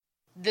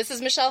This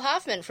is Michelle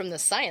Hoffman from the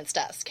Science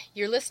Desk.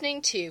 You're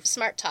listening to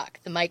Smart Talk.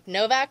 The Mike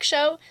Nowak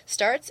Show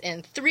starts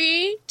in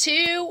 3,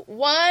 2,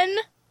 1.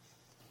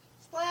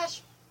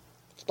 Splash.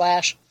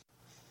 Splash.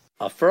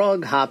 A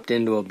frog hopped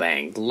into a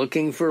bank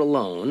looking for a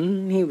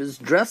loan. He was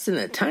dressed in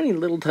a tiny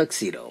little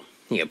tuxedo.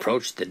 He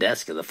approached the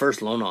desk of the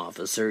first loan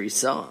officer he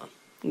saw.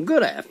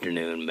 "Good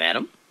afternoon,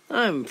 madam.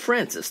 I'm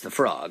Francis the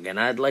Frog, and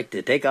I'd like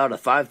to take out a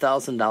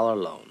 $5,000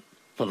 loan."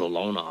 Well, the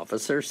loan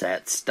officer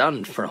sat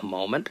stunned for a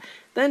moment,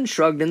 then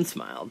shrugged and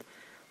smiled.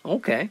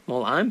 "Okay,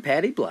 well, I'm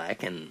Patty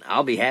Black, and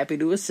I'll be happy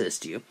to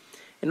assist you.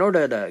 In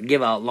order to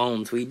give out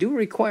loans, we do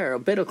require a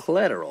bit of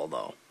collateral,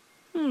 though."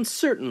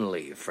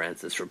 "Certainly,"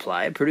 Francis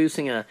replied,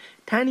 producing a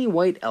tiny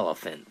white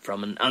elephant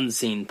from an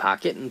unseen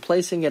pocket and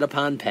placing it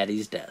upon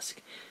Patty's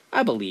desk.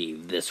 "I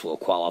believe this will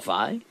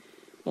qualify."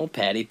 Well,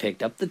 Patty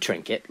picked up the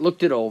trinket,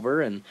 looked it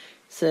over, and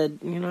said,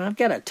 "I've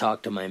got to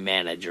talk to my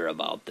manager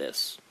about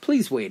this.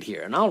 Please wait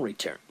here, and I'll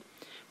return."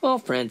 Well,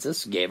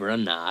 Francis gave her a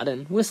nod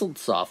and whistled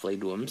softly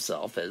to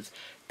himself as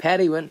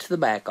Patty went to the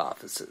back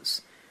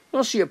offices.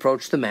 Well, she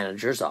approached the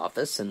manager's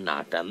office and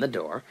knocked on the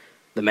door.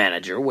 The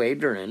manager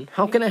waved her in.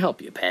 "How can I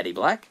help you, Patty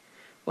Black?"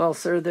 "Well,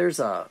 sir, there's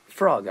a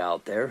frog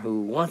out there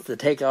who wants to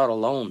take out a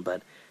loan,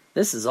 but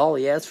this is all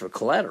he has for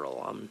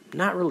collateral. I'm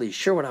not really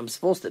sure what I'm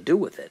supposed to do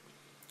with it."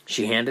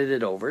 She handed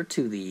it over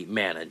to the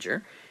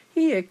manager.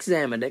 He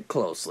examined it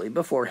closely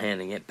before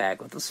handing it back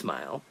with a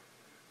smile.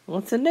 "Well,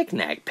 it's a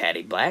knick-knack,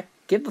 Patty Black.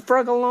 Give the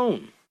frog a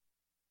loan."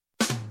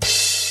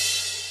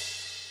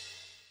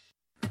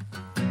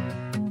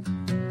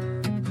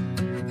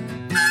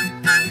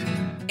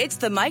 It's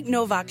the Mike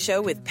Nowak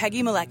Show with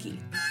Peggy Malecki.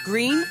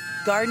 Green,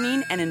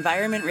 gardening, and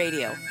environment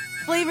radio.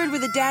 Flavored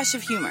with a dash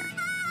of humor.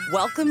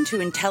 Welcome to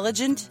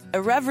intelligent,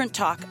 irreverent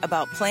talk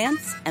about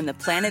plants and the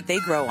planet they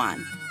grow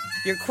on.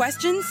 Your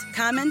questions,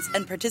 comments,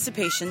 and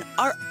participation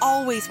are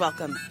always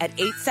welcome at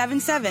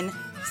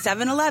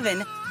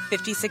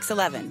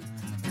 877-711-5611.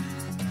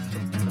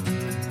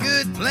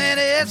 Good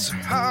planets are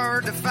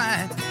hard to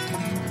find.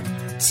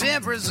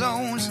 Temperate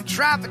zones and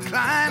tropic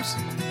climes.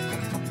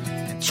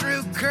 And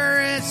true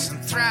currents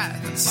and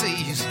thriving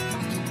seas.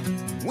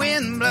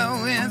 Wind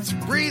blowing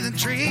through breathing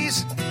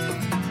trees.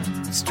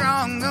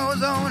 Strong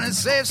ozone and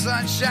safe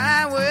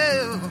sunshine.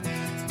 Well,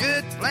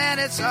 good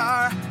planets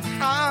are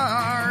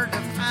hard to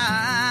find.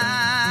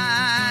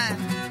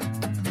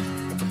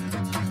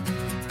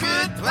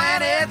 Good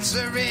planets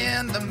are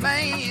in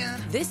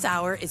demand. This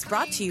hour is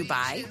brought to you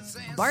by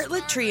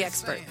Bartlett Tree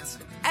Experts.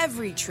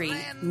 Every tree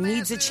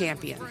needs a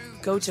champion.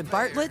 Go to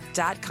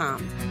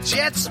bartlett.com.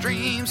 Jet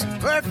streams,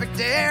 perfect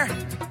air.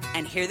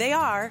 And here they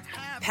are,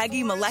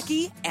 Peggy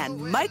Malecki and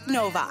Mike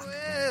Nowak.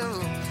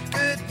 Well,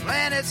 good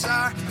planets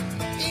are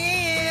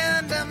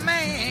in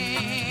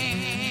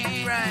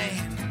demand. Right.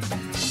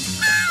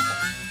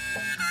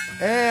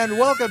 And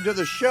welcome to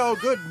the show.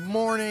 Good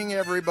morning,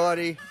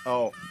 everybody.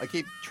 Oh, I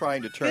keep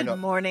trying to turn up.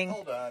 Good morning.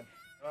 Hold on. All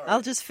right.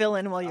 I'll just fill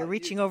in while you're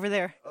reaching over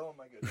there. Oh,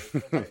 my goodness.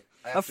 Okay.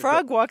 A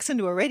frog walks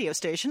into a radio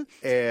station.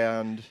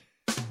 And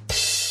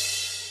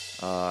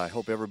I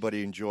hope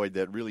everybody enjoyed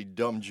that really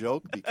dumb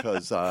joke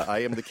because I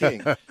am the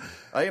king.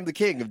 I am the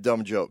king of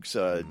dumb jokes.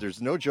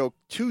 There's no joke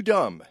too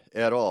dumb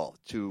at all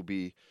to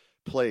be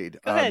played.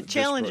 Go ahead,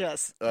 challenge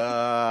us. No,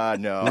 I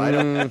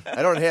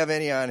don't have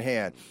any on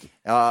hand.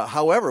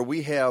 However,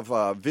 we have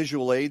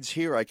visual aids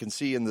here I can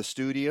see in the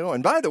studio.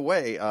 And by the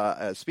way,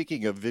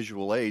 speaking of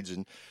visual aids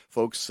and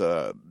folks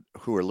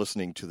who are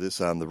listening to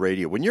this on the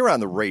radio, when you're on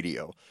the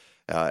radio,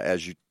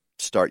 as you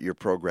start your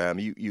program,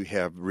 you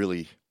have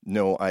really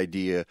no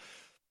idea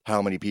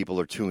how many people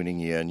are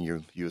tuning in.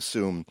 You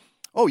assume,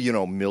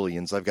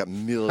 millions. I've got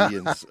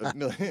millions.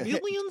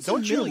 Millions Don't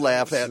and you millions.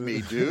 laugh at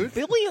me, dude.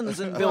 Billions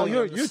and Well,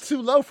 billions. you're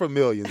too low for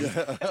millions. It's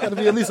got to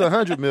be at least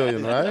 100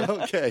 million, right?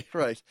 Okay,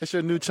 right. That's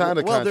your new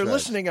China Well, contract. they're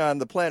listening on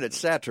the planet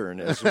Saturn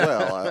as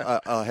well,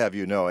 I'll have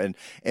you know. And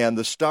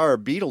the star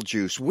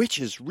Betelgeuse, which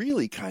is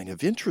really kind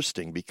of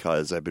interesting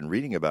because I've been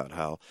reading about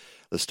how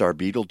the star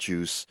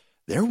Betelgeuse,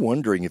 they're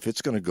wondering if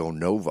it's going to go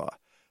nova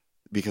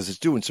because it's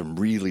doing some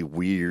really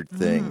weird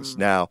things.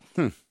 Now,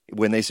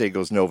 when they say it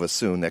goes nova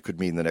soon, that could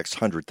mean the next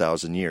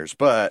 100,000 years.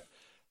 But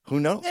who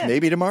knows? Yeah.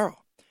 Maybe tomorrow.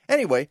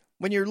 Anyway,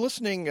 when you're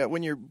listening,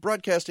 when you're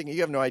broadcasting,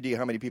 you have no idea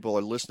how many people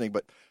are listening.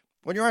 But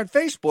when you're on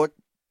Facebook,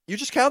 you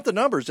just count the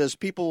numbers as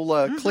people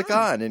click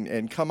on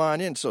and come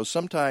on in. So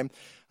sometime,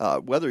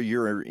 whether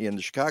you're in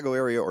the Chicago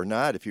area or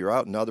not, if you're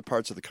out in other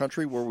parts of the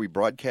country where we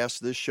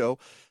broadcast this show,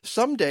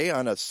 someday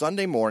on a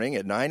Sunday morning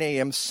at 9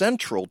 a.m.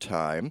 Central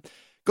Time,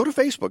 go to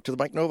Facebook to the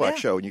Mike Nowak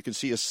Show, and you can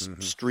see us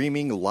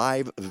streaming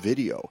live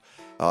video.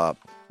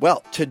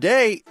 Well,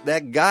 today,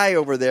 that guy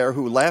over there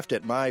who laughed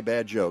at my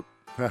bad joke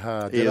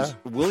is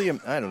William,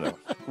 I don't know,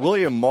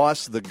 William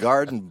Moss, the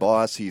garden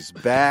boss. He's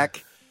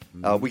back.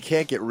 We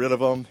can't get rid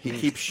of him. He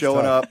keeps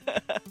showing up.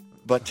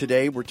 But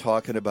today we're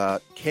talking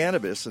about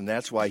cannabis, and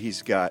that's why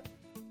he's got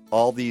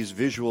all these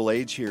visual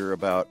aids here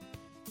about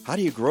how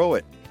do you grow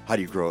it? How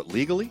do you grow it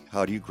legally?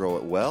 How do you grow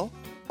it well?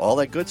 All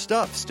that good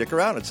stuff. Stick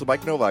around. It's the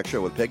Mike Nowak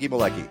Show with Peggy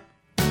Malecki.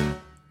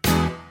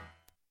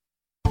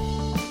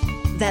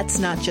 That's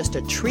not just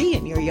a tree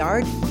in your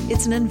yard,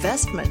 it's an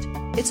investment.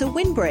 It's a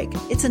windbreak.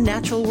 It's a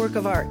natural work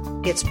of art.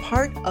 It's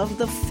part of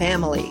the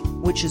family,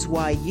 which is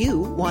why you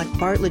want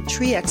Bartlett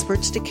tree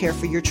experts to care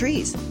for your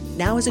trees.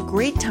 Now is a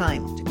great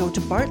time to go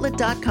to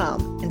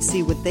Bartlett.com and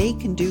see what they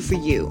can do for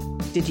you.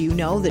 Did you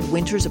know that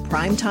winter's a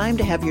prime time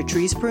to have your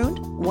trees pruned?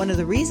 One of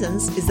the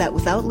reasons is that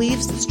without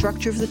leaves, the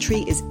structure of the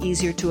tree is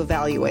easier to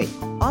evaluate.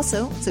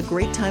 Also, it's a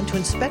great time to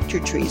inspect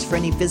your trees for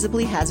any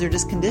visibly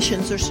hazardous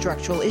conditions or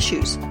structural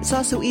issues. It's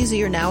also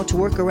easier now to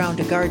work around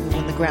a garden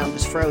when the ground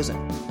is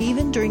frozen.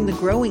 Even during the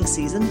growing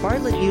season,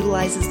 Bartlett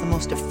utilizes the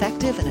most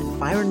effective and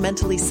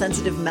environmentally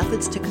sensitive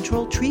methods to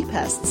control tree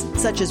pests,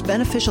 such as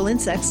beneficial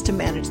insects to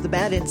manage the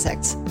bad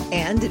insects.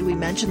 And did we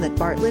mention that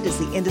Bartlett is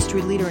the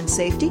industry leader in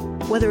safety?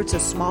 Whether it's a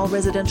small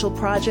residential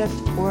project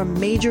or a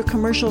major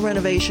commercial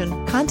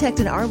renovation, contact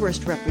an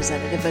arborist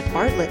representative at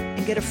Bartlett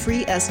and get a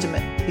free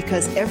estimate,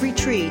 because every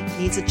tree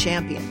needs a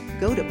champion.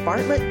 Go to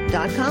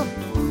Bartlett.com.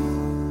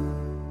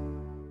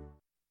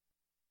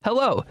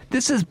 Hello,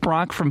 this is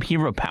Brock from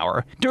Hero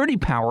Power. Dirty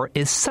power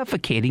is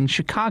suffocating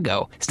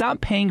Chicago.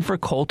 Stop paying for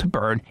coal to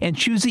burn and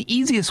choose the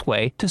easiest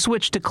way to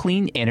switch to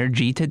clean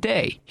energy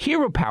today.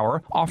 Hero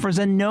Power offers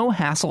a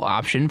no-hassle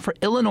option for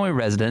Illinois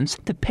residents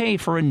to pay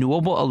for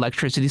renewable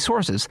electricity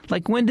sources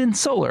like wind and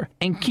solar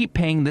and keep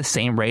paying the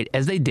same rate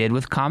as they did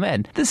with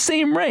ComEd. The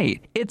same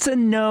rate. It's a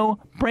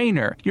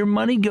no-brainer. Your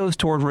money goes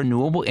toward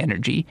renewable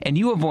energy and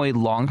you avoid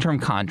long-term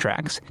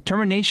contracts,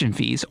 termination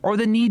fees, or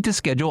the need to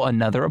schedule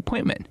another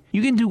appointment.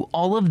 You can do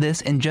all of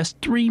this in just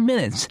 3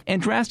 minutes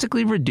and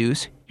drastically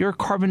reduce your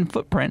carbon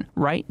footprint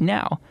right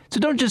now. So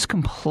don't just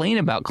complain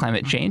about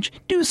climate change,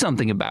 do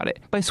something about it.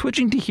 By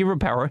switching to Hero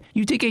Power,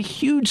 you take a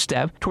huge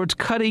step towards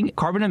cutting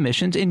carbon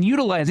emissions and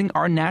utilizing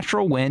our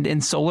natural wind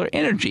and solar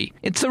energy.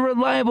 It's a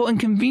reliable and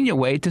convenient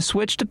way to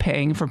switch to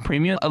paying for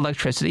premium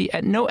electricity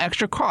at no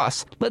extra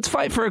cost. Let's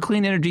fight for a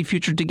clean energy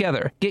future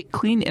together. Get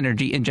clean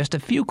energy in just a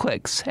few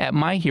clicks at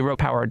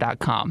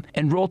myheropower.com.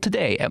 Enroll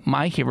today at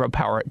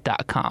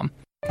myheropower.com.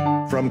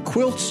 From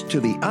quilts to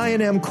the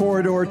I&M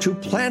corridor to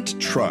Plant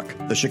Truck,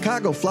 the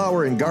Chicago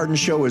Flower and Garden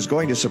Show is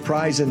going to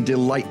surprise and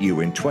delight you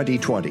in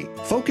 2020.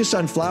 Focus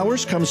on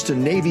Flowers comes to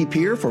Navy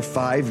Pier for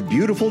 5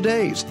 beautiful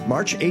days,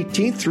 March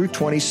 18th through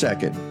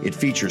 22nd. It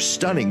features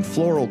stunning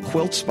floral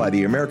quilts by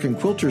the American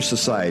Quilters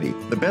Society,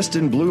 the Best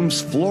in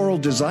Bloom's Floral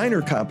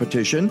Designer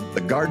Competition,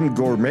 the Garden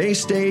Gourmet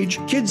Stage,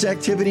 kids'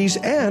 activities,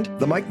 and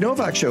the Mike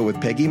Nowak Show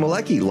with Peggy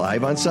Malecki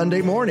live on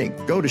Sunday morning.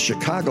 Go to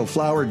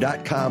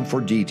chicagoflower.com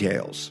for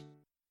details.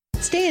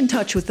 Stay in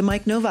touch with The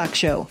Mike Nowak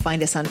Show.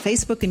 Find us on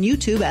Facebook and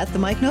YouTube at The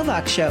Mike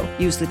Nowak Show.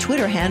 Use the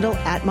Twitter handle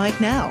at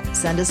Mike Now.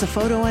 Send us a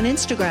photo on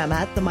Instagram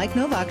at The Mike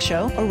Nowak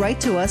Show, or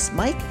write to us,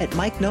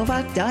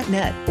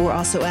 mike@mikenovak.net. We're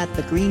also at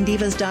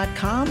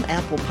thegreendivas.com,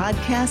 Apple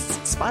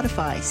Podcasts,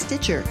 Spotify,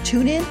 Stitcher,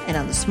 TuneIn, and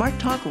on the Smart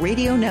Talk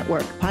Radio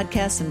Network.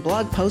 Podcasts and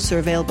blog posts are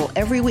available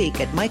every week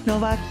at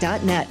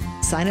mikenovak.net.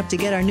 Sign up to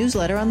get our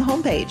newsletter on the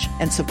homepage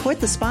and support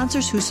the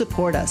sponsors who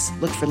support us.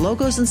 Look for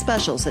logos and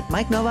specials at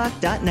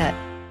mikenovak.net.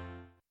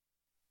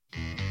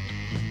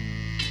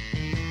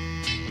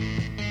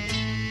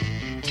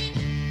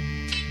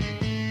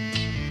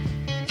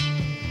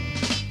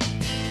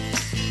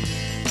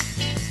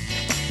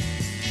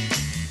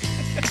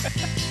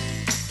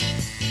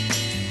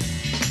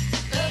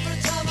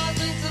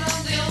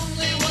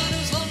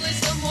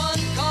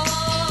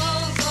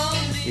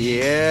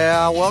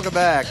 Yeah, welcome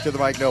back to the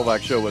Mike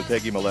Nowak Show with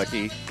Peggy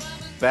Malecki.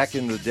 Back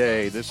in the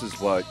day, this is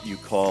what you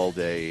called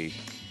a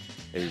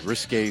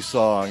risque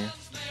song,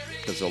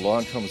 because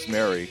Along Comes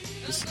Mary.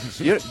 This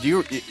doesn't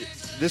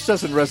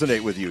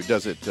resonate with you,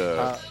 does it?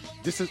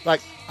 This is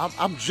like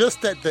I'm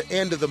just at the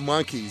end of the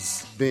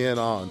Monkees being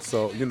on,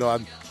 so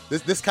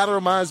this kind of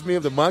reminds me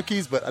of the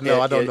Monkees, but no,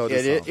 I don't know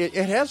this song. It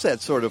has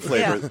that sort of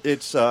flavor. Yeah.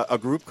 It's a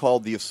group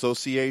called The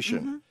Association.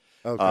 Mm-hmm.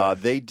 Okay.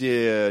 They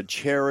did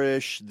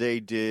Cherish. They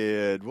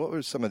did, what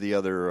were some of the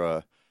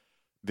other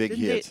big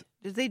hits?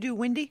 Did they do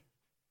Windy?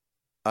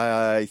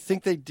 I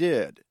think they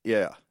did,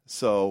 yeah.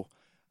 So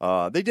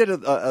they did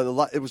a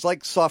lot. It was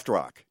like soft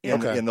rock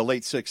in the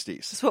late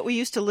 60s. It's what we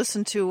used to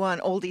listen to on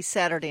Oldie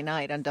Saturday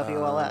night on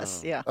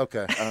WLS. Yeah.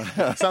 Okay.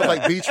 Sounds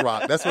like beach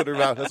rock. That's what it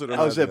reminds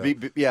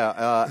me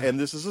of. And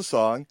this is a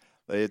song.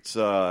 It's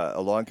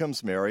Along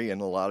Comes Mary,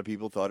 and a lot of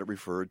people thought it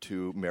referred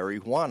to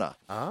marijuana.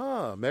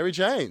 Ah, Mary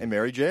Jane. And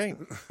Mary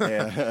Jane.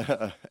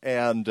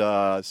 and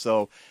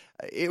so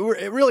it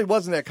really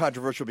wasn't that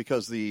controversial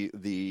because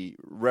the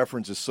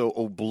reference is so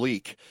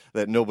oblique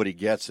that nobody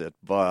gets it.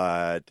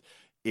 But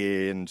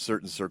in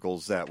certain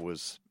circles, that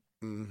was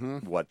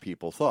what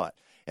people thought.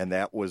 And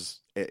that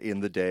was,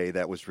 in the day,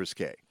 that was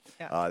risque.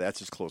 Yeah.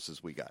 That's as close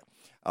as we got.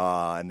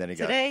 And then he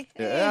got today.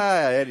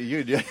 Today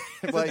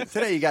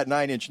you got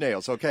 9-inch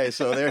nails. Okay,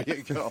 so there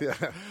you go,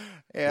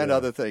 and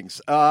other things.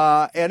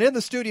 And in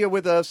the studio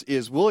with us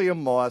is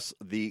William Moss,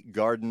 the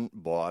garden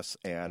boss,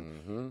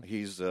 and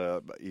he's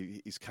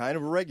kind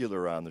of a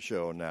regular on the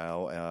show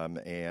now.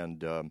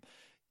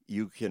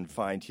 You can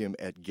find him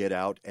at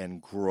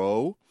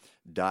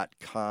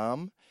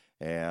getoutandgrow.com.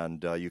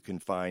 And you can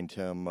find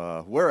him.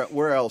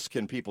 Where else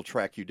can people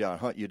track you down,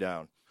 hunt you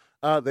down?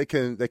 They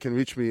can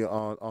reach me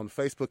on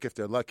Facebook if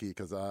they're lucky,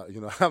 because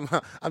I'm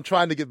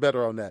trying to get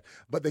better on that.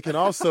 But they can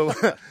also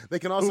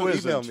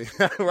email me.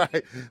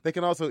 Right? They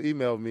can also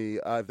email me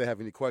if they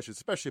have any questions,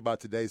 especially about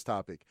today's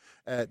topic,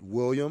 at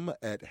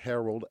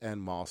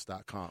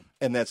william@haroldandmoss.com.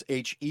 And that's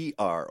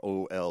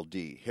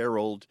HEROLD,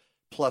 Harold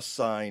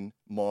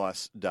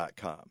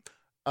 +Moss.com.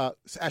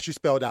 Actually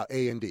spelled out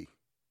A&D.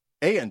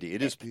 A&D.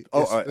 It is.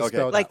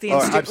 Okay. Like the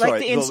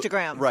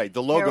Instagram. Right.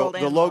 The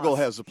logo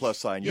has a plus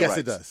sign. You're yes, right.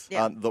 it does.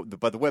 Yeah.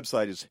 But the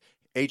website is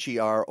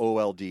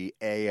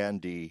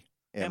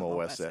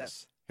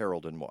HEROLDANDMOSS.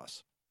 Harold and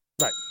Moss.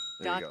 Right.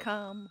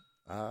 .com.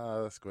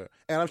 That's great.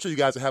 And I'm sure you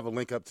guys will have a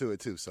link up to it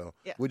too. So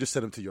we'll just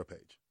send them to your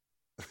page.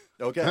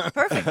 Okay.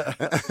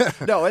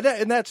 Perfect. No,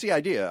 and that's the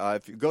idea.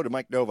 If you go to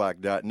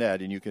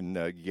MikeNowak.net and you can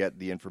get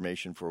the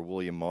information for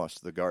William Moss,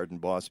 the garden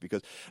boss,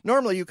 because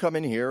normally you come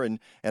in here and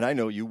I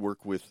know you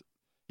work with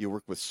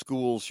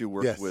schools, you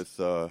work with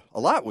a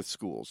lot with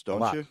schools,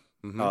 don't you?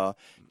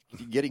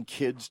 Mm-hmm. Getting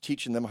kids,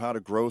 teaching them how to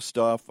grow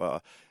stuff.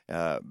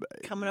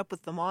 Coming up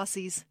with the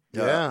Mossies.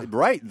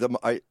 Right.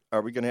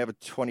 Are we going to have a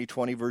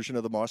 2020 version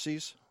of the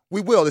Mossies? We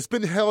will. It's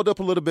been held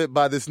up a little bit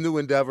by this new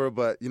endeavor,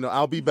 but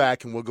I'll be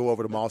back and we'll go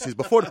over the Mossies.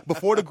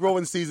 Before the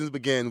growing seasons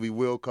begin, we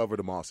will cover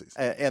the Mossies.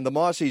 And the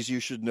Mossies, you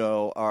should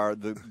know, are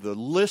the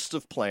list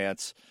of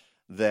plants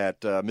that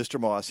Mr.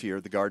 Moss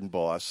here, the garden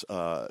boss,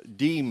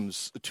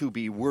 deems to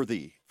be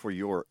worthy for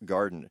your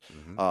garden.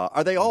 Mm-hmm.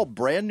 Are they all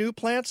brand new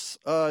plants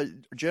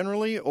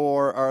generally,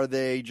 or are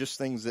they just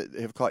things that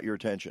have caught your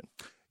attention?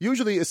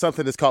 Usually it's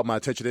something that's caught my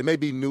attention. It may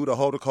be new to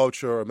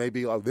horticulture, or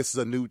maybe this is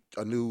a new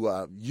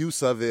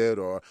use of it,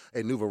 or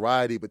a new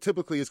variety. But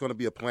typically it's going to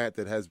be a plant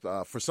that has,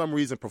 for some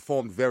reason,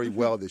 performed very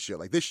well this year.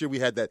 Like this year we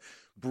had that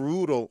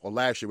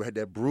last year we had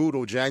that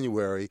brutal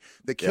January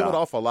that killed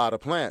off a lot of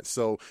plants.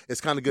 So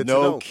it's kind of good to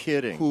know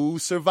who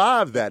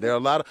survived that. There are a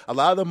lot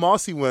of the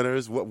mossy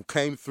winners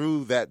came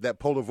through that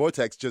polar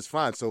vortex just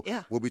fine. So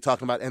we'll be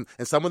talking about, and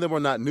some of them were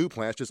not new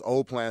plants, just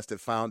old plants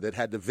that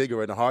had the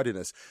vigor and the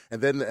hardiness.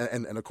 And then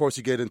and of course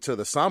you get into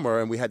the summer,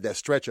 and we had that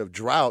stretch of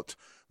drought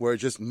where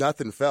just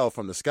nothing fell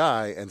from the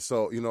sky. And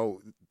so,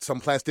 some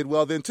plants did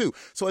well then too.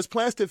 So it's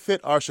plants that fit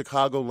our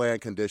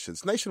Chicagoland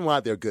conditions.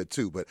 Nationwide, they're good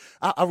too, but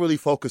I really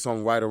focus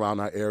on right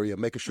around our area,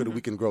 making sure that we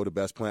can grow the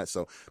best plants.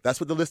 So that's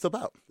what the list's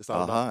about. It's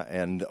all about.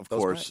 And of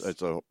course,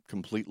 plants. It's a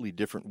completely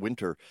different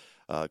winter.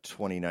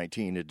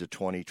 2019 into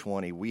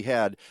 2020. We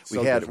had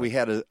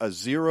a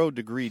 0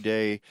 degree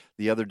day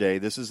the other day.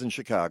 This is in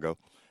Chicago.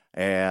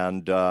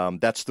 And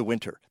that's the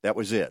winter. That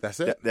was it. That's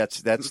it.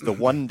 That's the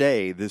one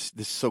day. This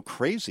is so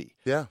crazy.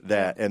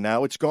 And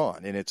now it's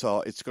gone, and it's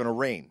going to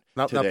rain.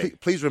 Now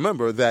please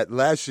remember that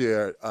last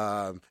year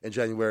in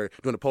January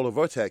during the polar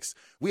vortex,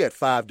 we had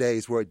 5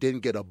 days where it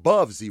didn't get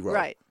above 0.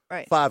 Right.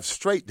 5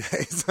 straight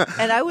days.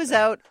 And I was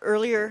out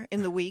earlier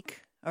in the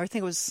week, or I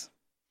think it was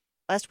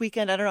last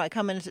weekend. I don't know. I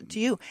commented to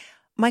you.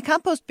 My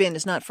compost bin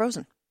is not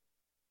frozen,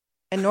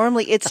 and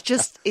normally it's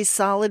just a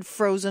solid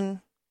frozen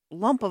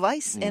lump of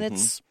ice, and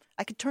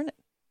I could turn it.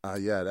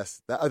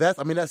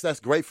 That's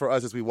great for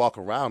us as we walk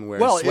around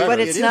wearing sweaters. But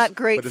it's not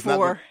great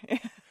for.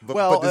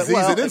 But disease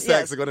and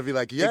insects are going to be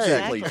like,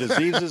 Exactly.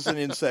 Diseases and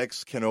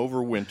insects can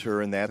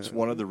overwinter, and that's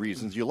one of the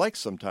reasons you like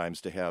sometimes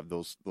to have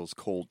those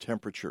cold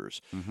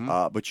temperatures. Mm-hmm.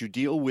 But you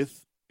deal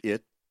with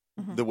it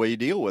the way you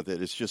deal with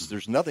it. It's just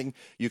there's nothing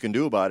you can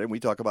do about it. And we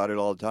talk about it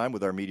all the time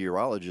with our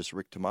meteorologist,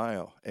 Rick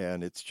Tamayo,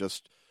 and it's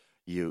just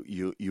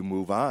you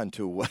move on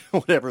to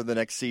whatever the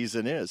next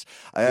season is.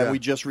 We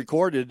just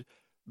recorded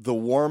the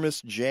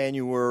warmest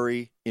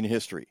January in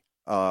history,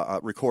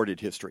 recorded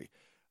history,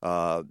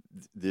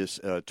 this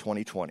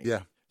 2020.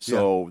 Yeah.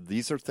 So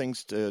these are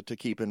things to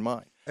keep in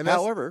mind. And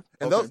however,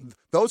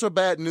 those are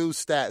bad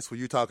news stats when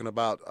you're talking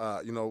about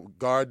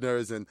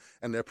gardeners and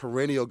their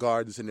perennial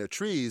gardens and their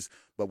trees.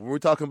 But when we're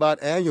talking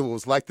about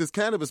annuals like this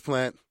cannabis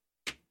plant,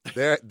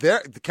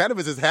 the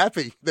cannabis is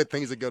happy that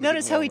things are going to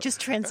Notice how he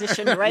just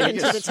transitioned right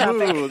into the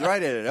topic. Smooth,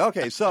 right in it.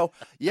 Okay, so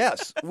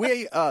yes,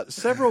 we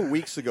several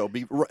weeks ago,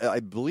 I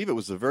believe it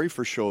was the very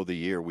first show of the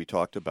year, we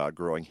talked about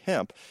growing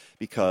hemp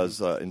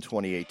because in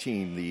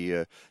 2018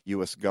 the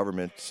U.S.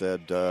 government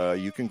said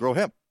you can grow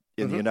hemp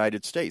in the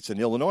United States, and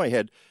Illinois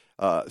had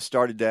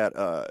started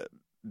that.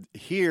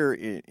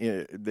 Here,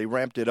 they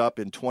ramped it up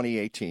in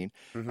 2018,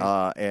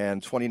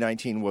 and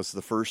 2019 was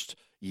the first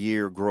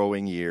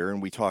growing year,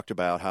 and we talked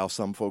about how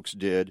some folks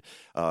did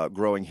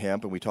growing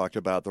hemp, and we talked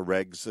about the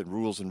regs and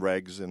rules and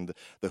regs and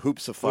the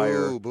hoops of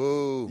fire.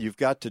 Boo. You've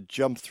got to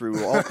jump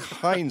through all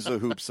kinds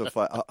of hoops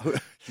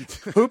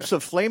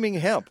of flaming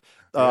hemp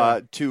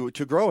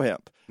to grow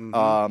hemp.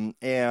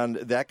 And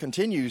that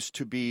continues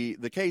to be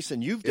the case,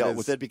 and you've dealt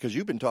with it because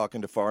you've been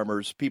talking to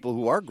farmers, people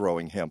who are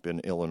growing hemp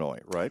in Illinois,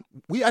 right?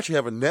 We actually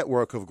have a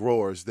network of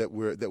growers that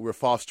we're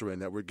fostering,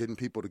 that we're getting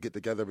people to get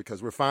together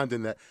because we're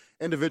finding that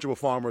individual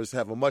farmers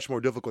have a much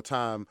more difficult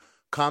time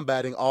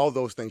combating all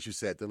those things you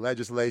said, the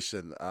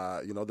legislation,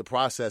 the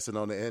processing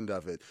on the end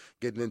of it,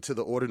 getting into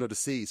the ordering of the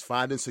seeds,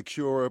 finding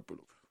secure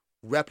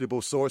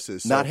reputable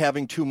sources. Not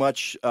having too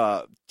much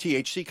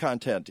THC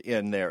content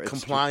in there.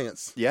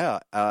 Compliance.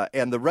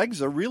 And the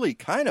regs are really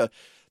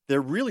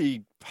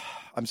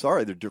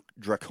they're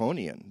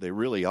draconian. They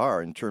really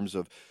are in terms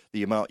of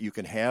the amount you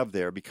can have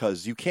there,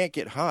 because you can't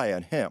get high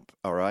on hemp,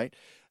 all right?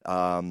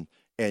 And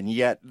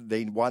yet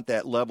they want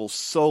that level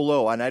so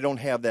low, and I don't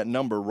have that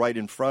number right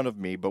in front of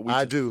me. But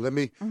I do. Let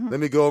me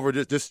go over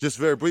just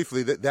very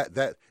briefly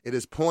that it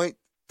is 0.3%.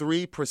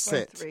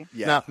 0.3.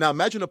 Yeah. Now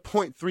imagine a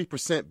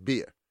 0.3%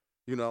 beer.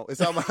 You know, it's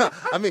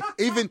I mean,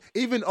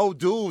 even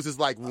O'Doul's is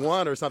like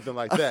 1 or something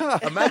like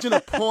that. Imagine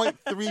a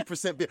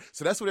 0.3% beer.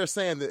 So that's what they're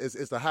saying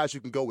is the highest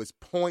you can go is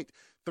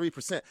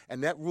 0.3%,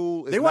 and that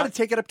rule is they want to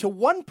take it up to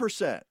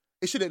 1%.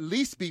 It should at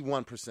least be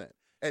 1%.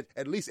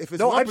 At least if it's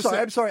no,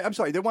 1%. I'm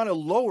sorry. They want to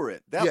lower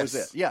it. That was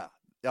it. Yeah.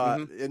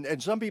 Mm-hmm.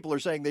 And some people are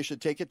saying they should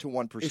take it to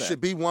 1%. It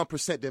should be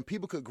 1%. Then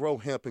people could grow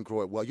hemp and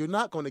grow it well. You're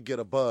not going to get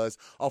a buzz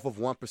off of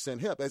 1%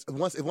 hemp.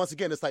 Once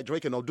again, it's like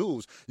drinking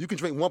O'Doul's. You can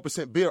drink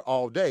 1% beer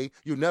all day.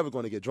 You're never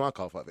going to get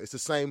drunk off of it. It's the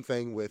same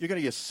thing with... You're going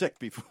to get sick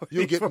before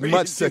you'll get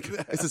much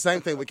sicker. It's the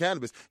same thing with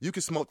cannabis. You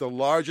can smoke the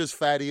largest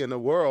fatty in the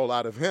world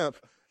out of hemp,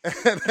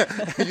 and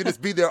you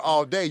just be there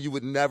all day. You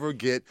would never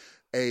get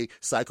a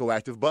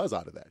psychoactive buzz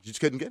out of that. You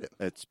just couldn't get it.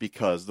 It's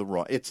because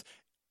it's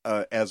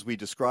as we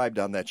described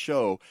on that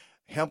show,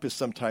 hemp is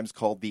sometimes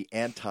called the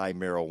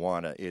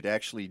anti-marijuana. It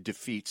actually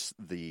defeats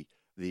the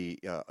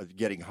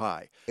getting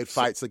high. It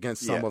fights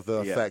against some of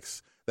the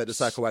effects that the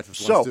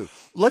psychoactive ones do. So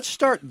let's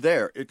start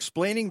there,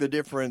 explaining the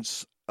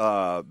difference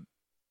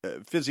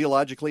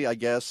physiologically, I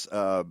guess,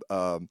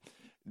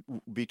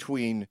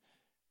 between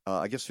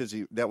I guess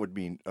that would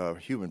mean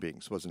human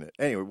beings, wasn't it?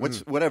 Anyway,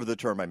 whatever the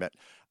term I meant.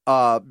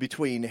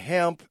 Between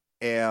hemp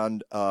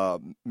and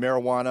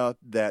marijuana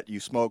that you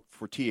smoke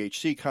for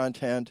THC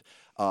content,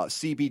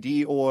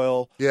 CBD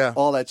oil,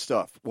 all that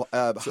stuff.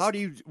 How do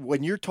you,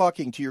 when you're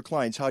talking to your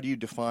clients, how do you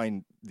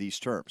define these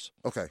terms?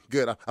 Okay,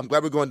 good. I'm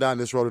glad we're going down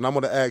this road, and I'm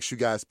going to ask you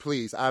guys,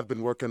 please. I've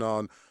been working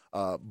on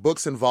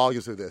books and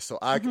volumes of this, so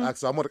I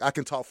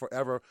can talk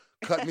forever.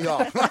 Cut me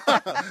off.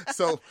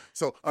 So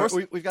first,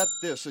 right, we've got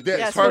this.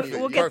 Yes, perfect.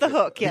 We'll get the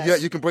hook. Yes. Yeah,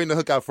 you can bring the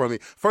hook out for me.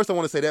 First, I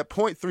want to say that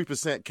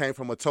 0.3% came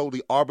from a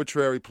totally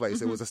arbitrary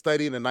place. It was a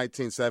study in the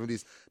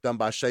 1970s done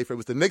by Schaefer. It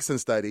was the Nixon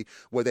study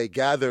where they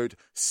gathered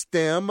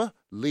stem,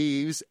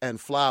 leaves,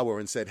 and flower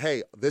and said,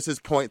 "Hey, this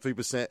is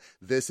 0.3%.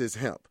 This is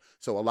hemp."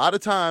 So a lot of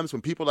times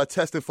when people are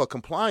testing for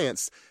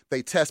compliance,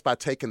 they test by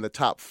taking the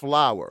top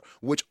flower,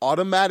 which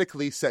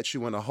automatically sets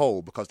you in a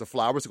hole because the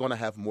flowers are going to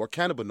have more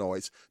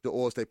cannabinoids, the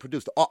oils they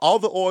produce. All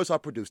the oils are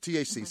produced,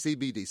 THC,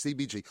 CBD,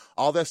 CBG,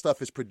 all that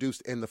stuff is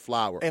produced in the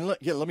flower. And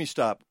let me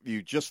stop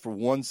you just for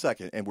 1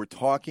 second. And we're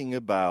talking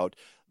about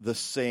the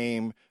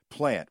same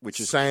plant, which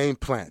is same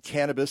plant,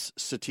 Cannabis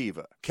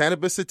sativa.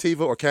 Cannabis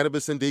sativa or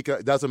Cannabis indica,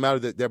 it doesn't matter.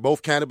 They're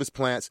both cannabis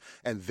plants,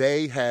 and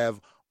they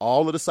have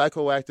all of the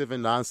psychoactive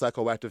and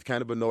non-psychoactive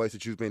cannabinoids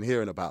that you've been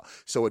hearing about.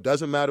 So it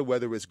doesn't matter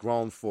whether it's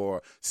grown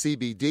for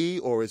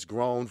CBD or it's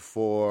grown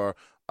for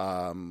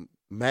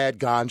mad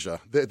ganja.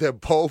 They're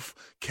both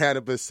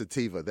cannabis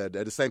sativa. They're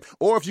the same.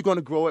 Or if you're going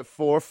to grow it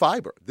for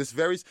fiber, this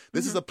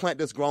is a plant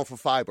that's grown for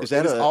fiber. Is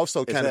that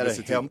also cannabis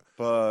sativa?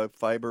 Hemp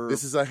fiber?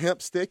 This is a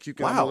hemp stick. You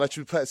can I'm gonna let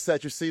you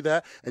set. You see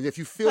that, and if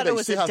you feel I thought that, it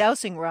was a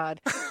dowsing rod.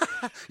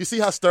 You see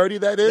how sturdy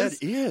that is?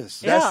 That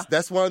is.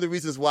 That's one of the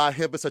reasons why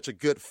hemp is such a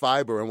good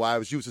fiber and why it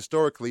was used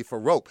historically for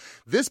rope.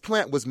 This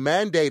plant was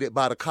mandated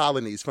by the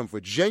colonies from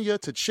Virginia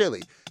to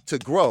Chile to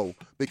grow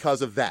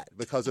because of that,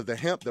 because of the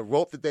hemp, the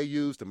rope that they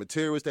used, the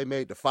materials they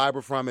made, the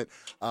fiber from it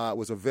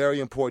was a very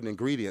important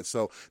ingredient.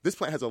 So this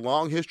plant has a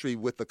long history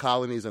with the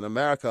colonies in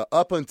America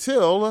up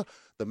until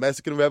the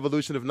Mexican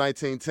Revolution of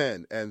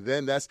 1910. And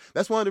then that's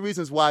one of the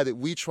reasons why that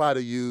we try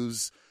to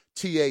use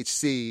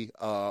THC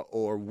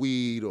or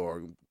weed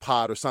or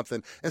pot or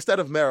something instead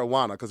of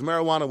marijuana, because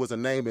marijuana was a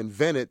name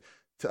invented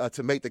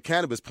to make the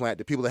cannabis plant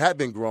that people that had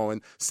been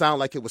growing sound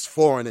like it was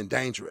foreign and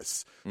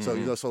dangerous.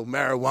 So, so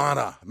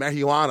marijuana,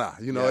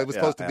 it was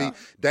supposed to be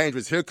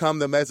dangerous. Here come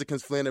the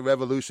Mexicans fleeing the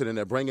revolution, and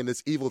they're bringing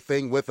this evil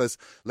thing with us.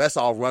 Let's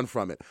all run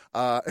from it.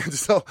 And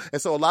so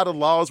a lot of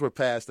laws were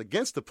passed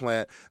against the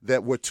plant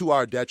that were to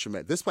our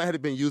detriment. This plant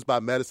had been used by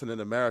medicine in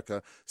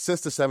America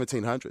since the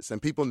 1700s,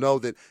 and people know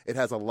that it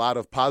has a lot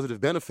of positive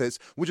benefits,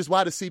 which is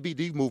why the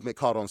CBD movement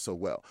caught on so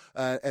well.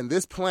 And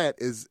this plant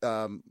is,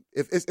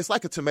 it's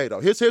like a tomato.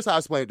 Here's how I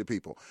explain it to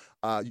people.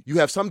 You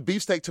have some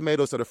beefsteak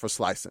tomatoes that are for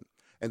slicing.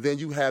 And then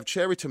you have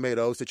cherry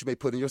tomatoes that you may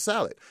put in your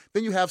salad.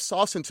 Then you have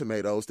saucing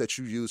tomatoes that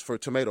you use for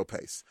tomato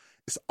paste.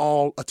 It's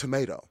all a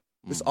tomato.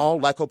 It's all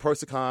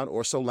Lycopersicon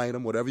or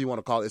Solanum, whatever you want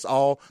to call it. It's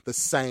all the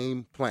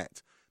same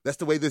plant. That's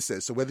the way this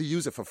is. So whether you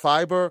use it for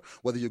fiber,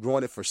 whether you're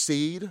growing it for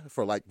seed,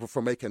 for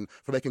making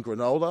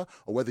granola,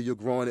 or whether you're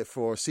growing it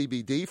for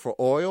CBD, for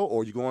oil,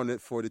 or you're growing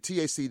it for the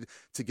THC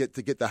to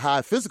get the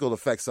high physical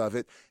effects of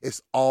it,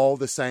 it's all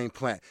the same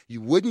plant. You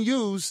wouldn't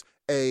use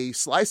a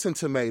slicing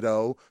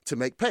tomato to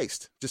make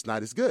paste, just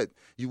not as good.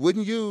 You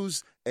wouldn't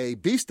use a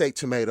beefsteak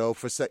tomato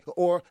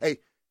or a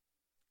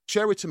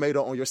cherry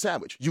tomato on your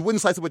sandwich. You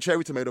wouldn't slice up a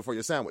cherry tomato for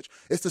your sandwich.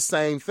 It's the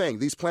same thing.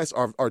 These plants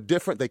are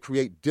different. They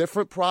create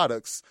different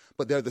products,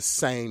 but they're the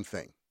same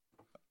thing.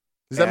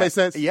 Does that make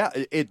sense? Yeah,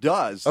 it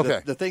does.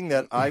 Okay. The thing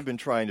that I've been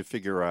trying to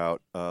figure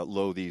out,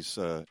 these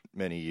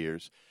many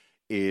years,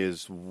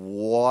 is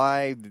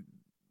why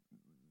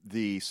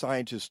the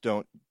scientists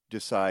don't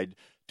decide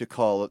to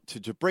call it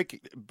to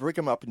break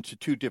them up into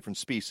two different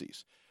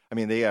species. I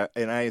mean,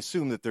 and I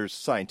assume that there's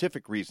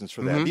scientific reasons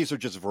for that. Mm-hmm. These are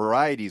just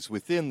varieties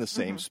within the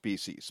same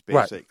species,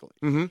 basically.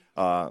 Right.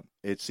 Mm-hmm.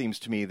 It seems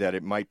to me that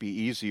it might be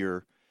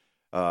easier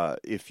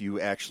if you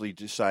actually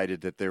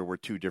decided that there were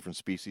two different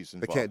species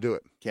involved. They can't do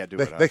it.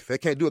 They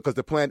can't do it because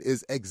the plant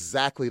is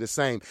exactly the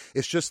same.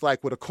 It's just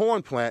like with a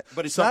corn plant.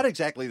 But it's not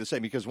exactly the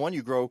same because one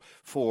you grow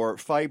for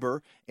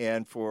fiber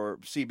and for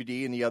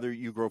CBD and the other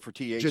you grow for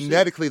THC.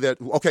 Genetically,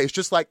 it's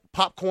just like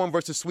popcorn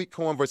versus sweet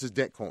corn versus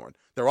dent corn.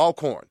 They're all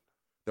corn.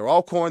 They're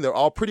all corn. They're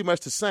all pretty much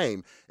the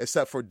same,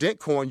 except for dent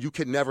corn you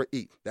can never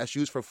eat. That's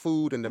used for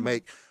food and to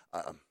make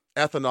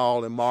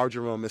ethanol and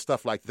marjoram and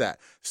stuff like that.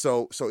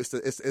 So it's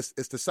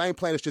the same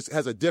plant. It just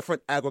has a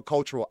different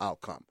agricultural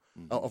outcome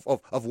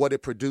of what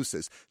it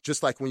produces.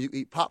 Just like when you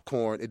eat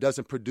popcorn, it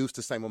doesn't produce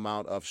the same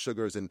amount of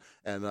sugars and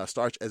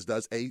starch as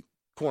does a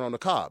corn on the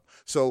cob.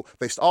 So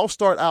they all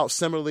start out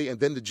similarly, and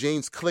then the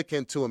genes click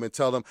into them and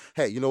tell them,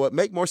 hey, you know what,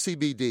 make more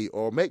CBD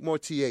or make more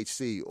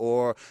THC,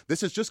 or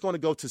this is just going to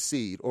go to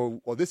seed,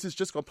 or this is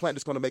just a plant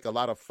that's going to make a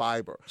lot of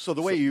fiber. So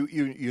the way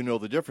you know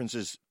the difference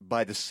is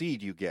by the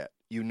seed you get.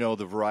 You know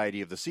the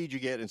variety of the seed you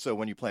get, and so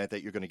when you plant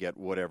that, you're going to get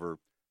whatever.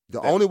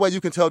 The only way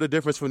you can tell the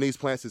difference from these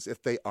plants is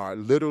if they are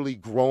literally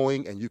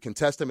growing and you can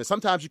test them. And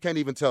sometimes you can't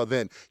even tell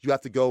then. You have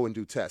to go and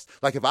do tests.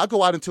 Like if I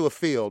go out into a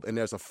field and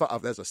there's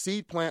a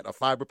seed plant, a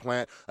fiber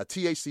plant, a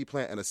THC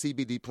plant, and a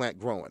CBD plant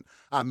growing,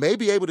 I may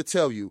be able to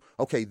tell you,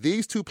 okay,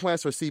 these two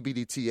plants are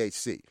CBD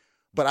THC.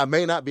 But I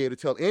may not be able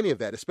to tell any of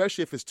that,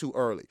 especially if it's too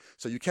early.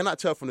 So you cannot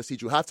tell from the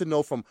seed. You have to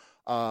know from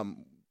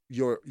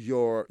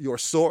your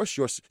source,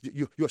 your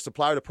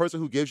supplier, the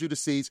person who gives you the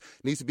seeds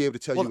needs to be able to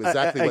tell you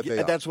exactly what they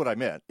are. That's what I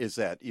meant, is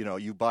that,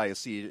 you buy a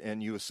seed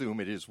and you assume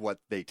it is what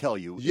they tell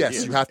you.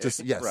 Yes, you have to.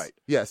 Yes, right.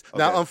 Yes. Okay.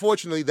 Now,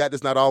 unfortunately, that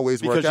does not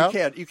always work out.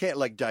 Because you can't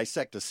like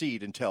dissect a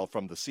seed and tell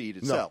from the seed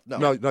itself.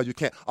 No, you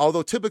can't.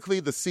 Although typically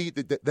the seed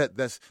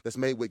that's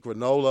made with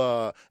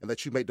granola and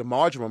that you make the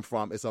marjoram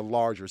from is a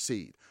larger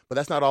seed, but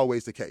that's not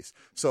always the case.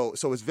 So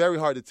it's very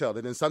hard to tell.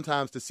 And then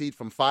sometimes the seed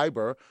from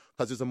fiber,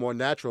 because it's a more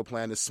natural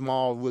plant, is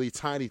small, really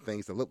tiny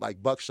things that look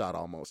like buckshot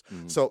almost.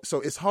 Mm-hmm. So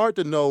it's hard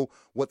to know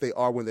what they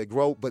are when they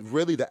grow, but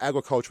really the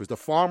agriculturist, the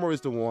farmer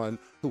is the one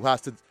who has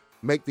to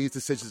make these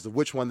decisions of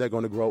which one they're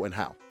going to grow and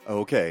how.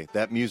 Okay,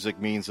 that music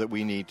means that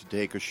we need to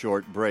take a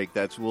short break.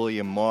 That's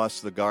William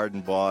Moss, the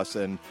garden boss,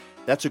 and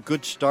that's a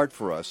good start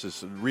for us, is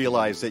to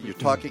realize that you're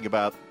talking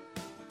about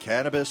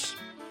cannabis,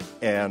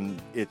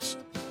 and you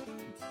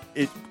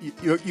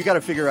got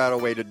to figure out a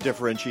way to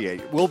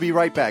differentiate. We'll be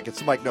right back. It's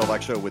the Mike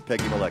Nowak Show with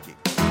Peggy Malecki.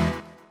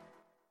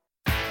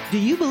 Do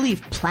you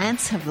believe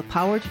plants have the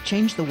power to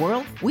change the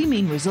world? We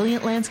mean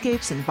resilient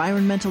landscapes,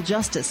 environmental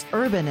justice,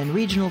 urban and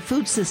regional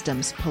food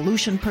systems,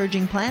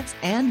 pollution-purging plants,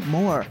 and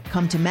more.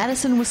 Come to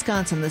Madison,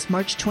 Wisconsin this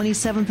March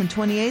 27th and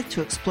 28th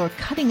to explore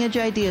cutting-edge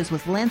ideas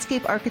with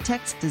landscape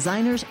architects,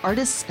 designers,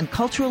 artists, and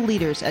cultural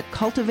leaders at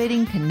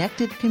Cultivating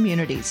Connected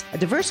Communities. A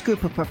diverse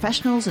group of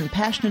professionals and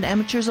passionate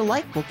amateurs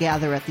alike will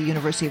gather at the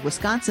University of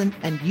Wisconsin,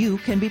 and you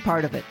can be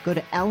part of it. Go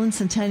to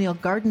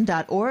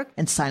allencentennialgarden.org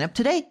and sign up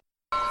today.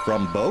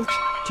 From boat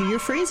to your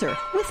freezer,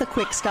 with a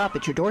quick stop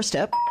at your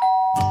doorstep.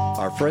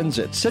 Our friends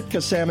at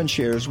Sitka Salmon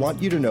Shares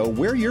want you to know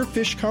where your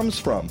fish comes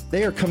from.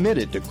 They are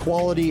committed to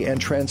quality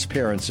and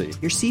transparency.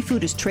 Your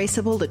seafood is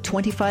traceable to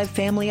 25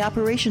 family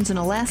operations in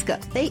Alaska.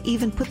 They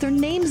even put their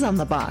names on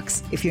the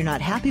box. If you're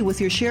not happy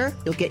with your share,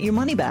 you'll get your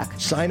money back.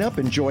 Sign up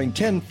and join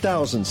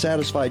 10,000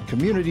 satisfied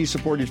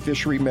community-supported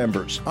fishery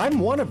members. I'm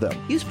one of them.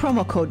 Use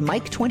promo code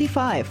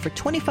Mike25 for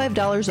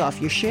 $25 off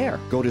your share.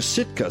 Go to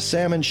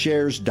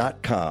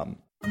SitkaSalmonShares.com.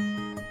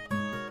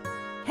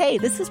 Hey,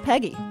 this is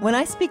Peggy. When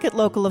I speak at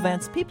local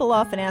events, people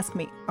often ask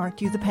me,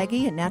 aren't you the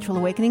Peggy in Natural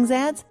Awakenings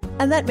ads?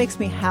 And that makes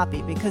me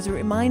happy because it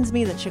reminds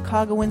me that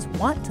Chicagoans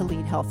want to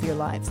lead healthier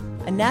lives.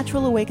 And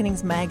Natural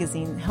Awakenings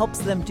magazine helps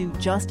them do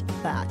just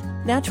that.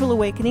 Natural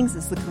Awakenings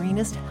is the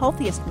greenest,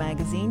 healthiest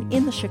magazine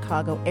in the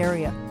Chicago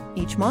area.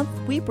 Each month,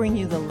 we bring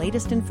you the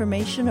latest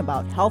information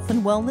about health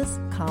and wellness,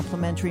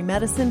 complementary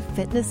medicine,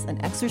 fitness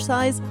and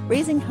exercise,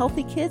 raising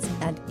healthy kids,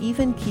 and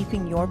even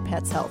keeping your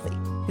pets healthy.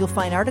 You'll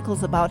find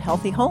articles about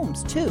healthy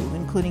homes, too,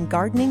 including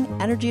gardening,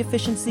 energy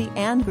efficiency,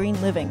 and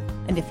green living.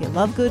 And if you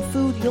love good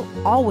food, you'll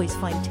always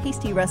find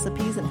tasty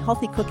recipes and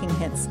healthy cooking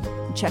hints.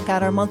 Check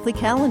out our monthly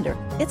calendar.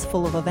 It's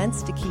full of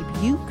events to keep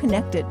you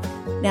connected.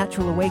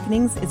 Natural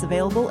Awakenings is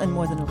available in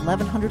more than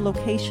 1,100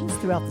 locations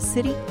throughout the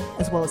city,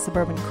 as well as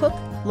suburban Cook,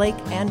 Lake,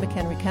 and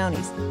McHenry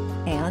counties.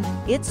 And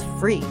it's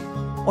free.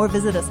 Or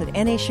visit us at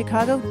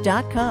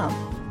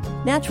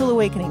nachicago.com. Natural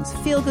Awakenings.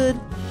 Feel good,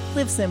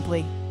 live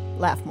simply,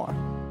 laugh more.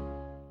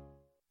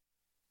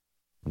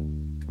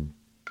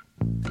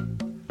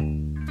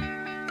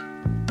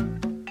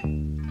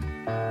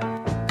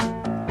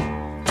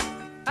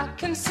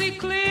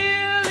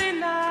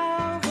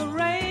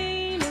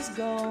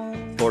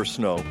 or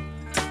snow.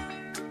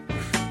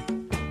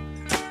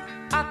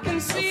 A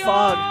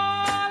fog.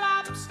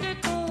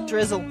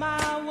 Drizzle.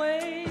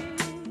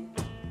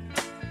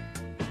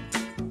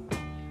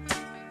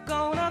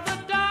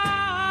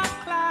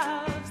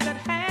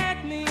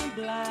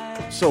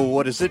 So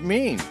what does it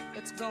mean?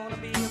 It's gonna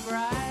be a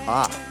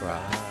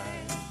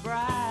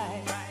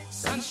bright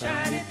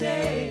sunshiny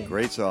day.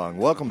 Great song.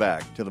 Welcome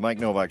back to the Mike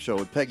Nowak Show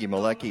with Peggy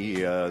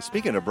Malecki.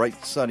 Speaking of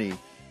bright, sunny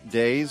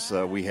days,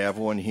 we have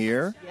one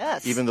here.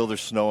 Yes. Even though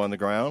there's snow on the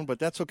ground, but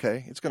that's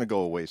okay. It's going to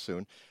go away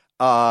soon.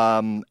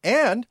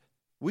 And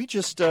we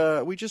just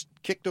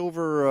kicked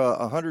over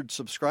 100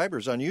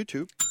 subscribers on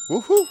YouTube.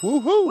 Woohoo!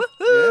 Woohoo!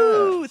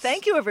 Woohoo! Yes.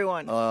 Thank you,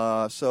 everyone.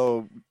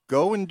 So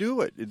go and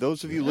do it.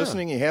 Those of you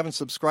listening, you haven't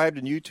subscribed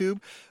on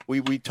YouTube,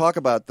 we talk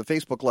about the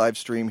Facebook live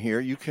stream here.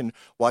 You can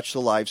watch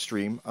the live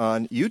stream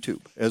on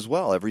YouTube as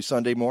well every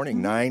Sunday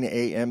morning, 9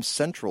 a.m.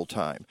 Central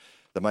Time.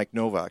 The Mike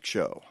Nowak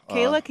Show.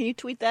 Kayla, can you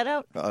tweet that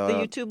out? The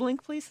YouTube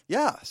link, please?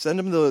 Yeah, send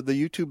them the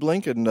YouTube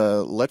link and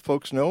let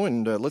folks know,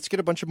 and let's get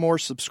a bunch of more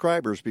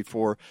subscribers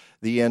before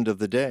the end of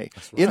the day.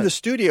 Right. In the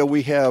studio,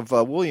 we have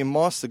William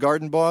Moss, the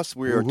garden boss.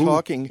 We are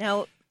talking...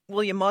 Now,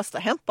 William Moss, the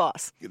hemp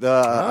boss.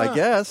 I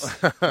guess,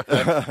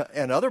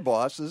 and other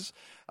bosses.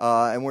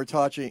 And we're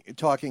talking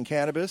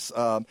cannabis.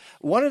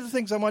 One of the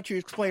things I want you to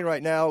explain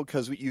right now,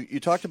 because you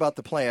talked about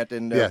the plant,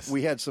 and yes.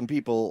 We had some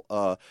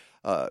people...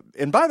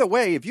 and by the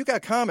way, if you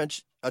got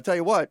comments, I'll tell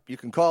you what, you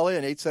can call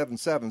in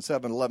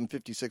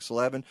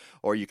 877-711-5611,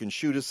 or you can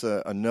shoot us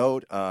a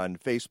note on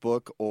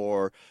Facebook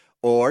or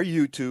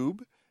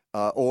YouTube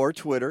or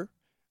Twitter,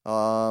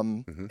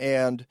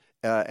 and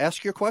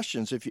ask your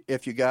questions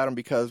if you got them,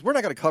 because we're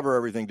not going to cover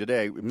everything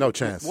today. No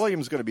chance.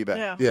 William's going to be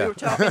back. Yeah. We were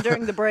talking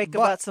during the break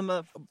about some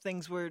of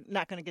things we're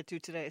not going to get to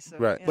today. So,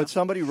 right. Yeah. But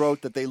somebody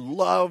wrote that they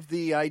love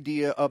the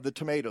idea of the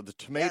tomato. The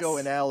tomato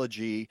Yes.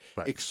 analogy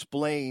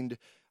explained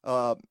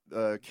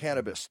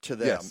cannabis to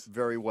them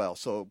very well.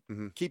 So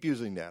keep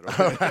using that.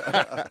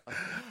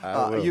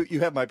 Okay? You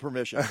have my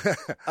permission.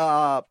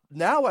 Now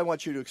I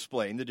want you to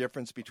explain the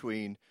difference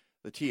between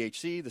the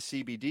THC, the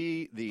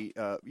CBD, the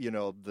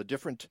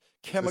different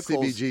chemicals, the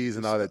CBGs,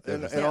 and all that,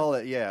 and all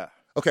that. Yeah.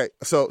 Okay,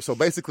 so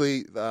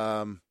basically,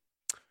 the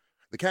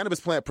cannabis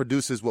plant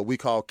produces what we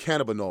call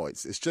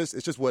cannabinoids. It's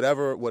just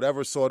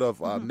whatever sort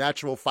of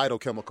natural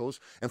phytochemicals.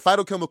 And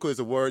phytochemical is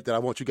a word that I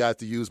want you guys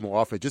to use more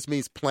often. It just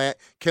means plant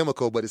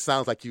chemical, but it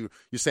sounds like you're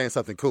saying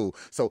something cool.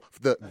 So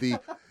the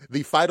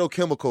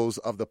phytochemicals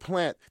of the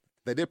plant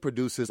that it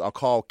produces are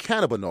called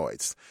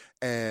cannabinoids,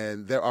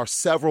 and there are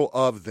several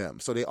of them.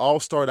 So they all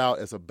start out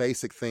as a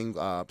basic thing,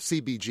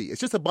 CBG.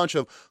 It's just a bunch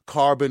of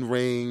carbon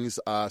rings,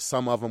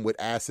 some of them with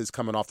acids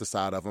coming off the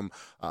side of them.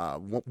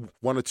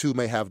 One or two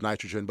may have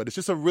nitrogen, but it's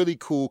just a really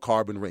cool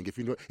carbon ring. If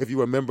you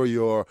remember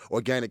your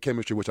organic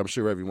chemistry, which I'm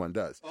sure everyone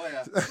does. Oh,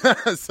 yeah.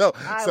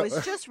 I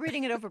was just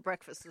reading it over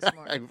breakfast this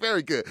morning.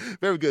 Very good.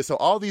 Very good. So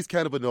all these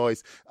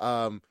cannabinoids,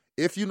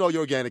 if you know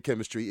your organic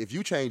chemistry, if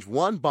you change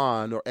one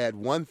bond or add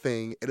one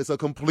thing, it is a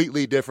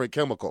completely different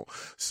chemical.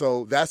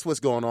 So that's what's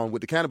going on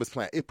with the cannabis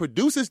plant. It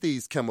produces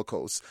these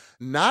chemicals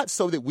not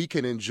so that we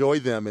can enjoy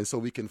them and so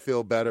we can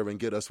feel better and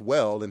get us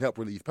well and help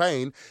relieve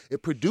pain.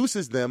 It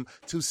produces them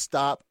to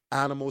stop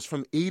animals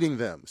from eating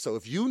them. So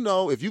if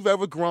you've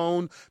ever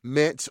grown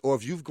mint, or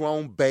if you've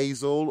grown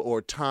basil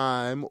or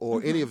thyme or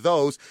any of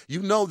those,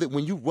 you know that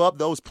when you rub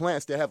those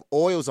plants, they have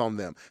oils on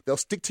them. They'll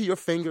stick to your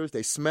fingers,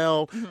 they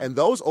smell, and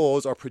those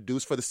oils are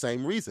produced for the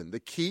same reason, to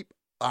keep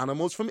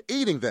animals from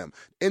eating them,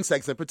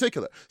 insects in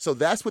particular. So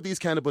that's what these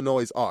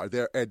cannabinoids are.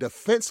 They're a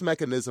defense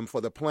mechanism for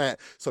the plant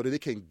so that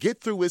it can get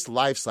through its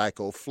life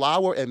cycle,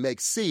 flower and make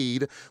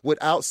seed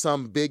without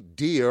some big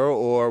deer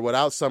or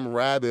without some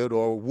rabbit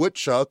or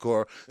woodchuck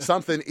or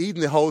something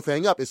eating the whole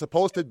thing up. It's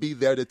supposed to be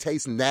there to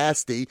taste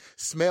nasty,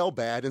 smell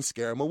bad, and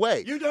scare them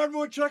away. You darn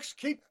woodchucks,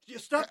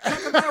 stop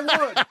chucking my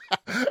wood.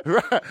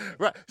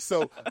 Right.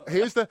 So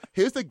here's the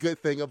good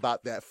thing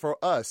about that. For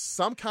us,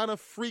 some kind of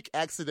freak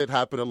accident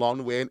happened along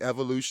the way in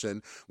evolution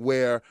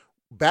where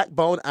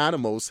backbone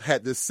animals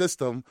had this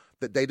system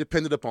that they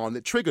depended upon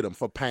that triggered them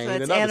for pain So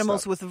and it's other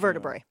animals stuff. with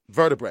vertebrae.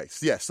 Vertebrae,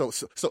 yes. So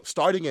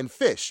starting in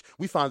fish,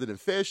 we found it in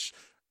fish,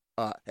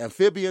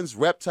 amphibians,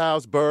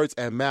 reptiles, birds,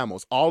 and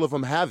mammals. All of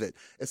them have it.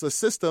 It's a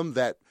system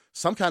that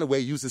some kind of way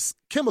uses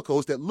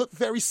chemicals that look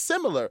very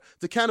similar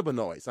to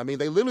cannabinoids. I mean,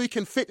 they literally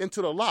can fit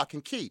into the lock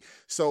and key.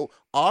 So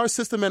our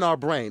system in our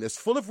brain is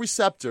full of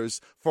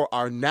receptors for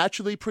our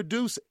naturally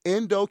produced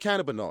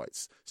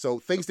endocannabinoids. So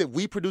things that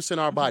we produce in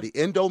our body.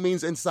 Endo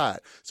means inside.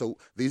 So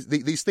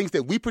these things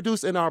that we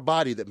produce in our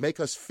body that make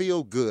us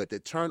feel good,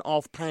 that turn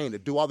off pain,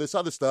 that do all this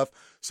other stuff,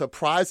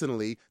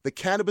 surprisingly, the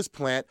cannabis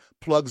plant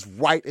plugs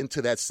right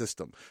into that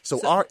system.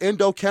 So our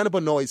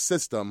endocannabinoid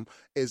system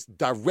is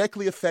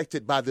directly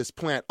affected by this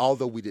plant,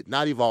 although we did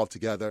not evolve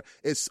together.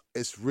 It's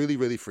really,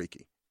 really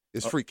freaky.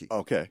 It's freaky.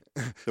 Okay.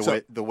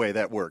 The way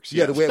that works.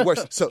 Yeah, yes. the way it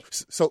works.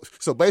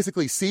 So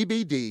basically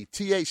CBD,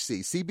 THC,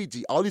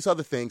 CBG, all these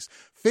other things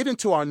fit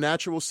into our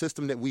natural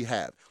system that we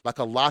have, like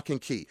a lock and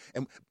key.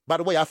 And by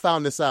the way, I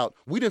found this out.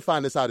 We didn't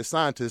find this out as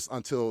scientists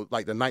until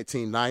like the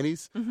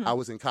 1990s. Mm-hmm. I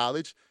was in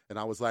college and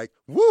I was like,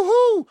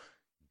 woohoo!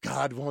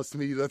 God wants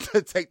me to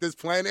take this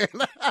plant in.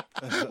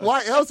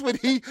 Why else would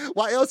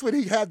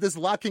he have this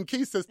lock and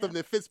key system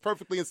that fits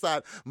perfectly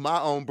inside my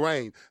own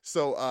brain?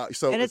 And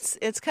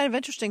it's kind of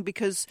interesting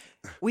because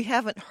we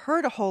haven't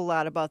heard a whole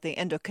lot about the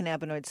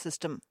endocannabinoid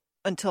system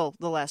until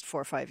the last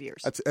 4 or 5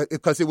 years.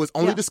 Because it was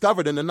only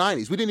discovered in the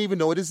 90s. We didn't even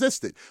know it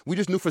existed. We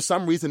just knew for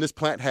some reason this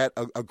plant had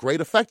a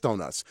great effect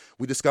on us.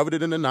 We discovered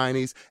it in the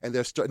 90s, and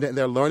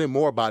they're learning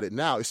more about it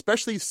now,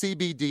 especially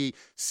CBD,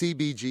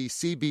 CBG,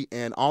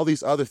 CBN, all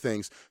these other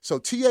things. So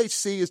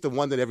THC is the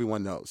one that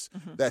everyone knows.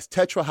 Mm-hmm. That's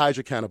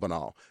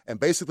tetrahydrocannabinol.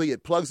 And basically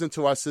it plugs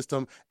into our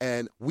system,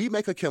 and we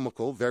make a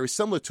chemical very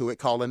similar to it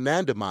called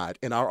anandamide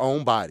in our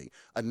own body.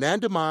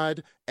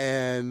 Anandamide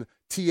and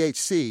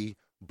THC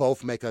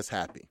both make us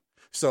happy.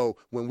 So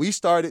when we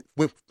take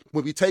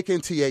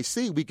in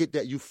THC, we get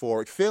that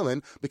euphoric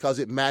feeling because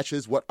it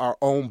matches what our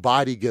own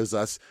body gives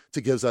us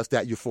that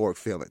euphoric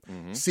feeling.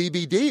 Mm-hmm.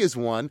 CBD is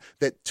one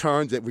that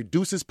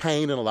reduces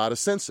pain in a lot of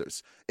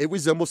sensors. It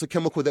resembles a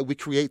chemical that we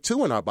create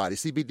too in our body.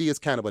 CBD is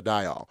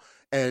cannabidiol.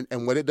 And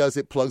what it does,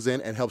 it plugs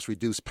in and helps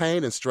reduce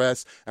pain and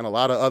stress and a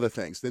lot of other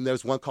things. Then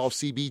there's one called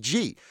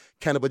CBG,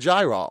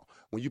 cannabigerol.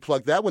 When you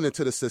plug that one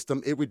into the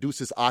system, it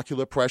reduces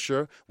ocular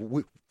pressure,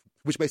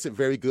 which makes it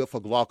very good for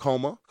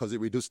glaucoma because it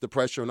reduces the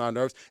pressure on our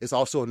nerves. It's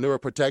also a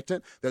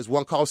neuroprotectant. There's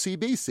one called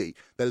CBC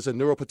that is a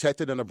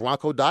neuroprotectant and a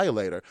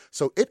bronchodilator.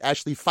 So it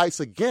actually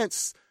fights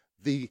against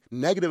the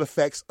negative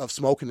effects of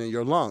smoking in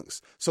your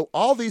lungs. So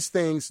all these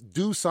things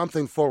do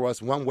something for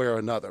us one way or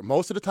another.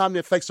 Most of the time the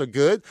effects are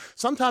good.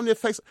 Sometimes the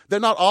effects, they're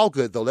not all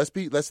good though. Let's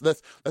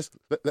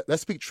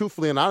speak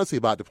truthfully and honestly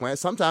about the plant.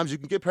 Sometimes you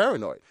can get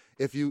paranoid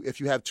if you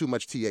have too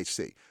much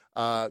THC.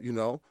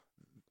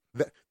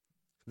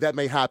 That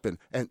may happen.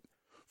 And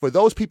for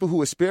those people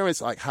who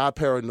experience like high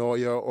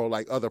paranoia or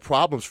like other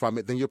problems from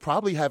it, then you're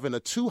probably having a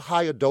too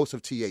high a dose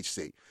of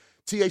THC.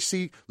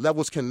 THC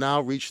levels can now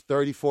reach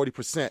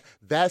 30-40%.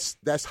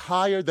 That's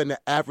higher than the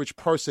average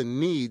person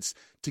needs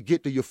to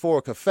get the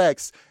euphoric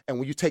effects. And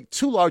when you take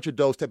too large a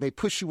dose, that may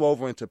push you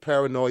over into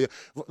paranoia.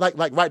 Like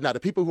right now,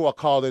 the people who are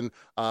calling,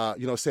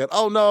 saying,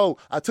 "Oh no,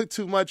 I took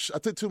too much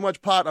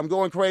pot. I'm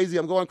going crazy.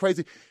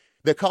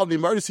 They're called the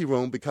emergency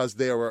room because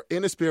they were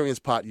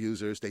inexperienced pot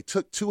users. They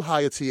took too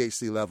high a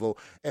THC level.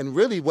 And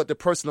really what the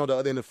person on the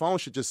other end of the phone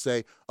should just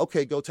say,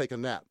 okay, go take a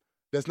nap.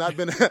 There's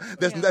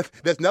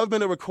never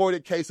been a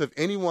recorded case of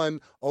anyone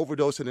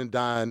overdosing and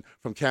dying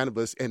from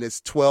cannabis in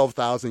its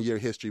 12,000-year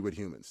history with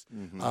humans.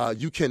 Mm-hmm.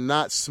 You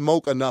cannot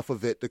smoke enough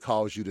of it to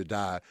cause you to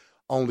die,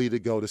 only to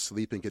go to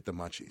sleep and get the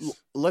munchies.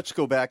 Let's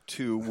go back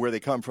to where they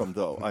come from,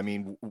 though. I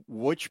mean,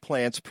 which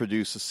plants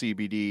produce a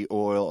CBD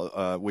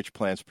oil? Which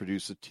plants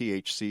produce a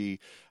THC,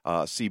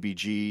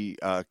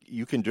 CBG?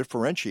 You can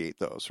differentiate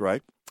those,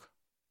 right?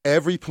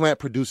 Every plant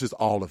produces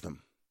all of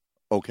them.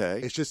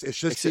 Okay. It's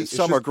just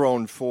some are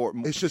grown for.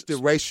 It's just the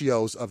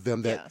ratios of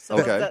them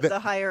the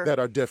higher that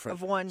are different.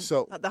 Of one,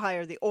 so the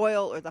higher the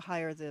oil, or the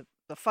higher the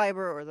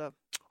fiber, or the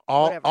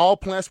all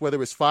plants,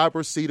 whether it's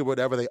fiber, seed, or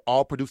whatever, they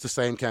all produce the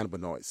same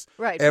cannabinoids.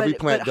 Right. Every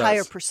plant does.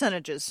 Higher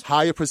percentages.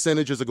 Higher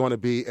percentages are going to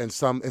be in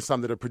some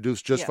that are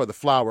produced just for the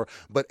flower.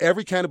 But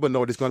every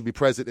cannabinoid is going to be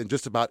present in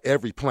just about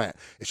every plant.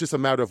 It's just a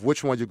matter of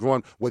which one you're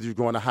growing, whether you're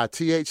growing a high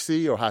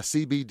THC or high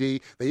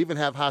CBD. They even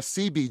have high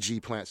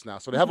CBG plants now.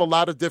 So they have a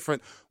lot of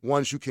different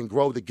ones you can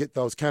grow to get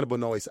those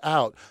cannabinoids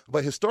out.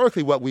 But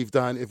historically what we've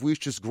done, if we've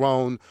just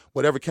grown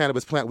whatever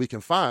cannabis plant we can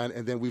find,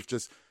 and then we've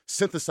just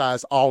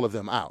synthesize all of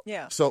them out.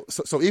 Yeah. So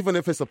even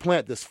if it's a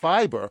plant that's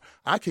fiber,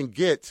 I can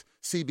get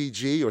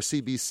CBG or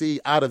CBC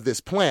out of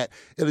this plant.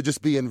 It'll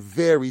just be in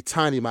very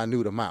tiny,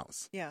 minute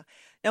amounts. Yeah.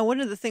 Now,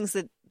 one of the things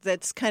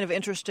that's kind of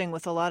interesting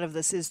with a lot of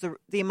this is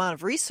the amount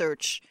of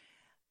research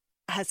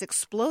has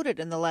exploded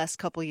in the last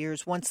couple of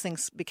years once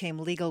things became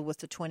legal with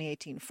the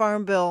 2018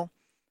 Farm Bill,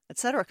 et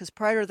cetera. Because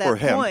prior to that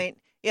point,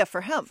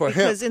 for hemp.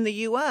 Because in the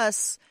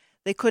U.S.,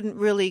 they couldn't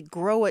really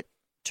grow it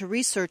to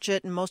research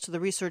it, and most of the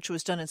research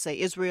was done in, say,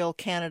 Israel,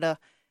 Canada,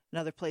 and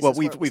other places.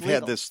 Well, we've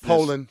had this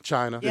Poland,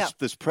 China,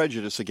 this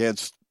prejudice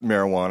against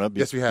marijuana.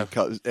 Yes, we have,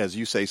 because, as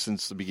you say,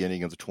 since the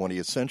beginning of the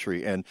 20th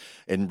century, and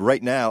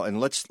right now, and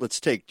let's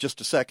take just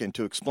a second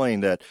to explain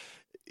that.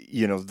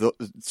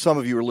 Some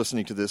of you are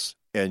listening to this,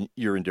 and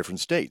you're in different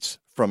states.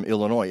 From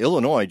Illinois.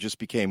 Illinois just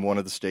became one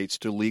of the states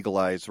to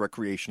legalize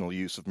recreational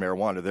use of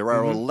marijuana. There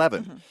are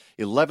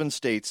 11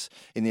 states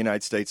in the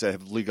United States that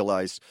have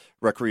legalized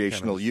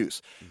recreational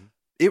use. Mm-hmm.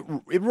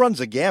 It runs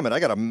a gamut. I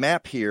got a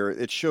map here.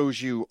 It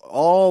shows you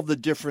all the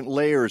different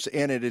layers,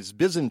 and it is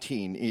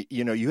Byzantine.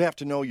 You have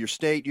to know your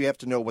state. You have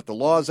to know what the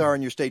laws are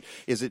in your state.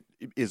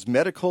 Is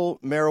medical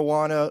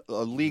marijuana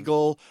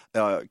legal?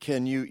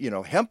 Can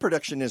you hemp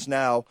production is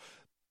now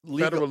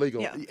legal. Federal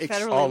legal. Yeah,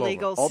 federally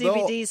legal.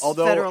 Although CBD's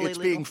federally it's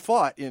legal. being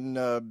fought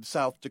in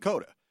South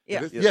Dakota.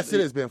 Yeah. Yes, it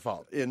is being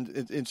followed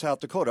in South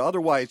Dakota.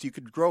 Otherwise, you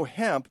could grow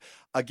hemp.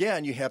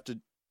 Again, you have to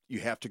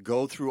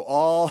go through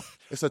all.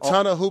 It's a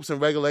ton of hoops and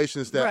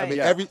regulations that, Right. I mean,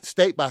 Yeah. every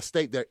state by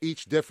state, they're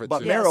each different. But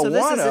too. Yeah, so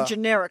this is marijuana- a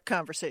generic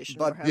conversation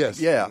we're having. Yes.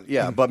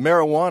 Yeah. But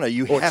marijuana,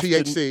 you Or have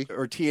THC. to,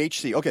 or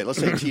THC. Okay, let's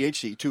say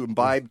THC. To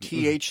imbibe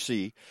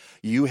THC,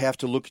 you have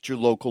to look at your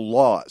local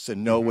laws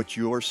and know what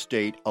your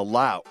state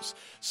allows.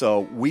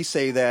 So we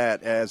say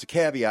that as a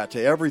caveat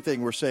to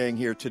everything we're saying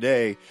here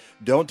today.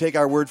 Don't take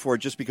our word for it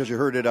just because you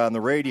heard it on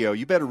the radio.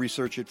 You better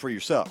research it for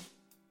yourself,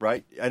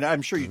 right? And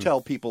I'm sure you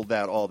tell people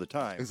that all the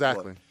time.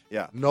 Exactly.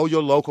 Yeah. Know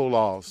your local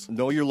laws.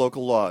 Know your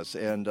local laws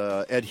and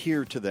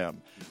adhere to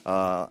them,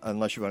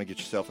 unless you want to get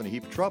yourself in a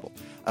heap of trouble.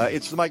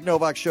 It's the Mike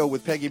Nowak Show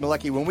with Peggy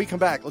Malecki. When we come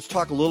back, let's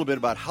talk a little bit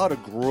about how to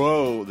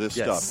grow this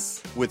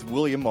stuff with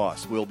William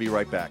Moss. We'll be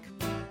right back.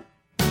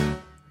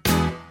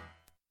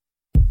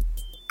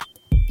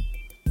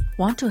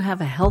 Want to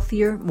have a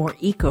healthier, more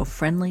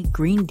eco-friendly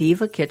Green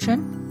Diva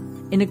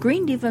kitchen? In a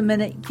Green Diva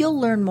Minute, you'll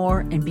learn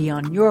more and be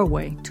on your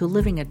way to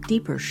living a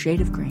deeper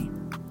shade of green.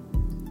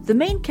 The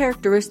main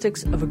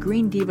characteristics of a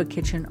Green Diva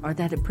kitchen are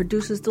that it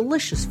produces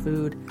delicious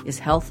food, is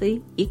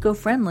healthy,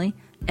 eco-friendly,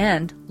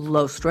 and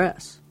low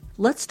stress.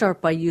 Let's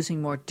start by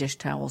using more dish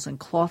towels and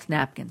cloth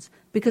napkins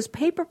because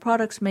paper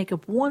products make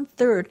up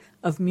 1/3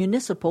 of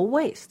municipal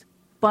waste.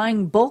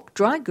 Buying bulk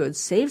dry goods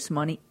saves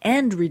money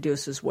and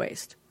reduces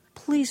waste.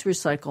 Please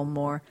recycle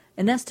more.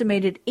 An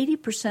estimated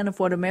 80% of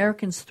what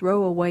Americans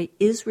throw away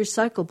is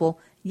recyclable,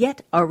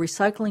 yet our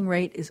recycling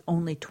rate is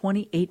only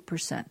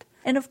 28%.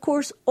 And of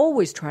course,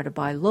 always try to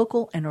buy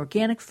local and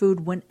organic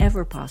food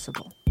whenever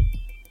possible.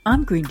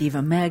 I'm Green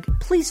Diva Meg.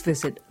 Please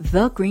visit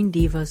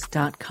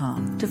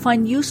thegreendivas.com to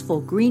find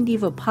useful Green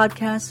Diva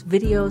podcasts,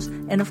 videos,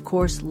 and of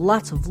course,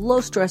 lots of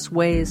low-stress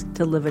ways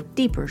to live a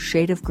deeper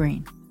shade of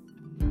green.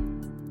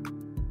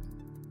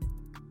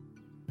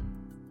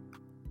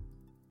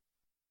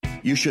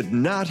 You should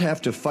not have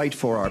to fight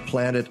for our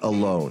planet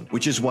alone,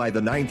 which is why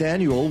the 9th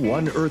annual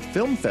One Earth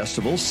Film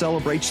Festival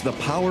celebrates the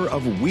power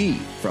of we.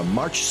 From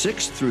March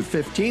 6th through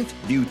 15th,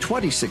 view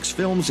 26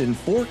 films in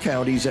 4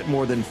 counties at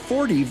more than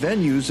 40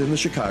 venues in the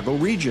Chicago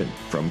region.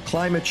 From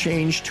climate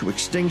change to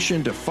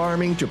extinction to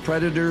farming to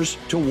predators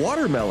to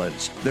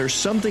watermelons, there's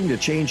something to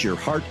change your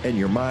heart and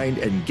your mind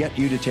and get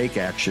you to take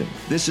action.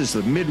 This is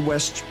the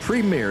Midwest's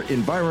premier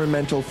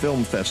environmental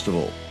film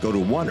festival. Go to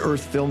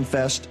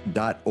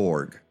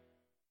oneearthfilmfest.org.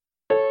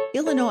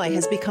 Illinois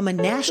has become a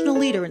national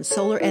leader in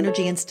solar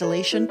energy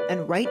installation,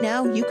 and right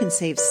now you can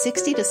save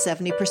 60 to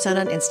 70%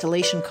 on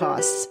installation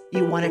costs.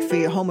 You want it for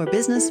your home or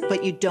business,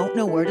 but you don't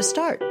know where to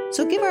start.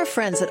 So give our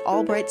friends at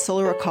Albright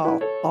Solar a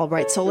call.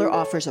 Albright Solar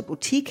offers a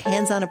boutique,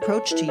 hands-on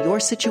approach to your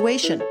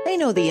situation. They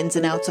know the ins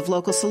and outs of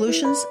local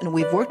solutions, and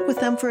we've worked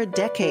with them for a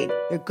decade.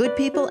 They're good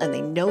people, and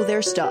they know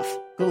their stuff.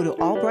 Go to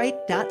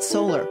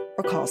albright.solar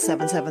or call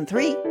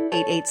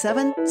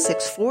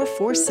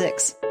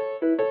 773-887-6446.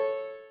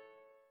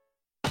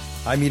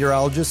 I'm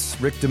meteorologist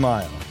Rick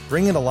DeMaio.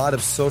 Bringing a lot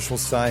of social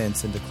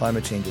science into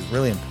climate change is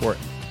really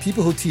important.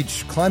 People who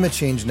teach climate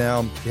change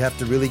now, you have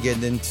to really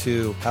get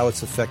into how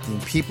it's affecting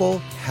people,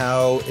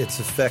 how it's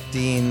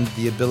affecting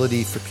the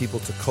ability for people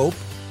to cope,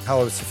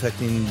 how it's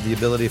affecting the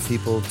ability of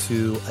people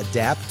to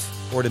adapt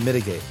or to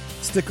mitigate.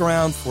 Stick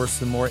around for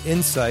some more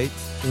insight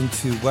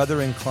into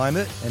weather and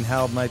climate and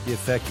how it might be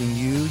affecting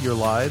you, your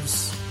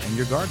lives, and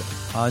your garden.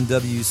 On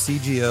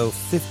WCGO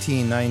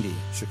 1590,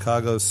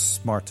 Chicago's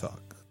Smart Talk.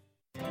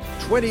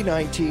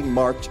 2019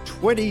 marked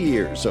 20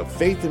 years of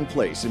Faith in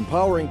Place,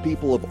 empowering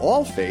people of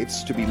all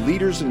faiths to be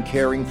leaders in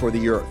caring for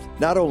the earth.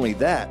 Not only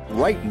that,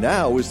 right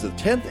now is the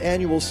 10th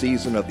annual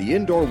season of the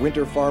Indoor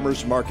Winter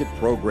Farmers Market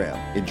program.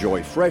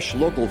 Enjoy fresh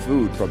local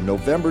food from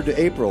November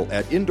to April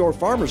at indoor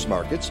farmers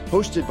markets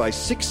hosted by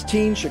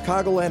 16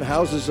 Chicagoland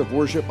houses of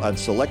worship on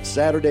select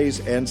Saturdays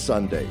and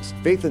Sundays.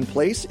 Faith in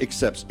Place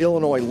accepts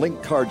Illinois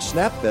Link Card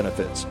SNAP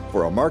benefits.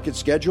 For a market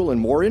schedule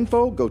and more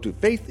info, go to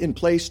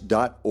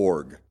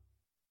faithinplace.org.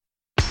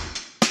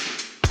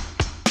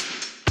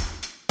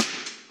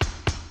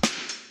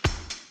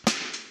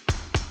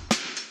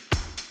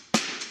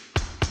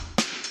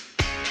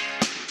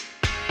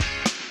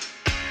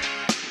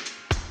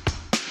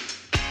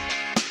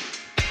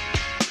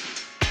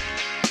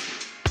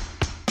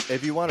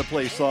 If you want to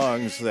play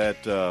songs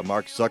that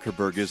Mark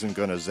Zuckerberg isn't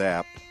going to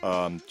zap,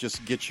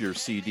 just get your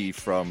CD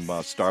from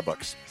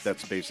Starbucks.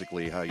 That's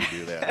basically how you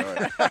do that. All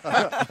right.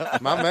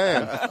 My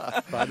man.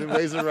 Find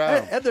ways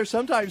around. And there's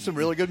sometimes some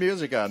really good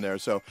music on there.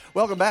 So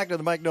welcome back to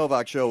the Mike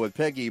Nowak Show with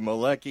Peggy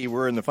Malecki.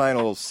 We're in the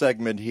final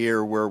segment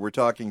here where we're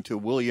talking to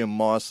William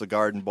Moss, the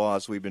garden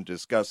boss. We've been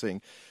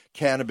discussing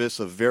cannabis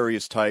of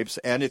various types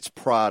and its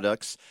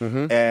products.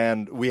 Mm-hmm.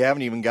 And we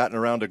haven't even gotten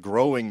around to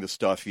growing the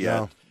stuff yet.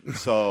 No.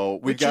 So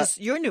Which is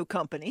your new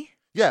company.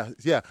 Yeah.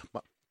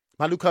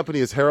 My new company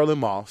is Harold &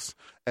 Moss,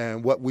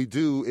 and what we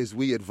do is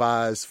we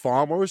advise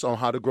farmers on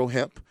how to grow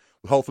hemp.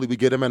 Hopefully, we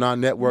get them in our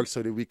network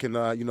so that we can,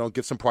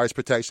 give some price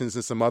protections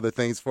and some other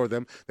things for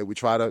them that we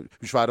try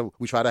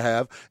to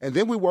have. And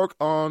then we work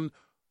on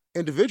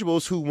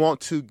individuals who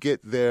want to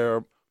get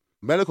their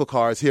medical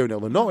cards here in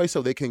Illinois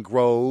so they can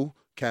grow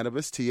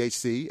cannabis,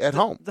 THC at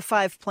home. The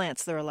 5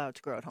 plants they're allowed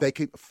to grow at home. They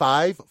keep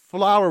 5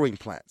 flowering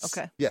plants.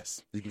 Okay.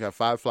 Yes, you can have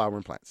 5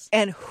 flowering plants.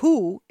 And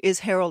who is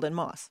Harold and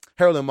Moss?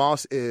 Harold and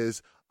Moss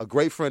is a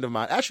great friend of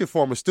mine, actually a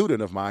former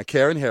student of mine,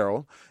 Karen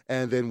Harold,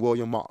 and then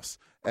William Moss.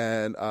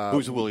 And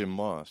who's William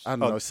Moss? I don't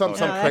know, some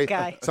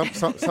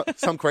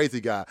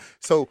crazy guy.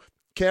 So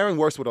Karen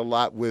works with a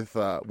lot with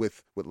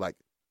like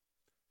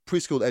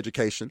preschool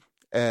education.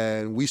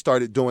 And we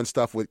started doing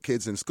stuff with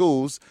kids in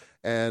schools,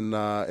 and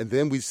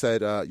then we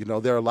said,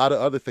 there are a lot of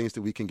other things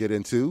that we can get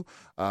into,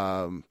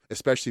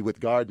 especially with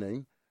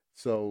gardening.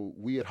 So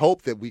we had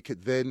hoped that we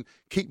could then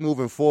keep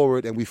moving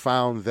forward, and we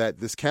found that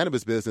this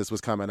cannabis business was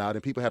coming out,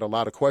 and people had a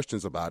lot of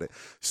questions about it.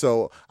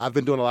 So I've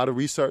been doing a lot of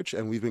research,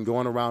 and we've been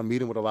going around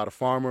meeting with a lot of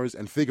farmers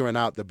and figuring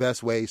out the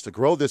best ways to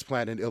grow this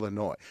plant in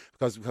Illinois,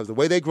 because the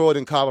way they grow it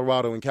in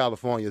Colorado and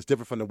California is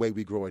different from the way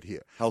we grow it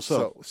here. How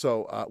so?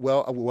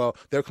 Well,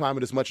 their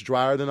climate is much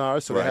drier than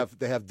ours, so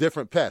they have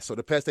different pests. So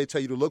the pests they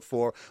tell you to look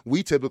for,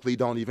 we typically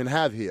don't even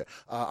have here.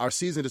 Our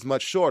season is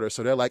much shorter,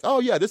 so they're like,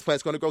 oh yeah, this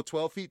plant's going to grow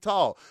 12 feet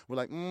tall. We're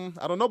like,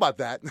 I don't know about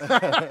that.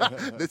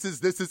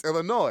 This is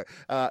Illinois,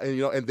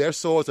 and their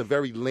soils are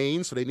very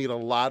lean, so they need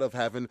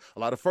having a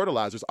lot of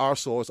fertilizers. Our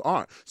soils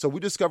aren't. So we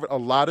discovered a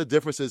lot of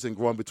differences in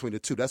growing between the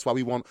two. That's why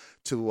we want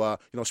to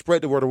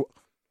spread the word.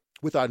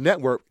 With our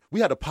network, we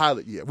had a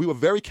pilot year. We were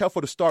very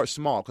careful to start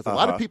small because a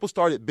lot of people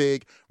started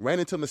big, ran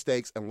into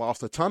mistakes, and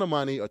lost a ton of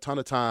money, a ton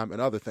of time,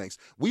 and other things.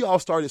 We all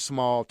started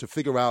small to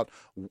figure out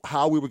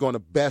how we were going to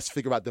best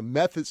figure out the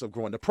methods of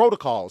growing, the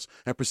protocols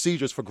and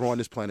procedures for growing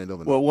this plant in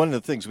Illinois. Well, one of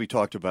the things we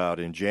talked about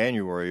in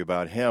January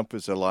about hemp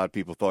is that a lot of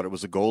people thought it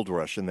was a gold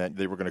rush and that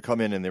they were going to come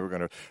in and they were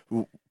going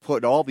to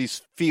put all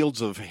these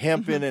fields of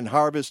hemp in and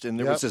harvest, and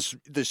there was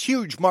this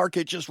huge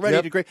market just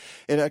ready to grow.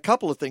 And a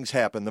couple of things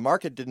happened. The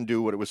market didn't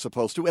do what it was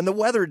supposed to, and the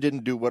weather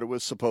didn't do what it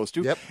was supposed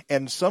to.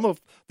 And some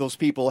of those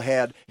people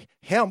had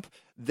hemp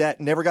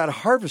that never got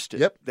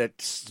harvested,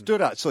 that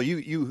stood out. So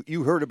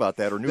you heard about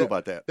that or knew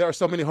about that. There are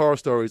so many horror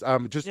stories.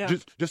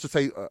 Just to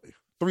say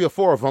 3 or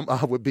 4 of them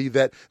would be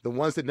that the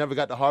ones that never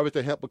got to harvest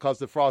the hemp because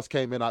the frost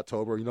came in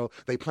October,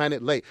 they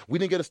planted late. We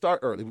didn't get a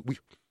start early.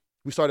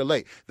 We started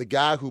late. The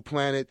guy who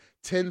planted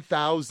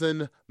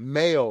 10,000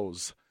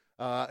 males.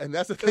 And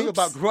that's the thing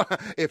about growing.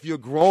 If you're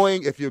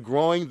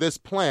growing this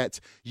plant,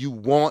 you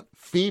want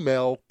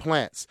female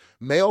plants.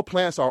 Male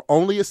plants are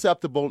only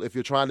acceptable if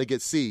you're trying to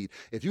get seed.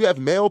 If you have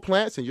male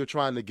plants and you're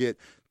trying to get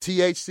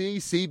THC,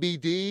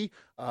 CBD,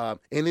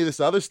 any of this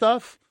other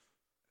stuff,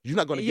 you're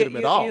not going to get them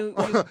at all.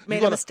 You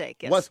made a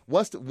mistake. Yes.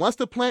 Once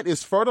the plant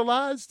is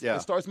fertilized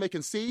and starts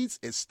making seeds,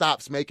 it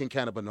stops making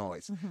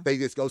cannabinoids. They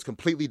just goes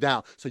completely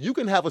down. So you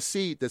can have a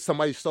seed that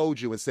somebody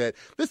sold you and said,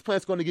 this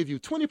plant's going to give you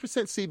 20%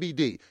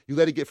 CBD. You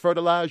let it get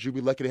fertilized, you'll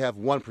be lucky to have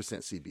 1%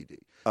 CBD.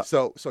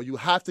 So you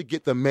have to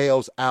get the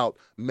males out.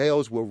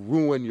 Males will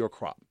ruin your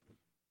crop.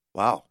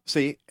 Wow.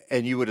 See,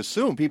 and you would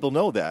assume people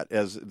know that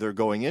as they're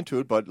going into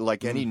it, but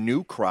like any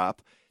new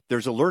crop,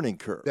 there's a learning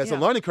curve. There's a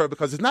learning curve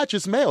because it's not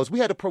just males. We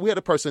had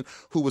a person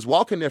who was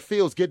walking their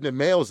fields getting their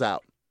males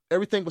out.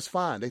 Everything was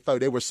fine. They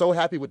thought they were so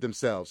happy with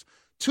themselves.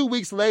 2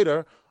 weeks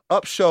later,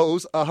 up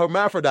shows a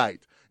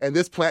hermaphrodite. And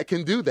this plant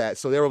can do that.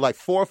 So there were like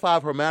 4 or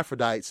 5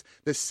 hermaphrodites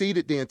that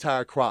seeded the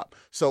entire crop.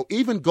 So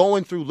even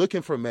going through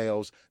looking for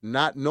males,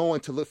 not knowing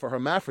to look for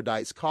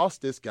hermaphrodites,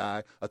 cost this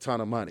guy a ton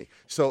of money.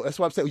 So that's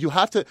what I'm saying. You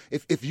have to,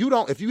 if you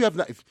don't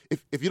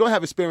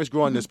have experience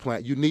growing this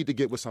plant, you need to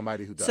get with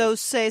somebody who does. So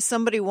say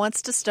somebody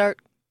wants to start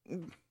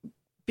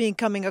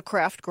becoming a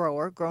craft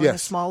grower, growing a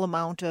small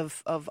amount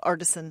of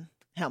artisan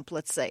hemp,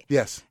 let's say.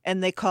 Yes.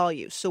 And they call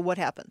you. So what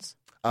happens?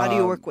 How do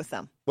you work with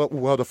them?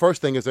 Well, the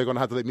first thing is they're going to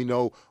have to let me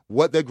know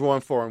what they're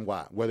growing for and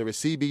why, whether it's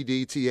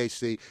CBD,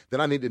 THC.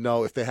 Then I need to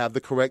know if they have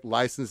the correct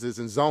licenses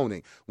and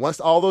zoning. Once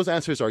all those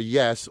answers are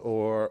yes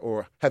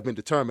or have been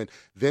determined,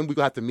 then we're going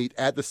to have to meet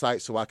at the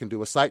site so I can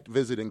do a site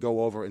visit and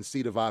go over and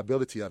see the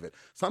viability of it.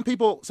 Some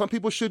people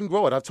shouldn't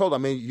grow it. I've told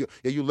them,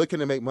 you're looking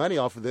to make money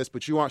off of this,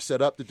 but you aren't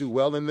set up to do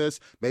well in this.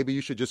 Maybe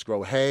you should just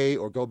grow hay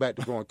or go back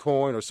to growing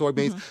corn or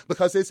soybeans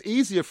because it's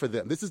easier for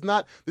them. This is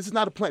not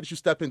a plant that you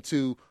step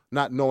into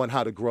not knowing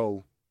how to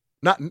grow.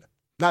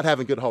 Not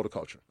having good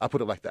horticulture. I'll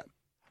put it like that.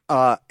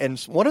 And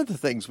one of the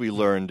things we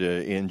learned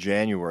in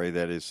January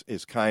that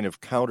is kind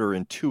of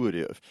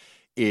counterintuitive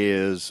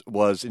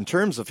was in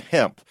terms of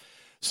hemp,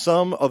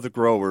 some of the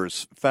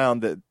growers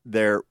found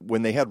that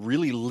when they had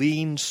really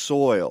lean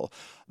soil,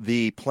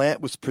 the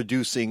plant was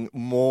producing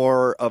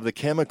more of the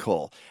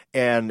chemical.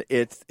 And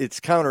it's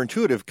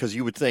counterintuitive because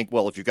you would think,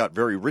 well, if you've got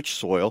very rich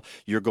soil,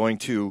 you're going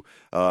to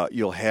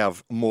you'll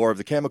have more of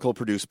the chemical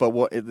produced. But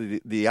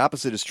the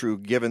opposite is true,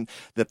 given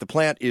that the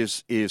plant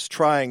is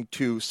trying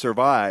to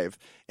survive,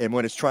 and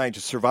when it's trying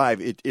to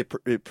survive,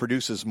 it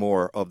produces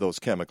more of those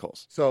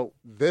chemicals. So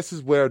this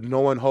is where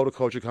knowing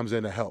horticulture comes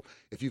in to help.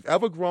 If you've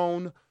ever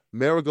grown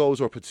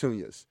marigolds or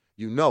petunias,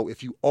 you know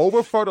if you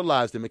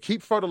over-fertilize them and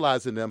keep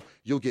fertilizing them,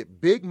 you'll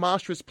get big,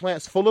 monstrous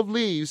plants full of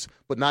leaves,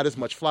 but not as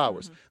much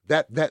flowers.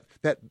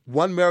 That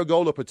one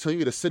marigold or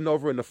petunia that's sitting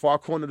over in the far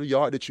corner of the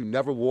yard that you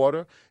never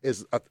water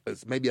is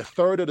maybe a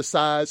third of the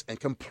size and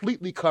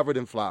completely covered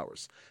in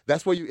flowers.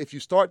 That's where if you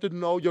start to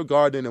know your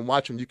garden and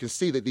watch them, you can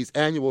see that these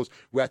annuals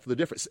react to the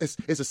difference. It's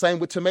the same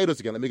with tomatoes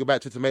again. Let me go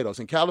back to tomatoes.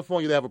 In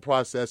California, they have a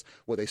process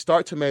where they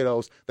start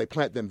tomatoes, they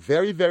plant them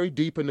very, very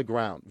deep in the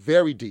ground,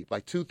 very deep,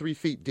 like 2-3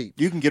 feet deep.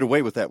 You can get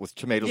away with that with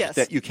tomatoes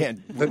that you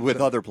can't with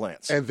other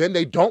plants. And then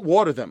they don't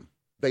water them.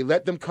 They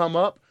let them come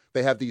up.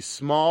 They have these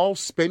small,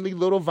 spindly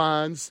little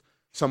vines,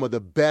 some of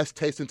the best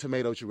tasting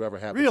tomatoes you ever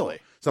had. Really?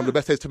 Some of the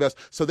best tasting tomatoes.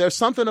 So there's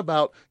something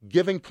about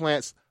giving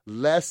plants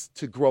less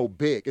to grow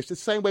big. It's the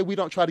same way we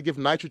don't try to give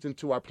nitrogen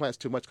to our plants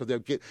too much because they'll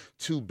get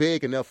too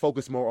big and they'll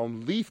focus more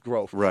on leaf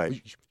growth.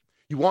 Right.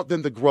 You want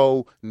them to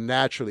grow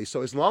naturally.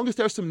 So as long as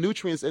there's some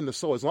nutrients in the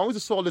soil, as long as the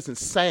soil isn't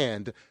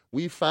sand,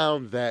 we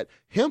found that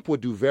hemp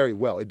would do very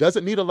well. It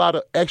doesn't need a lot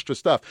of extra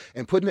stuff.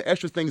 And putting the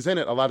extra things in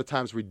it a lot of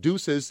times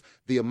reduces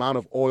the amount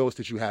of oils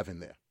that you have in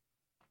there.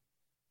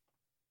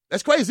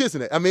 That's crazy,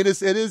 isn't it? I mean,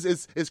 it's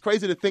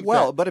crazy to think that.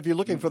 Well, but if you're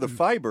looking for the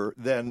fiber,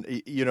 then,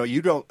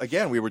 you don't,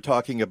 again, we were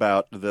talking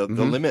about the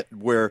limit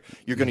where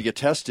you're going to get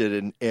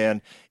tested,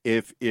 and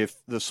if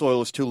the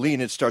soil is too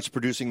lean, it starts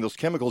producing those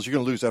chemicals, you're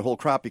going to lose that whole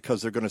crop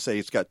because they're going to say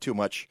it's got too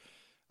much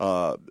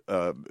THC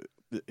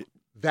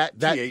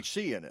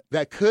in it.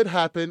 That could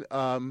happen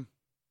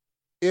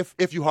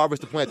if you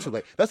harvest the plant too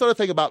late. That's the other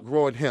thing about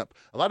growing hemp.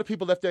 A lot of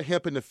people left their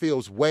hemp in the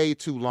fields way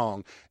too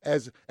long.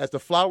 As the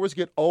flowers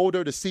get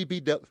older, the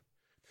CBD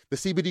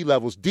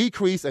levels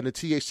decrease and the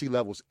THC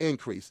levels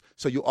increase.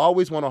 So you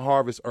always want to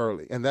harvest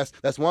early. And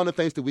that's one of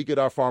the things that we get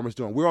our farmers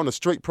doing. We're on a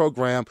strict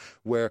program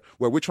where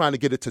we're trying to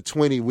get it to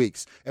 20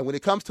 weeks. And when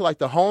it comes to like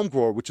the home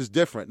grower, which is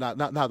different. Now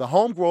the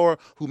home grower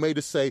who may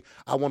just say,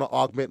 I want to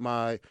augment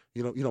my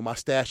my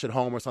stash at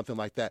home or something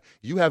like that.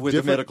 You have with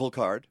a medical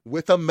card.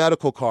 With a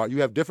medical card.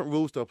 You have different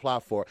rules to apply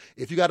for.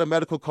 If you got a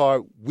medical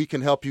card, we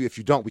can help you. If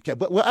you don't, we can't.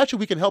 But actually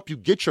we can help you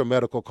get your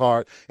medical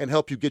card and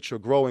help you get your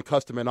growing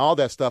custom and all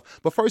that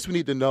stuff. But first we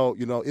need to know,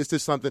 is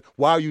this something,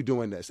 why are you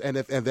doing this? And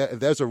if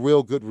there's a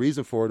real good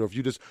reason for it, or if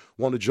you just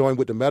want to join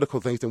with the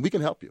medical things, then we can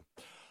help you.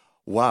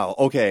 Wow.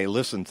 Okay.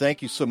 Listen,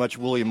 thank you so much,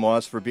 William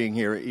Moss, for being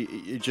here.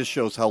 It just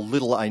shows how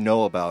little I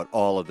know about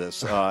all of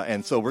this.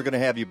 And so we're going to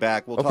have you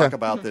back. We'll talk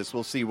about this.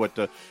 We'll see what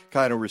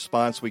kind of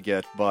response we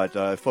get.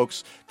 But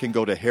folks can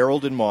go to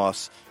Harold and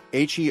Moss,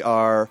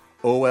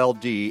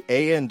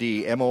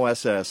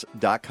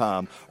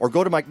 HeroldandMoss.com, or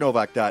go to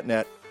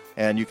MikeNowak.net.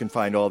 And you can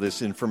find all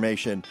this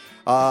information.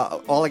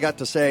 All I got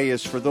to say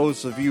is for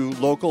those of you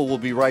local, we'll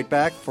be right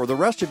back. For the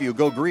rest of you,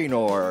 go green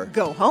or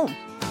go home.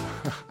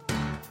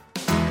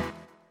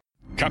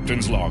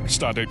 Captain's log,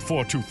 stardate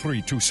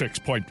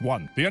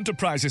 42326.1. The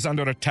Enterprise is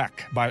under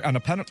attack by an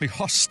apparently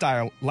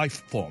hostile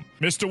life form.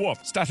 Mr.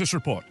 Wolf, status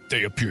report.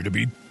 They appear to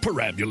be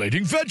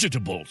perambulating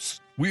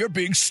vegetables. We are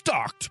being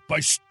stalked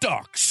by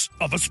stalks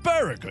of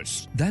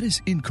asparagus. That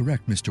is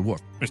incorrect, Mr.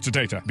 Wolf. Mr.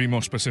 Data, be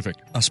more specific.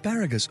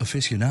 Asparagus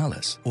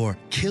officinalis, or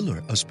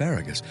killer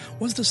asparagus,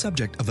 was the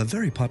subject of a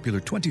very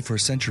popular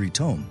 21st century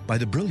tome by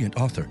the brilliant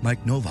author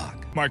Mike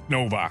Nowak. Mike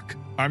Nowak.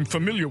 I'm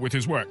familiar with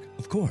his work.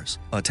 Of course.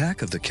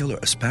 Attack of the Killer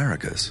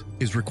Asparagus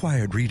is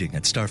required reading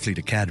at Starfleet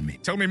Academy.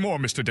 Tell me more,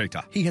 Mr.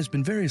 Data. He has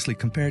been variously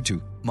compared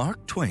to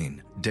Mark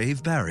Twain,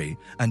 Dave Barry,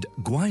 and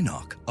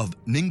Gwynok of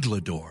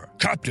Ninglador.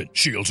 Captain,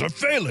 shields are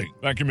failing.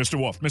 Thank you, Mr.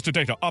 Wolf. Mr.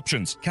 Data,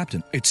 options.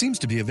 Captain, it seems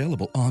to be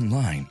available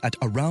online at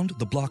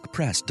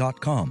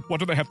aroundtheblockpress.com. What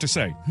do they have to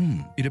say?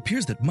 It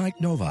appears that Mike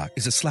Nowak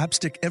is a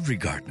slapstick every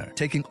gardener,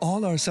 taking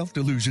all our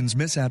self-delusions,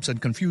 mishaps,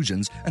 and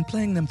confusions and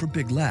playing them for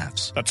big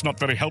laughs. That's not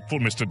very helpful,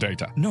 Mr.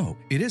 Data. No,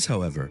 it is,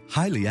 however,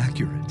 highly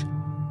accurate.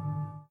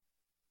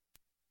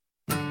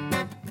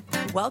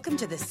 Welcome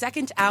to the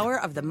second hour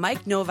of the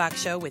Mike Nowak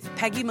Show with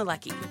Peggy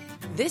Malecki.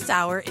 This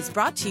hour is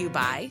brought to you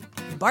by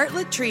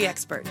Bartlett Tree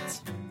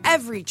Experts.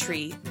 Every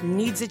tree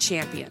needs a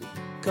champion.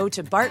 Go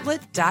to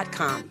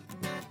bartlett.com.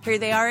 Here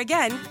they are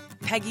again,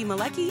 Peggy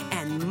Malecki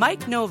and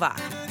Mike Nowak.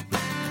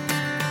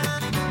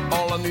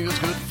 All I need is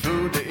good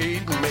food to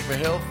eat and make me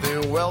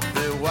healthy,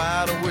 wealthy,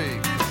 wide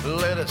awake.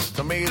 Lettuce,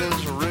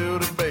 tomatoes,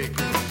 root and bacon.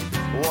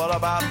 What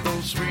about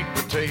those sweet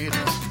potatoes?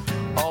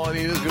 All I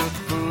need is good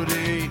food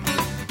to eat.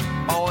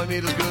 All I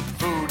need is good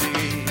food to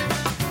eat.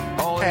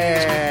 All I need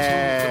is good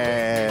food to eat.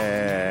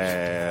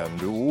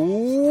 And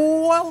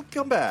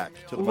welcome back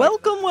to the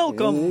welcome.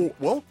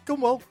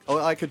 Oh,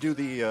 I could do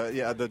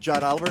the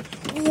John Oliver.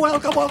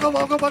 Welcome.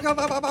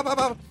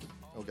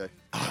 Okay.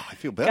 Oh, I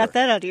feel better. Got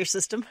that out of your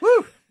system.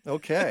 Woo.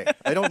 Okay.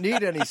 I don't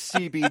need any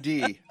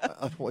CBD.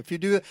 If you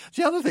do it's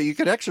the other thing, you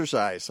can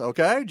exercise.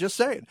 Okay, just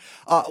saying.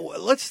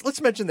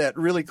 Let's mention that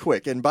really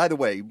quick. And by the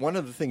way, one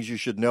of the things you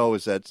should know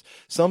is that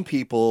some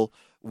people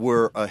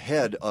were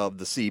ahead of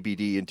the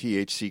CBD and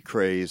THC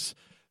craze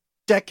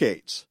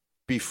decades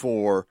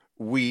before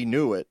we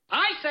knew it.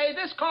 I say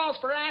this calls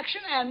for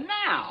action, and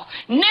now,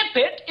 nip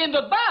it in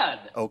the bud.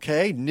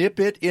 Okay, nip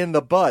it in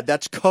the bud.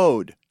 That's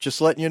code. Just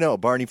letting you know,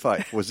 Barney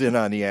Fife was in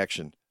on the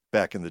action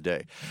back in the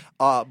day.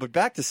 But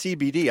back to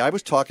CBD, I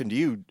was talking to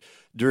you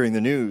during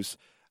the news.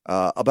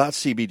 about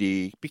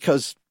CBD,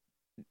 because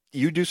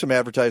you do some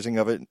advertising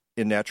of it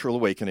in Natural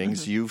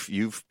Awakenings.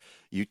 Mm-hmm.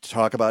 You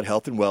talk about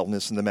health and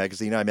wellness in the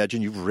magazine. I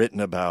imagine you've written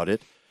about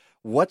it.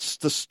 What's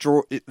the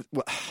story?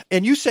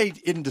 And you say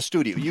in the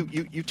studio,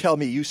 you tell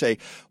me, you say,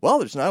 well,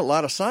 there's not a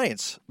lot of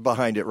science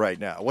behind it right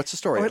now. What's the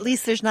story? Or at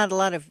least there's not a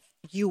lot of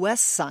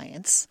U.S.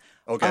 science.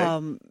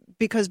 Okay.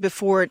 Because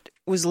before it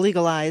was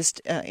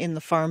legalized in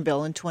the Farm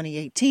Bill in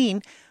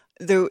 2018,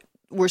 there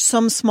were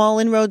some small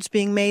inroads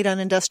being made on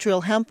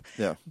industrial hemp,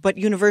 but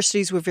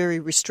universities were very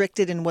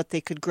restricted in what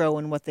they could grow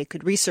and what they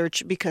could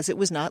research because it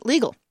was not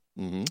legal.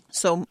 Mm-hmm.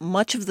 So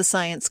much of the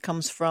science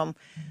comes from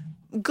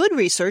good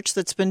research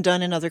that's been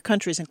done in other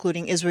countries,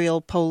 including Israel,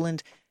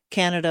 Poland,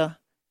 Canada,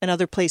 and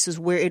other places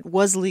where it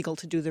was legal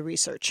to do the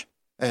research.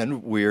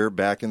 And we're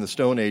back in the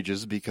Stone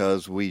Ages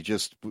because we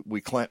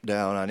clamped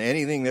down on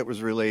anything that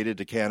was related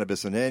to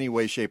cannabis in any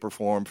way, shape, or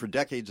form for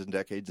decades and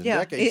decades and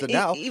decades. And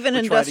now even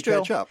we're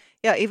industrial, trying to catch up.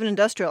 Yeah, even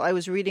industrial. I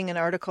was reading an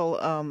article,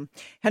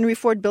 Henry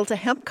Ford built a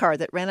hemp car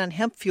that ran on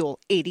hemp fuel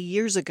 80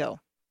 years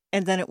ago,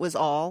 and then it was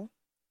all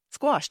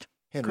squashed.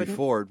 Henry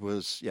Ford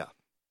was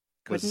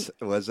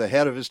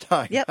ahead of his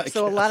time. Yep.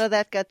 So a lot of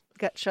that got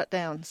shut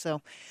down.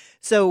 So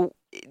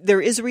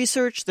there is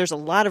research. There's a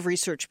lot of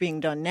research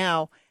being done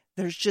now.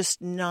 There's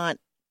just not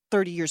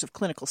 30 years of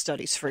clinical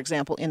studies, for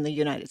example, in the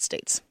United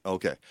States.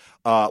 Okay.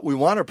 We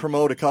want to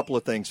promote a couple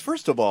of things.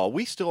 First of all,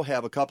 we still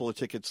have a couple of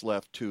tickets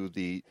left to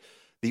the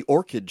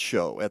Orchid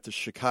Show at the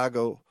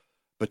Chicago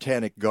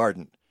Botanic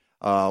Garden.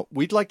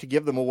 We'd like to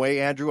give them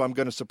away. Andrew, I'm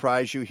going to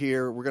surprise you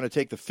here. We're going to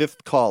take the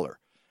fifth caller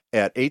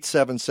at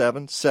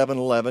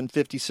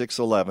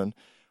 877-711-5611.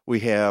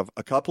 We have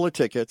a couple of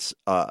tickets.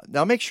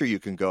 Now, make sure you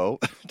can go.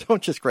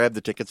 Don't just grab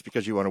the tickets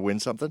because you want to win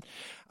something.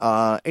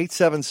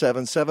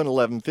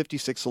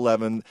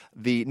 877-711-5611.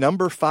 The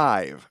number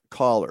 5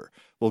 caller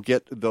will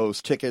get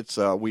those tickets.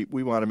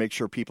 We want to make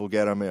sure people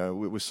get them. It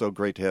was so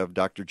great to have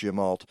Dr. Jim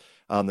Alt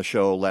on the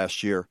show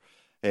last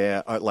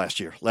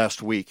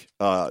week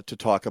to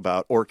talk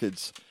about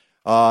orchids.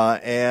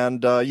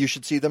 And you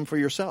should see them for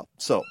yourself.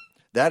 So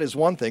that is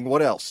one thing.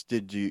 What else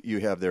did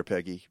you have there,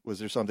 Peggy? Was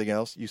there something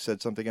else? You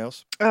said something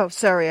else? Oh,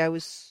 sorry. I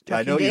was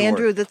talking to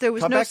Andrew that there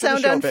was no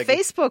sound on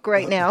Facebook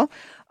right now.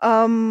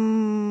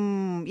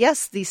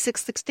 Yes, the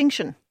sixth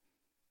extinction.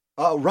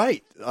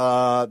 Right.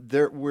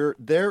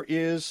 There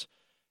is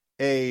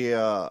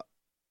an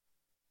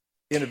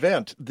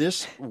event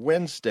this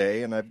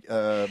Wednesday, and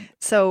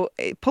So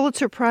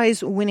Pulitzer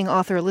Prize winning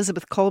author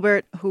Elizabeth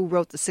Kolbert, who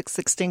wrote The Sixth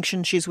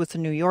Extinction, she's with the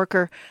New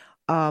Yorker.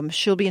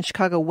 She'll be in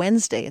Chicago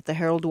Wednesday at the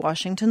Harold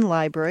Washington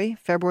Library,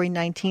 February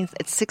 19th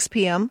at 6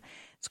 p.m.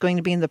 It's going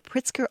to be in the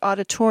Pritzker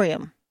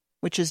Auditorium,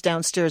 which is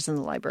downstairs in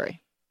the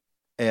library.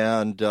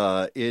 And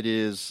it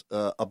is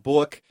a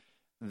book.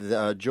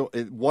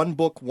 One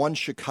Book, One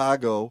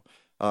Chicago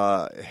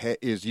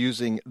is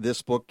using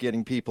this book,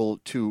 getting people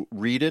to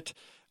read it.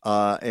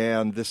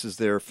 And this is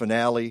their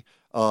finale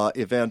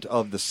event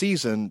of the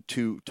season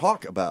to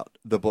talk about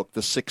the book,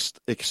 The Sixth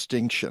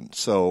Extinction.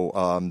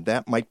 So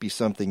that might be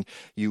something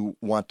you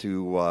want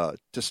to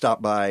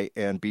stop by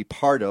and be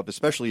part of,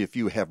 especially if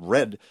you have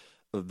read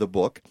the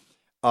book.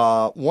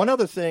 One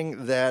other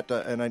thing that,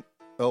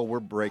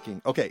 we're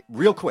breaking. Okay,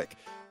 real quick.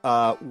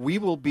 We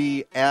will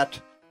be at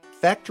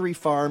Factory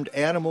Farmed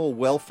Animal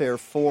Welfare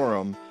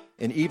Forum,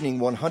 an evening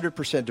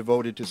 100%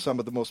 devoted to some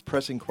of the most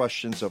pressing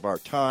questions of our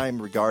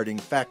time regarding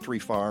factory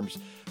farms.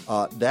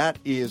 That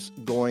is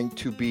going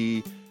to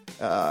be,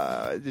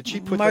 did she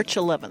put March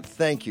 11th.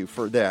 Thank you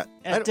for that.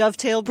 At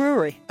Dovetail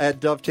Brewery. At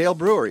Dovetail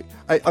Brewery.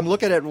 I'm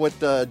looking at what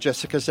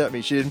Jessica sent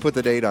me. She didn't put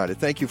the date on it.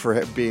 Thank you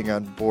for being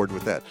on board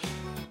with that.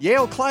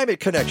 Yale Climate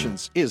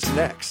Connections is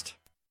next.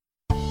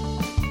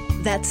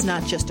 That's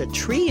not just a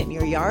tree in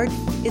your yard.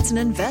 It's an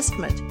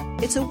investment.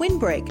 It's a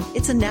windbreak.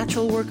 It's a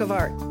natural work of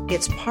art.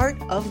 It's part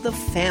of the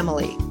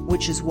family,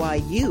 which is why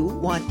you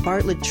want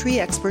Bartlett tree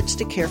experts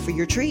to care for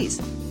your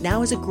trees.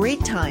 Now is a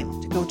great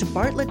time to go to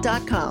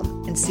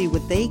Bartlett.com and see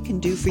what they can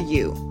do for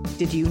you.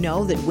 Did you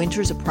know that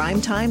winter's a prime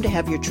time to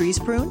have your trees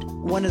pruned?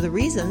 One of the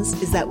reasons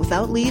is that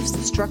without leaves,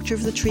 the structure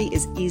of the tree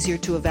is easier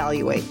to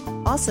evaluate.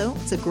 Also,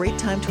 it's a great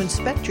time to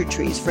inspect your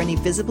trees for any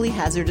visibly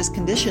hazardous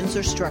conditions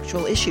or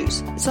structural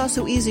issues. It's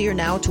also easier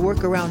now to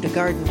work around a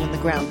garden when the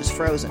ground is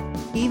frozen.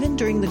 Even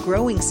during the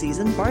growing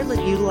season,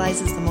 Bartlett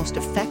utilizes the most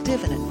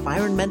effective and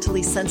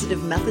environmentally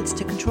sensitive methods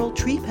to control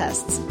tree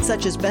pests,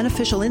 such as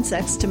beneficial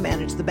insects to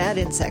manage the bad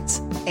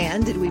insects.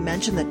 And did we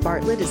mention that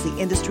Bartlett is the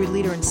industry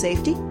leader in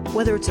safety?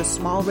 Whether it's a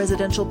small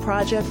residential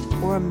project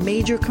or a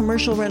major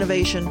commercial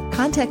renovation,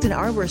 contact an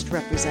arborist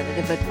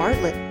representative at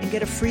Bartlett and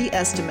get a free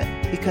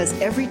estimate, because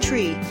every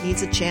tree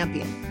needs a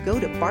champion. Go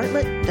to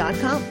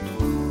Bartlett.com.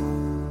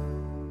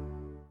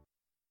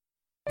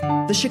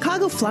 The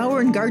Chicago Flower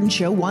and Garden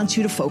Show wants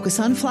you to focus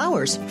on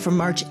flowers from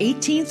March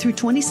 18th through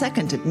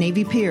 22nd at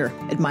Navy Pier.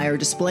 Admire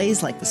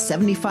displays like the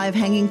 75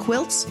 hanging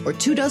quilts or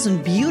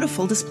 24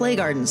 beautiful display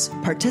gardens.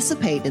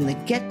 Participate in the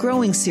Get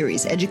Growing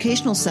Series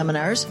educational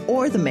seminars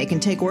or the Make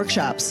and Take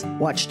workshops.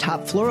 Watch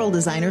top floral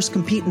designers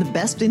compete in the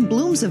Best in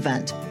Blooms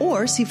event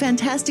or see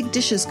fantastic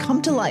dishes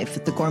come to life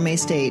at the gourmet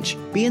stage.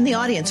 Be in the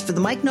audience for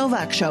the Mike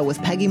Nowak Show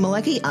with Peggy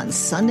Malecki on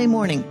Sunday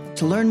morning.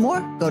 To learn more,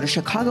 go to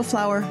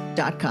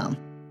chicagoflower.com.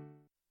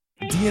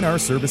 DNR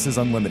Services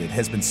Unlimited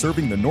has been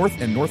serving the north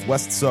and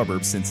northwest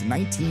suburbs since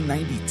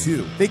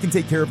 1992. They can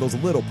take care of those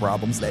little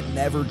problems that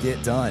never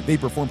get done. They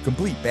perform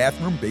complete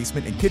bathroom,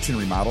 basement, and kitchen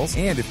remodels,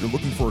 and if you're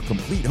looking for a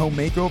complete home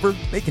makeover,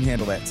 they can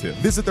handle that too.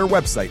 Visit their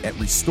website at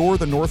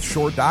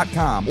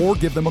restorethenorthshore.com or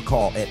give them a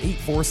call at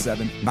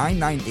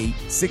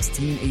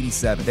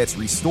 847-998-1687. That's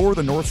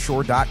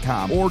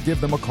restorethenorthshore.com or give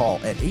them a call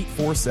at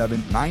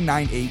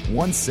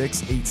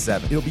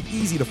 847-998-1687. It'll be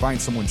easy to find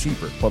someone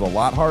cheaper, but a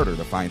lot harder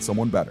to find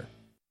someone better.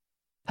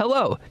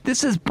 Hello,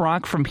 this is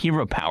Brock from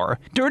Hero Power.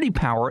 Dirty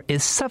power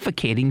is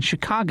suffocating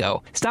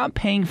Chicago. Stop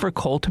paying for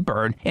coal to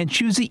burn and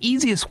choose the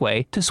easiest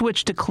way to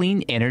switch to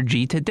clean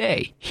energy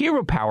today.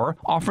 Hero Power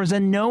offers a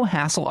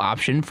no-hassle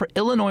option for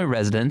Illinois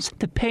residents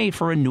to pay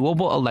for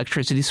renewable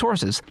electricity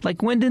sources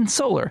like wind and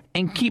solar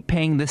and keep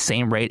paying the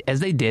same rate as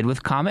they did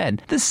with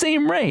ComEd. The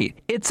same rate.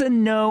 It's a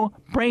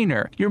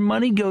no-brainer. Your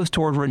money goes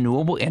toward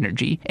renewable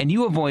energy and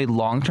you avoid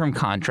long-term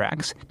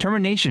contracts,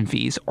 termination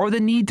fees, or the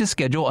need to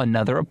schedule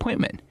another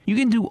appointment. You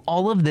can do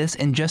all of this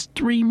in just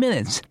 3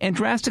 minutes and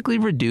drastically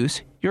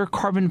reduce your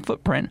carbon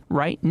footprint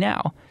right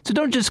now. So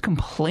don't just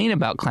complain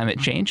about climate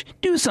change,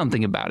 do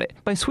something about it.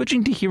 By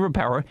switching to Hero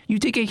Power, you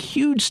take a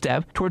huge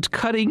step towards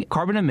cutting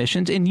carbon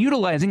emissions and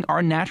utilizing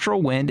our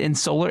natural wind and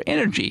solar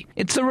energy.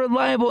 It's a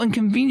reliable and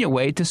convenient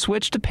way to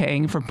switch to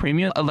paying for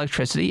premium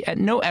electricity at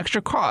no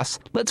extra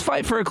cost. Let's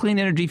fight for a clean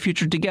energy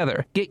future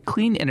together. Get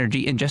clean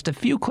energy in just a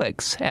few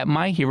clicks at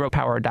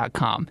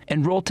myheropower.com.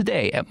 Enroll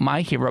today at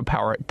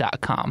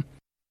myheropower.com.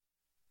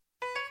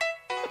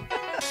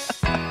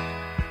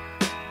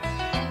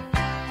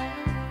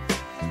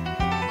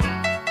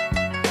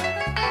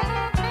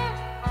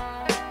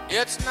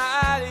 It's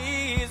not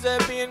easy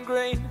being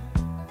green,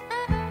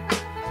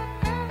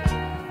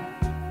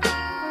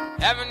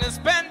 having to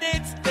spend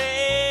each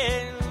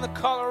day in the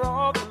color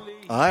of the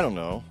leaves. I don't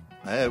know.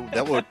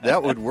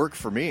 That would work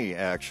for me,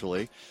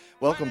 actually.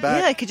 Welcome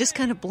back. Yeah, I could just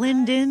kind of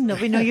blend in.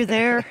 Nobody know you're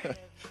there.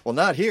 Well,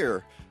 not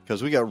here,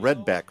 because we got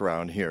red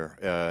background here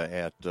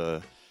at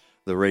the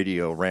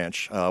Radio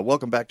Ranch.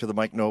 Welcome back to the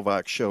Mike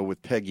Nowak Show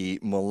with Peggy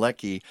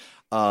Malecki.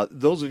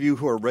 Those of you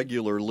who are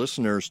regular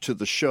listeners to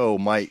the show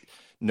might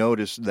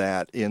notice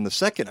that in the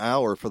second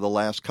hour for the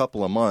last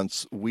couple of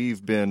months,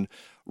 we've been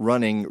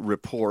running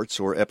reports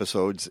or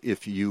episodes,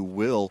 if you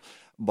will,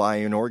 by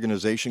an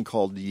organization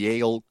called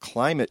Yale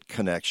Climate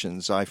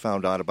Connections. I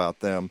found out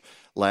about them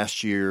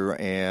last year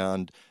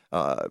and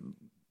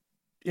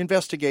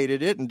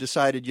investigated it and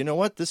decided, you know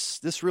what,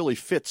 this really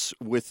fits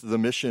with the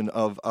mission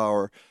of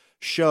our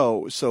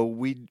show. So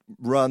we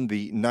run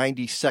the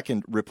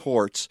 90-second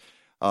reports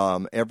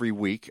every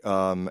week,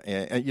 and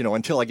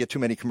until I get too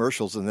many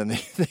commercials and then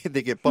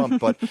they get bumped.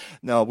 But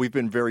no, we've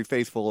been very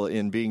faithful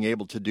in being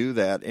able to do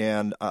that,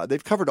 and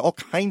they've covered all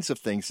kinds of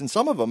things, and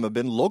some of them have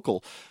been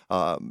local.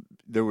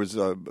 There was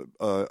a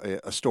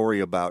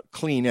story about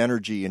clean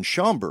energy in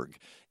Schaumburg,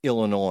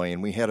 Illinois,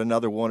 and we had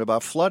another one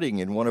about flooding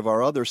in one of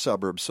our other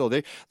suburbs. So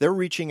they're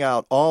reaching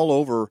out all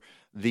over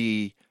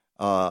the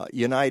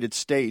United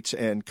States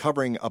and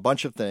covering a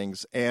bunch of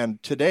things.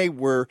 And today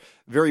we're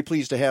very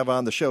pleased to have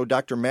on the show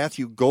Dr.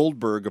 Matthew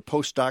Goldberg, a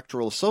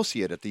postdoctoral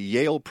associate at the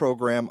Yale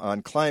Program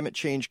on Climate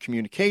Change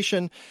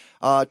Communication,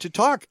 to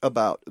talk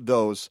about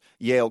those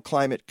Yale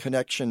Climate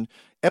Connection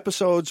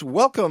episodes.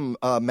 Welcome,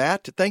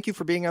 Matt. Thank you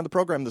for being on the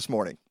program this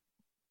morning.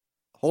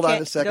 Hold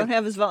on a second. Don't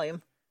have his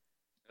volume.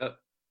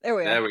 There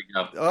we are. There we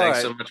go.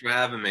 Thanks so much for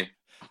having me.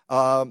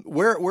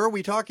 Where are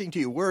we talking to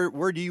you?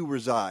 Where do you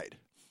reside?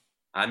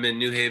 I'm in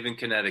New Haven,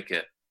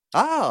 Connecticut.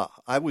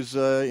 I was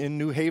in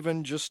New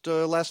Haven just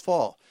last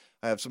fall.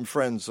 I have some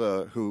friends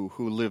who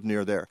live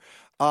near there.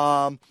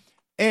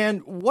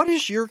 And what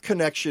is your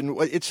connection?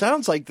 It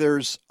sounds like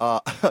there's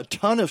a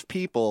ton of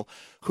people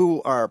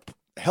who are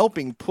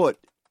helping put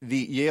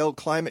the Yale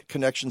Climate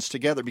Connections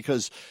together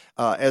because,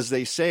 as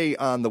they say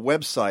on the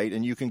website,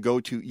 and you can go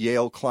to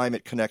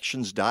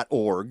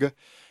yaleclimateconnections.org,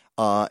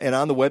 and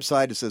on the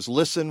website it says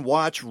listen,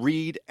 watch,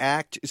 read,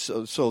 act.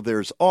 So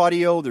there's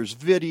audio, there's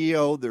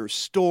video, there's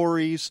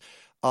stories,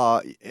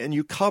 and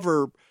you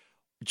cover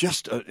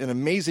just an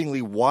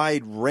amazingly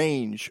wide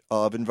range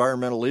of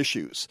environmental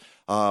issues,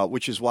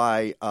 which is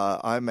why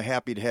I'm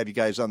happy to have you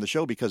guys on the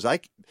show, because I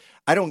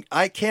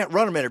can't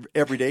run them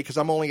every day because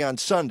I'm only on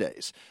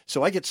Sundays.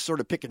 So I get to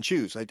sort of pick and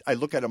choose. I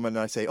look at them and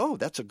I say, oh,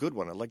 that's a good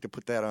one. I'd like to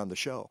put that on the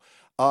show.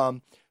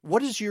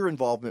 What is your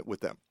involvement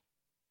with them?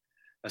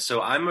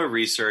 So I'm a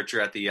researcher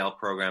at the Yale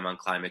Program on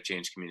Climate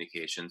Change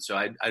Communication. So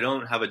I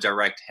don't have a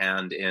direct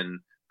hand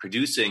in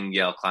producing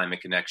Yale Climate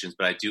Connections,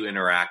 but I do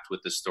interact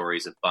with the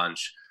stories a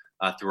bunch.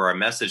 through our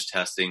message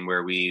testing,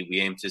 where we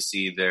aim to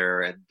see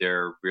their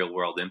real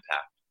world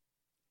impact.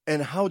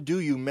 And how do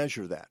you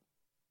measure that?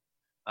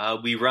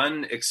 We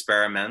run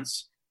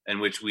experiments in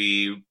which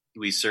we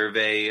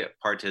survey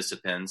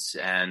participants,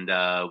 and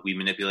we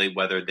manipulate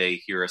whether they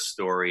hear a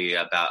story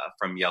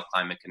from Yale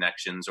Climate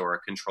Connections or a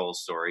control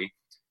story,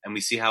 and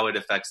we see how it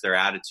affects their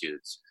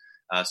attitudes.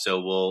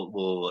 So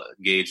we'll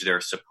gauge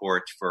their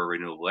support for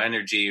renewable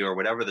energy or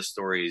whatever the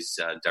story is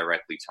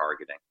directly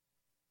targeting.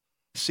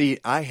 See,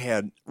 I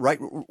had right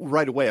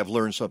away, I've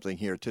learned something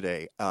here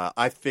today.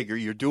 I figure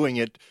you're doing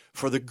it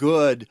for the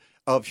good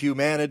of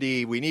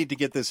humanity. We need to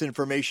get this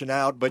information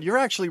out, but you're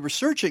actually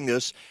researching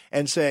this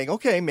and saying,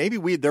 okay,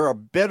 maybe there are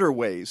better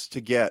ways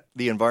to get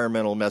the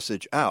environmental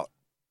message out.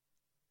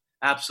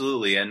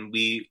 Absolutely, and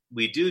we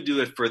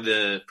do it for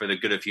the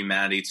good of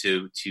humanity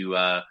to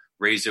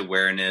raise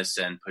awareness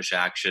and push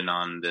action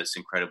on this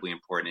incredibly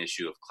important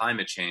issue of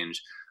climate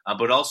change.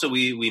 But also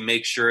we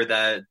make sure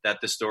that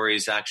the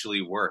stories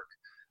actually work.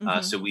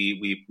 Mm-hmm. So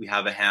we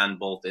have a hand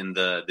both in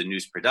the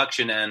news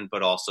production end,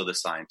 but also the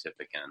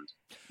scientific end.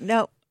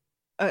 Now,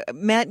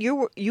 Matt,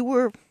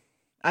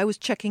 I was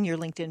checking your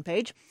LinkedIn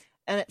page,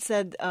 and it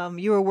said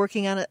you were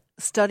working on a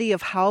study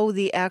of how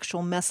the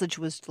actual message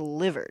was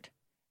delivered.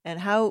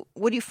 And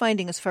what are you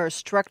finding as far as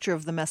structure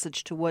of the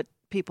message to what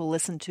people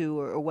listen to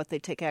or what they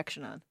take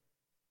action on?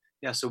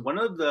 Yeah, so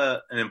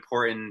an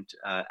important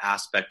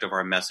aspect of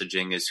our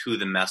messaging is who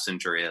the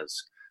messenger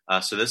is.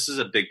 So this is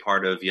a big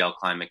part of Yale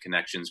Climate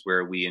Connections,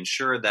 where we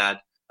ensure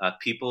that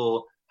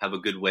people have a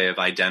good way of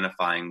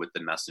identifying with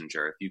the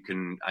messenger. If you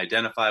can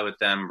identify with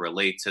them,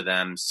 relate to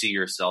them, see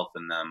yourself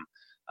in them,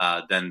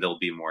 then they'll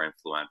be more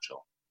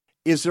influential.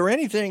 Is there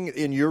anything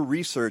in your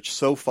research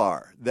so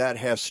far that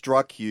has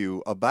struck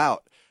you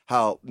about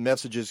how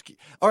messages?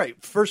 All right,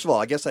 first of all,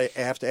 I guess I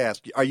have to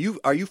ask: Are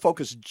you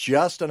focused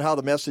just on how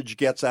the message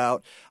gets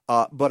out,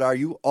 but are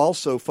you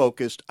also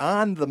focused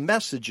on the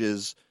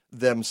messages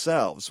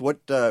themselves? What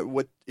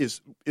is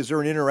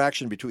there an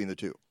interaction between the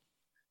two?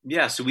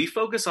 Yeah, so we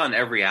focus on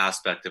every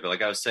aspect of it.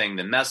 Like I was saying,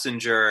 the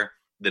messenger,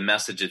 the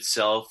message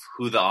itself,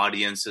 who the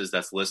audience is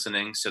that's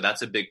listening. So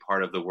that's a big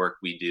part of the work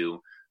we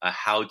do.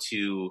 How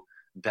to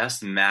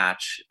best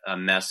match a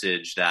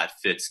message that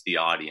fits the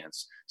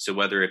audience. So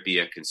whether it be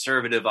a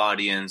conservative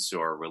audience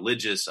or a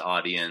religious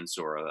audience,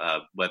 or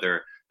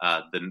whether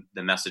the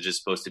message is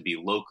supposed to be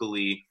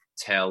locally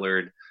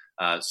tailored.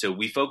 So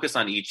we focus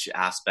on each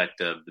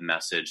aspect of the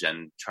message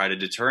and try to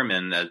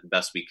determine as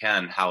best we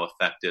can how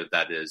effective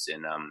that is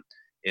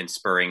in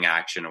spurring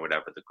action or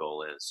whatever the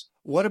goal is.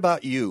 What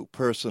about you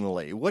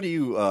personally? What are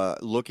you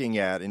looking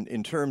at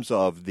in terms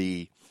of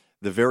the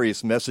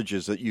various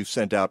messages that you've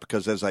sent out?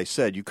 Because as I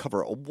said, you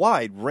cover a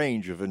wide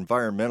range of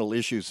environmental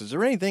issues. Is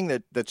there anything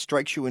that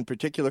strikes you in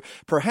particular?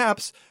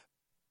 Perhaps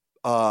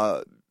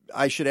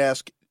I should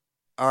ask,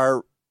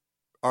 are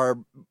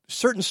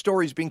certain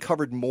stories being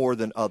covered more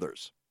than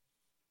others?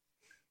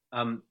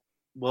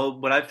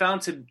 Well, what I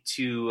found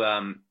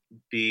to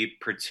be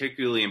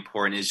particularly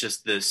important is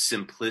just the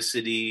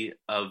simplicity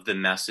of the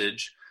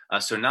message.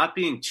 So not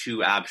being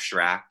too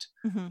abstract,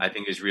 mm-hmm. I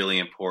think is really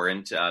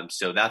important.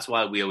 So that's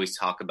why we always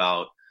talk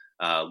about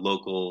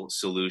local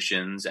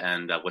solutions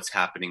and what's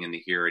happening in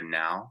the here and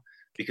now,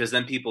 because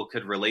then people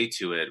could relate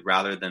to it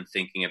rather than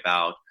thinking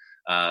about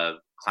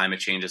climate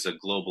change as a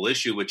global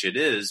issue, which it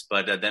is,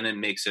 but then it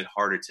makes it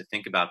harder to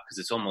think about because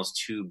it's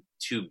almost too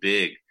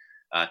big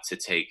to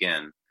take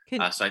in.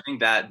 So I think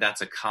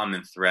that's a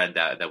common thread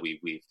that we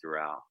weave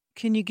throughout.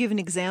 Can you give an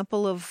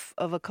example of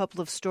a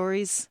couple of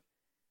stories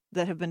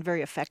that have been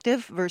very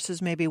effective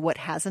versus maybe what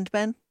hasn't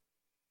been?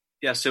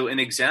 Yeah, so an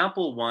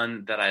example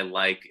one that I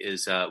like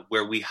is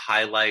where we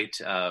highlight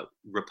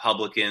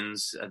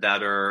Republicans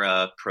that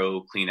are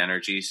pro-clean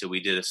energy. So we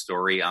did a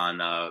story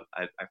on, I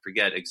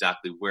forget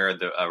exactly where,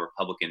 the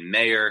Republican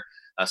mayor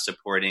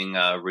supporting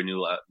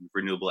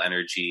renewable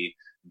energy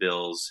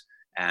bills.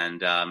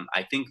 And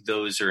I think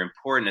those are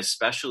important,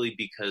 especially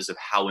because of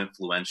how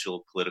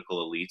influential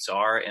political elites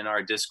are in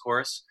our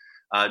discourse.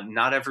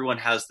 Not everyone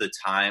has the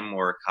time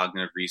or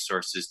cognitive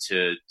resources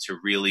to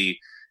really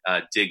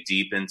dig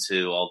deep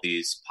into all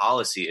these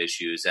policy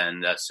issues.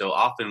 And so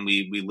often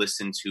we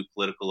listen to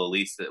political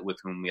elites with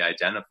whom we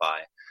identify.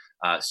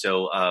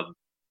 So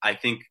I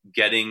think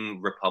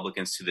getting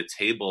Republicans to the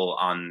table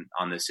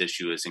on this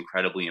issue is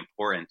incredibly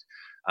important.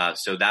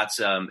 So that's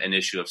an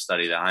issue of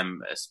study that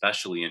I'm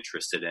especially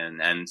interested in.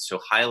 And so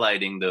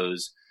highlighting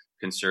those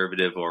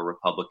conservative or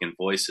Republican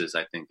voices,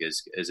 I think,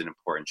 is an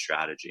important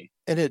strategy.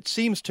 And it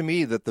seems to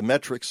me that the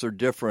metrics are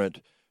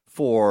different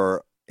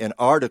for an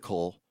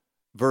article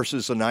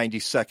versus a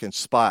 90-second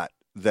spot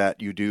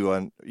that you do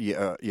on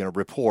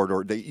report,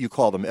 or you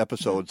call them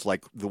episodes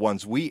like the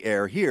ones we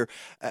air here.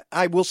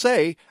 I will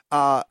say,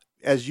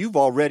 as you've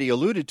already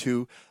alluded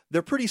to,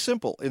 they're pretty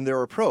simple in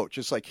their approach.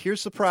 It's like,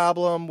 here's the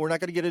problem. We're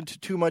not going to get into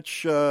too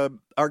much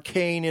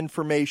arcane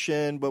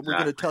information, but we're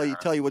going to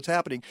tell you what's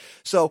happening.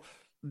 So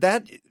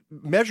that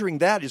measuring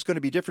that is going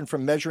to be different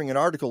from measuring an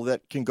article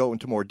that can go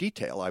into more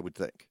detail, I would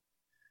think.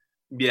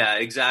 Yeah,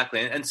 exactly.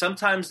 And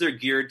sometimes they're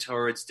geared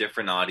towards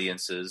different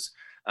audiences.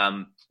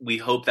 We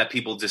hope that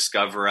people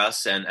discover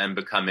us and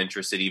become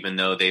interested, even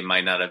though they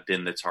might not have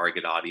been the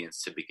target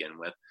audience to begin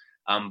with.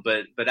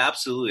 But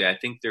absolutely, I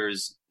think there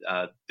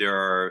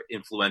are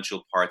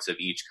influential parts of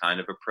each kind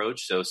of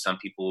approach. So some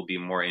people will be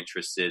more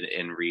interested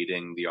in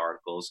reading the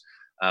articles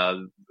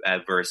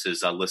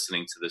versus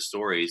listening to the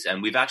stories.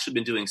 And we've actually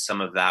been doing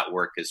some of that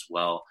work as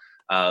well.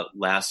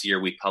 Last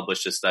year, we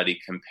published a study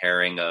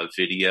comparing a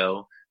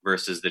video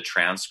versus the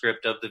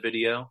transcript of the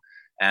video.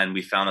 And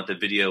we found that the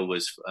video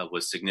was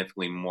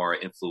significantly more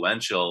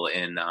influential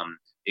in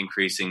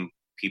increasing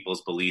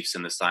people's beliefs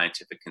in the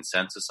scientific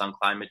consensus on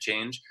climate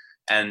change.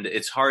 And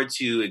it's hard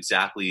to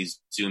exactly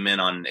zoom in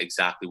on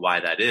exactly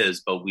why that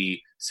is, but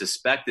we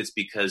suspect it's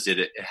because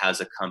it has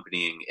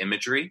accompanying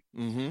imagery.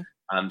 Mm-hmm.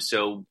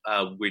 So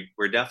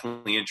we're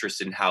definitely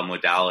interested in how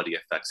modality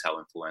affects how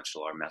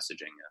influential our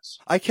messaging is.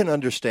 I can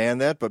understand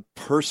that, but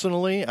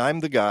personally, I'm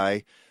the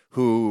guy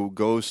who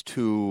goes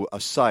to a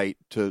site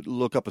to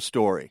look up a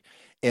story.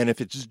 And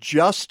if it's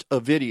just a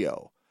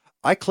video,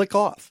 I click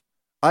off.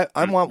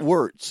 I want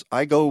words.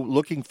 I go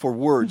looking for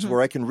words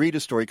where I can read a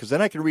story, because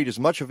then I can read as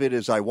much of it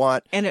as I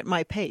want. And at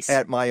my pace.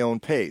 At my own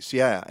pace,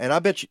 yeah. And I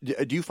bet you,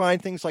 do you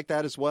find things like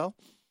that as well?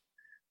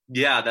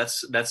 Yeah,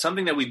 that's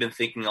something that we've been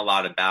thinking a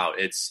lot about.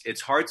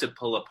 It's hard to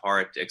pull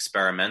apart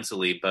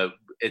experimentally, but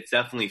it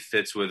definitely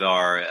fits with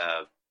our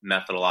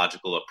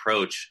methodological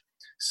approach,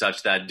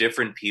 such that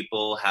different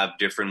people have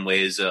different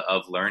ways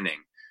of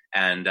learning.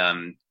 And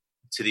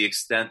to the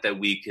extent that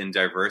we can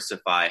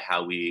diversify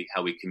how we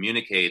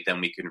communicate,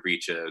 then we can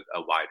reach a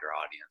wider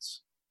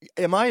audience.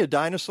 Am I a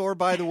dinosaur,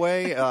 by the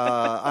way?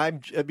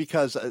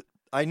 Because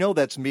I know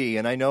that's me,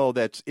 and I know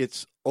that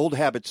it's old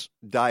habits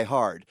die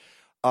hard.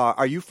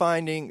 Are you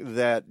finding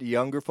that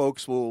younger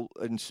folks will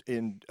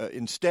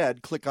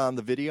instead click on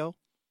the video?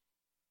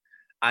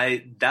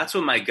 That's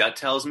what my gut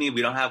tells me.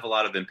 We don't have a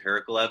lot of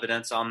empirical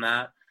evidence on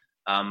that.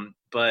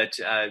 But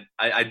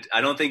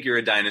I don't think you're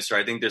a dinosaur.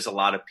 I think there's a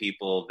lot of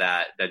people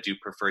that do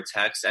prefer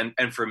text. And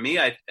for me,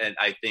 I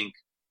think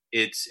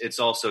it's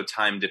also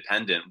time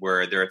dependent,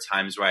 where there are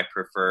times where I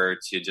prefer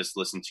to just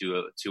listen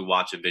to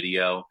watch a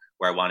video,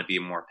 where I want to be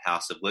a more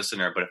passive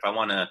listener. But if I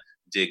want to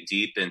dig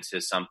deep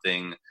into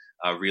something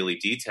really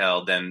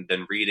detailed, then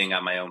reading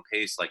at my own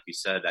pace, like you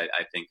said, I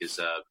think is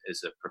a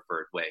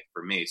preferred way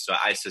for me. So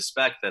I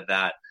suspect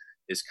that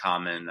is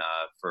common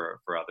for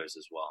others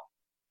as well.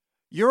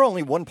 You're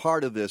only one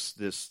part of this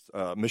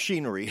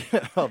machinery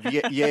of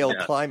Yale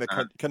Climate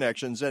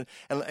Connections. And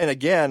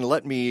again,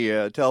 let me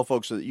tell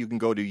folks that you can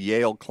go to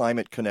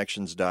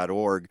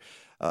yaleclimateconnections.org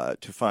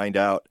to find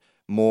out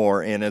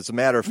more. And as a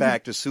matter of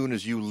fact, as soon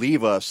as you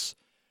leave us,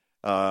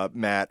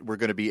 Matt, we're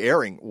going to be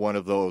airing one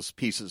of those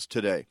pieces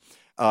today,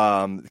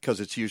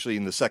 because it's usually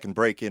in the second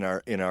break in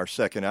our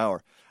second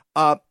hour.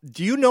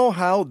 Do you know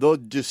how those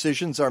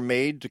decisions are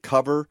made to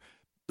cover?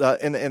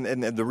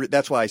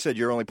 That's why I said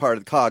you're only part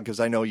of the cog,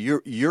 because I know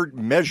you're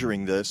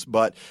measuring this.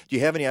 But do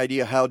you have any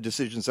idea how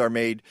decisions are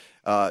made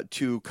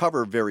to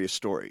cover various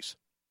stories?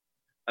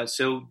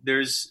 So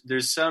there's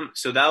some.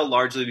 So that'll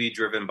largely be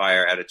driven by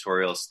our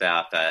editorial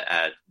staff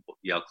at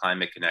Yale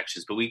Climate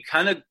Connections. But we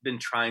kind of been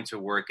trying to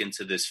work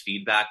into this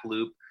feedback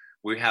loop.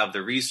 We have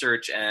the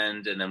research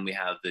end, and then we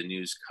have the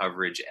news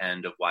coverage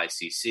end of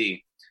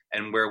YCC,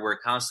 and where we're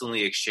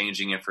constantly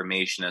exchanging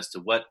information as to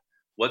what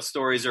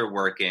stories are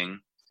working.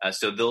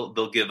 So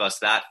they'll give us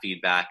that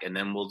feedback, and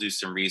then we'll do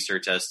some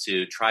research as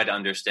to try to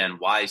understand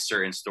why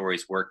certain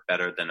stories work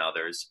better than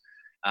others.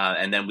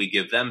 And then we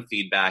give them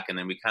feedback, and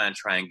then we kind of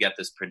try and get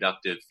this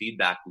productive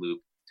feedback loop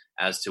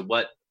as to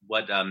what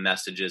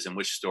messages and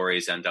which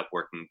stories end up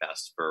working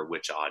best for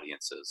which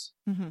audiences.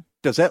 Mm-hmm.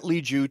 Does that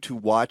lead you to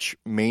watch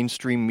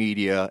mainstream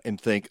media and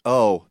think,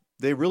 oh,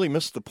 they really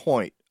missed the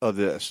point of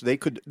this? They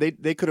could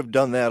have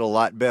done that a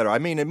lot better. I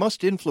mean, it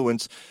must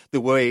influence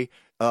the way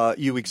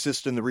you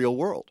exist in the real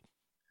world.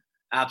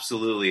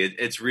 Absolutely.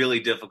 It's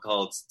really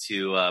difficult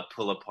to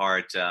pull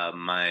apart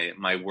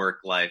my work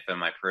life and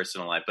my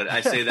personal life, but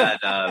I say that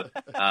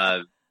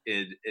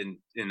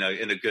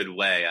in a good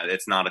way.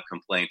 It's not a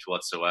complaint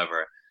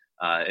whatsoever.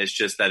 It's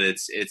just that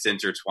it's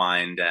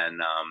intertwined,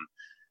 and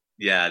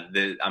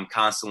I'm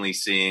constantly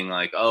seeing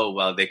like, oh,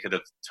 well, they could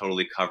have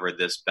totally covered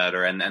this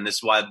better, and this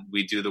is why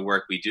we do the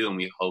work we do, and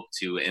we hope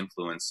to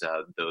influence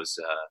those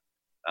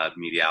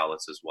media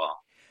outlets as well.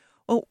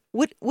 Oh,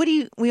 what do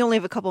you? We only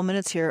have a couple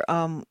minutes here.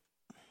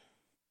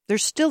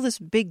 There's still this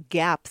big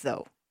gap,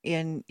 though,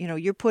 in,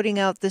 you're putting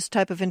out this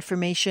type of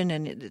information,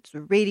 and it's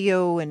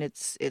radio, and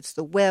it's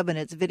the web, and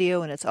it's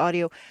video, and it's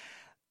audio,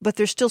 but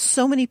there's still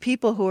so many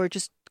people who are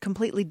just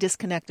completely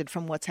disconnected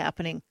from what's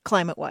happening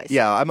climate-wise.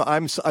 Yeah,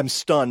 I'm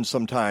stunned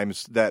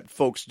sometimes that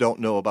folks don't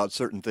know about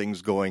certain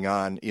things going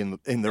on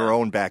in their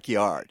own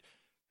backyard.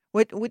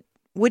 What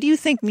do you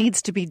think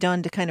needs to be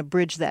done to kind of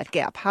bridge that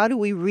gap? How do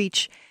we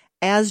reach,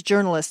 as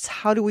journalists,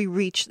 how do we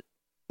reach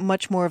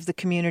much more of the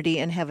community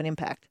and have an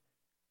impact?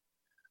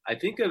 I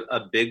think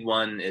a big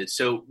one is,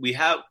 so we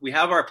have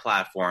our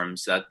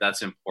platforms,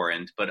 that's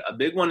important, but a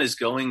big one is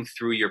going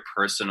through your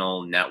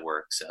personal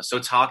networks. So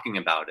talking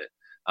about it.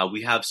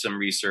 We have some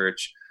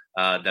research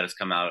that has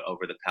come out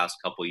over the past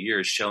couple of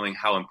years showing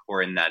how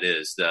important that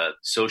is. The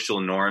social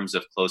norms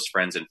of close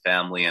friends and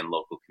family and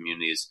local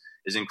communities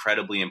is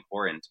incredibly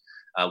important.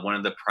 One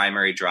of the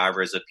primary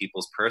drivers of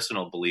people's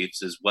personal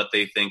beliefs is what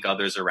they think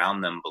others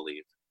around them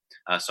believe.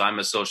 So I'm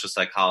a social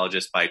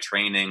psychologist by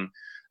training.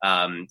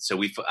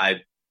 So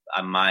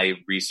my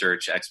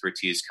research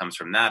expertise comes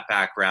from that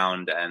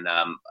background,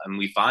 and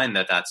we find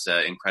that that's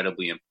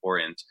incredibly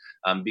important,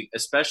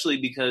 especially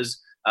because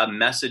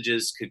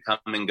messages could come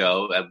and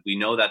go. We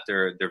know that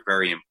they're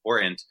very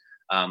important,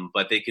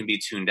 but they can be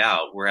tuned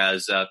out.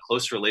 Whereas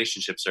close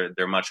relationships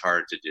they're much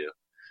harder to do,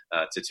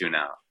 to tune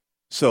out.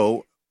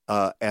 So,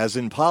 as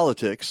in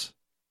politics,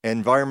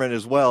 environment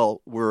as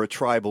well, we're a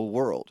tribal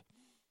world.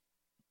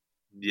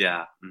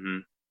 Yeah. Mm-hmm.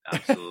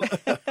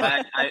 Absolutely.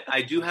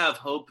 I do have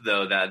hope,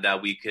 though,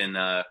 that we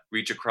can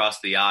reach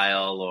across the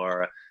aisle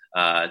or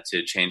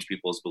to change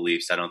people's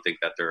beliefs. I don't think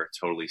that they're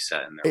totally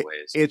set in their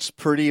ways. It's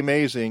pretty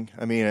amazing.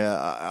 I mean,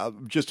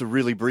 just a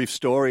really brief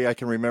story. I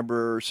can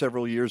remember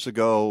several years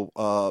ago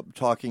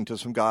talking to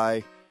some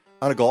guy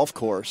on a golf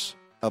course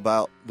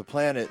about the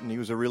planet, and he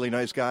was a really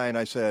nice guy. And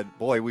I said,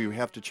 boy, we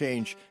have to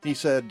change. And he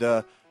said,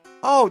 the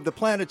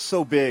planet's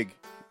so big.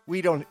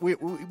 We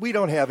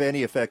don't have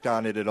any effect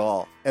on it at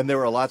all. And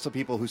there are lots of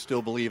people who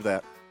still believe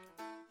that.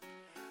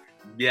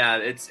 Yeah,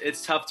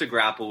 it's tough to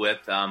grapple with,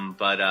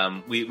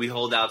 but we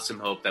hold out some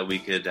hope that we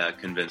could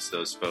convince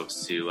those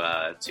folks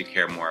to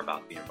care more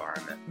about the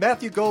environment.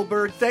 Matthew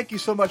Goldberg, thank you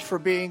so much for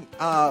being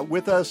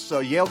with us.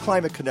 Yale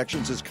Climate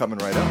Connections is coming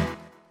right up.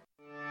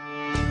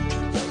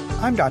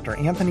 I'm Dr.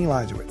 Anthony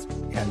Lizowitz,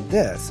 and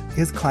this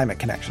is Climate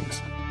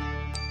Connections.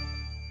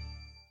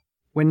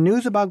 When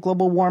news about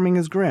global warming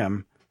is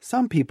grim,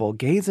 some people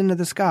gaze into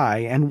the sky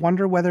and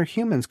wonder whether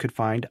humans could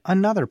find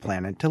another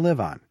planet to live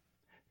on.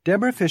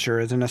 Deborah Fisher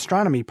is an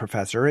astronomy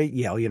professor at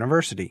Yale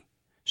University.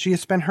 She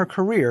has spent her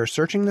career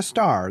searching the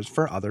stars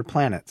for other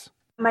planets.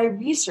 My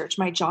research,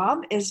 my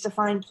job, is to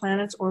find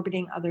planets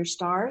orbiting other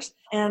stars.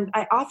 And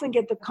I often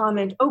get the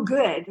comment, oh,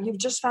 good, you've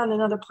just found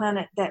another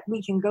planet that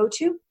we can go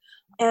to.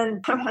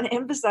 And I want to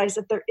emphasize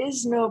that there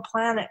is no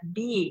planet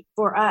B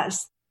for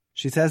us.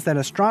 She says that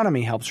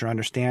astronomy helps her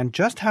understand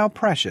just how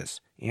precious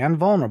and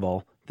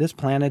vulnerable this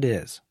planet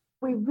is.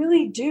 We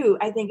really do,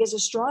 I think, as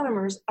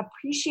astronomers,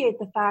 appreciate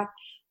the fact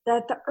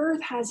that the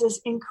Earth has this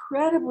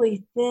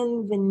incredibly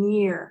thin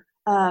veneer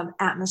of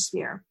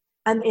atmosphere,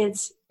 and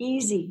it's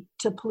easy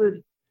to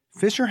pollute.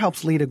 Fisher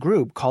helps lead a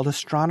group called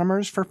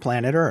Astronomers for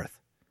Planet Earth.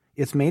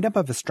 It's made up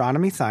of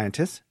astronomy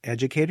scientists,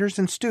 educators,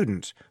 and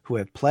students who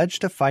have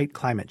pledged to fight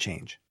climate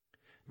change.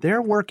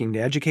 They're working to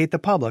educate the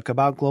public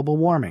about global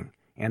warming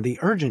and the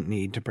urgent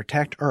need to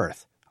protect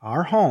Earth,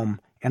 our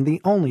home, and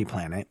the only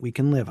planet we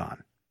can live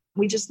on.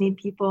 We just need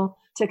people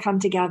to come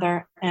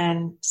together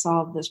and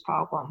solve this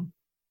problem.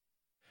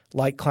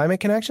 Like Climate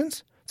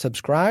Connections?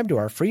 Subscribe to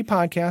our free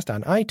podcast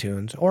on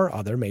iTunes or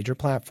other major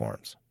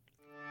platforms.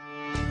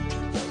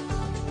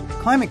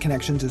 Climate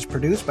Connections is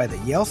produced by the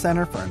Yale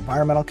Center for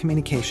Environmental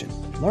Communication.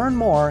 Learn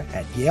more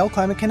at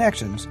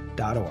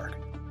yaleclimateconnections.org.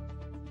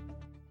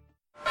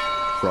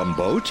 From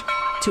boat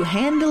to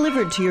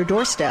hand-delivered to your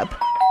doorstep,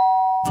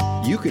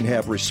 you can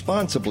have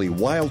responsibly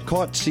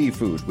wild-caught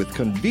seafood with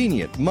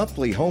convenient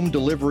monthly home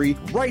delivery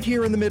right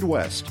here in the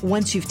Midwest.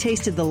 Once you've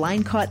tasted the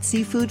line-caught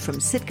seafood from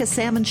Sitka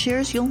Salmon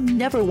Shares, you'll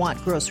never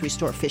want grocery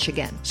store fish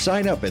again.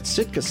 Sign up at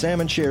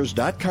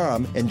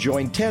SitkaSalmonShares.com and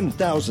join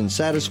 10,000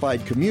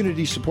 satisfied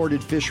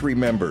community-supported fishery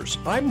members.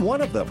 I'm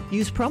one of them.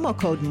 Use promo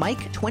code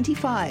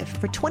MIKE25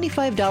 for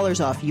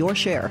 $25 off your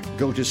share.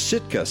 Go to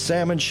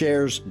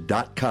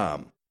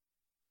SitkaSalmonShares.com.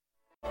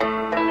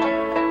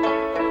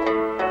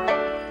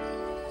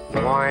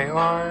 Why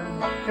are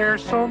there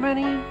so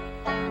many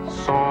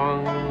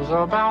songs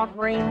about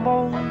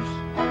rainbows?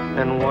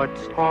 And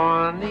what's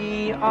on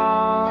the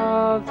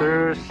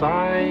other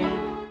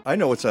side? I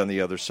know what's on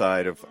the other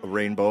side of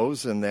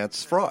rainbows, and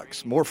that's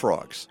frogs. More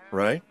frogs,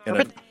 right?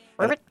 And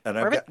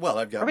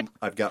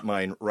I've got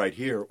mine right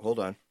here. Hold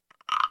on.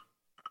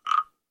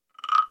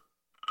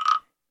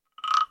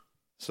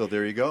 So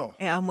there you go.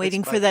 Yeah, I'm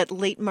waiting for that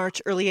late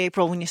March, early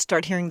April when you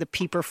start hearing the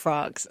peeper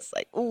frogs. It's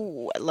like,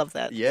 ooh, I love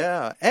that.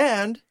 Yeah,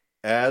 and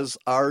as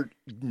our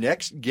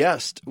next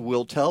guest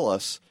will tell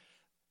us,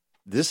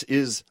 this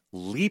is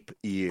leap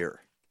year.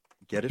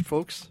 Get it,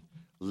 folks?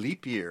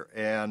 Leap year.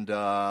 And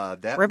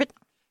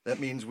that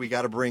means we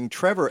got to bring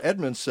Trevor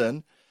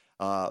Edmonson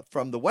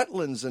from the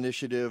Wetlands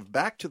Initiative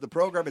back to the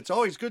program. It's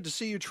always good to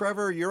see you,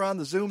 Trevor. You're on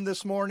the Zoom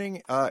this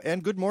morning,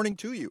 and good morning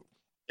to you.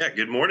 Yeah,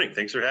 good morning.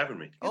 Thanks for having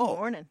me. Good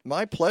morning.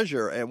 My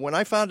pleasure. And when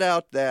I found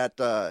out that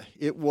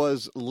it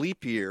was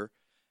leap year,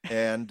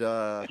 and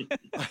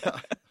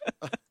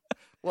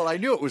well, I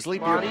knew it was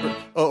leap year.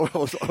 Oh,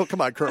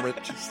 come on, Kermit.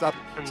 Stop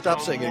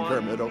singing,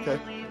 Kermit, okay?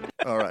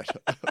 All right.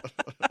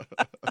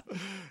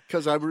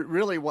 Because I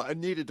really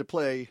needed to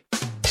play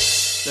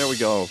There we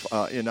go.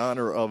 In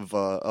honor of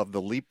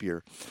the leap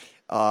year.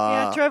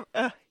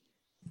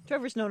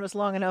 Trevor's known us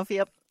long enough.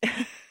 Yep.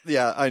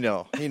 Yeah, I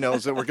know. He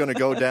knows that we're going to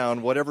go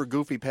down whatever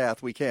goofy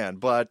path we can.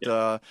 But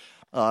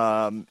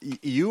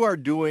you are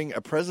doing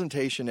a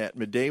presentation at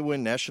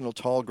Midewin National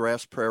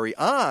Tallgrass Prairie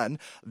on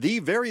the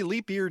very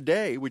leap year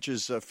day, which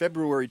is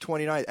February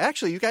 29th.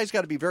 Actually, you guys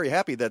got to be very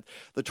happy that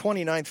the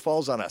 29th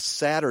falls on a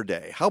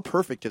Saturday. How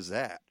perfect is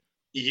that?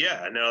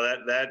 Yeah, no,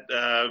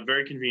 that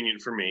very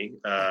convenient for me.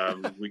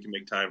 We can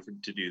make time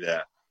to do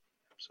that.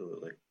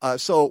 Absolutely.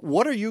 So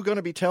what are you going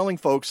to be telling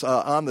folks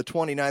on the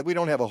 29th? We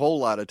don't have a whole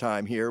lot of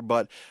time here,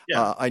 but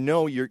I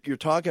know you're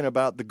talking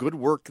about the good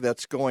work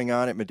that's going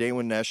on at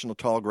Midewin National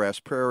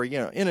Tallgrass Prairie. You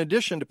know, in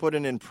addition to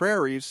putting in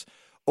prairies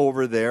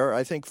over there,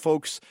 I think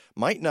folks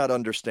might not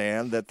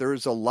understand that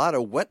there's a lot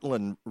of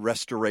wetland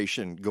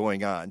restoration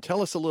going on.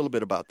 Tell us a little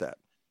bit about that.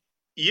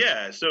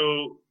 Yeah,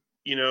 so,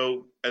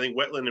 I think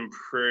wetland and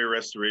prairie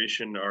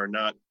restoration are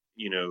not,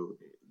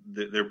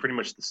 they're pretty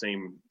much the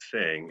same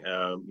thing.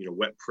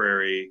 Wet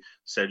prairie,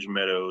 sedge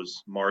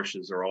meadows,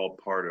 marshes are all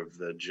part of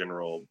the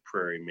general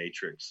prairie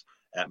matrix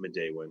at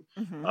Midewin.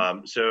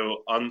 Mm-hmm.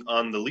 So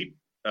on the leap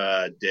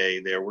day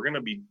there, we're going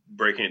to be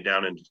breaking it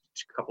down into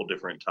a couple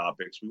different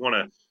topics. We want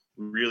to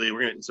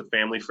it's a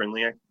family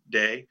friendly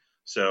day.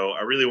 So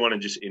I really want to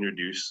just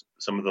introduce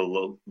some of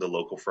the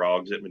local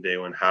frogs at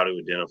Midewin, how to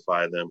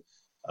identify them,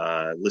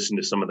 listen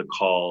to some of the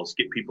calls,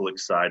 get people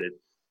excited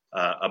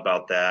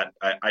about that.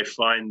 I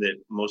find that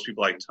most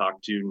people I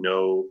talk to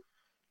know,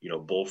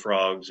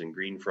 bullfrogs and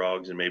green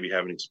frogs and maybe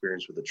have an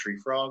experience with a tree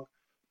frog.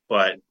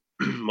 But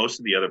most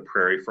of the other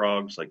prairie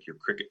frogs, like your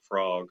cricket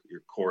frog,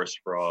 your chorus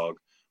frog,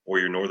 or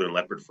your northern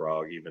leopard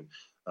frog even,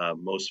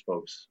 most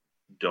folks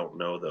don't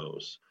know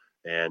those.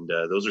 And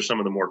those are some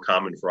of the more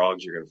common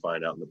frogs you're going to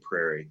find out in the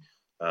prairie.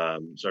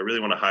 So I really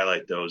want to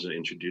highlight those and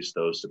introduce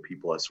those to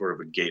people as sort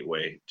of a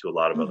gateway to a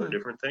lot of other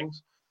different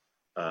things.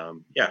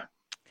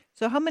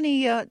 So how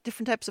many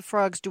different types of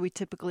frogs do we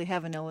typically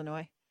have in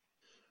Illinois?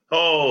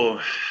 Oh,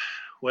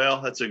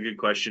 well, that's a good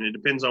question. It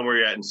depends on where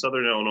you're at. In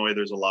southern Illinois,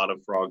 there's a lot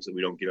of frogs that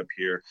we don't get up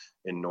here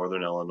in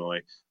northern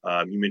Illinois.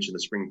 You mentioned the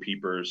spring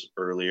peepers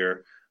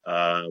earlier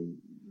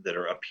that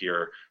are up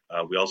here.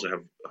 We also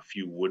have a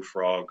few wood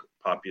frog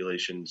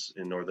populations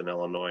in northern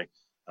Illinois.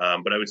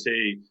 But I would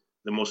say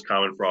the most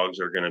common frogs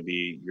are going to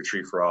be your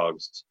tree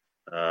frogs,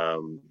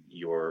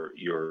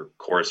 your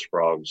chorus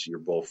frogs, your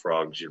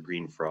bullfrogs, your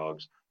green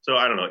frogs. So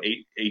I don't know,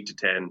 8 to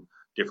 10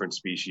 different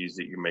species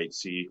that you might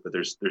see, but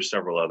there's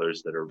several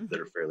others that are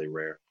fairly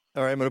rare.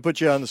 All right, I'm going to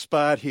put you on the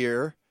spot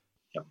here.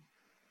 Yep.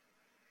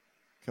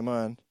 Come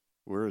on,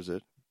 where is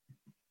it?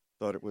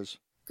 Thought it was.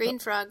 Green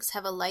frogs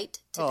have a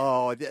light to no.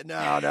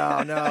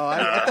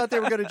 I thought they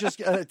were going to just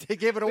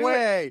give it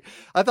away.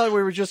 I thought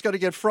we were just going to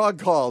get frog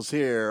calls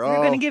here. We were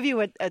going to give you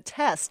a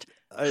test.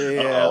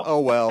 Yeah. Oh,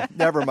 well,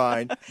 never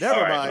mind.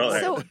 Never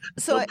mind.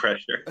 So no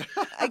pressure.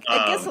 I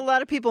guess a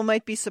lot of people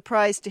might be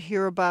surprised to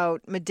hear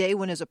about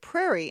Midewin as a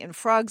prairie and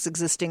frogs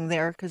existing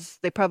there because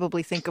they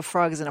probably think of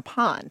frogs in a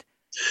pond.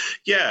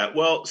 Yeah,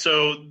 well,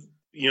 so,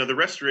 the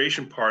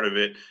restoration part of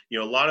it,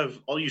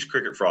 I'll use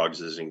cricket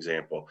frogs as an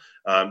example.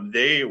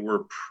 They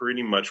were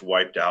pretty much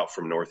wiped out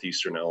from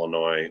northeastern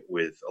Illinois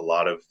with a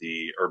lot of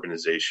the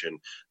urbanization.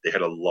 They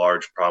had a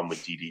large problem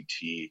with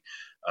DDT.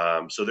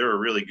 So they're a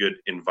really good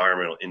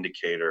environmental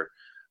indicator.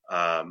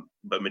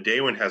 But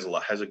Midewin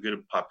has a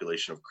good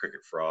population of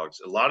cricket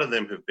frogs. A lot of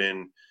them have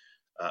been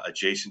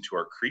adjacent to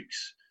our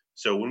creeks.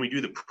 So when we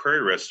do the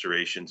prairie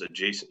restorations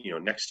adjacent,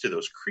 next to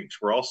those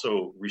creeks, we're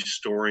also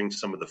restoring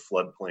some of the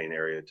floodplain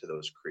area to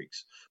those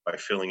creeks by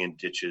filling in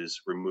ditches,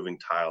 removing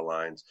tile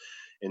lines.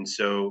 And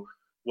so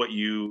what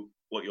you'll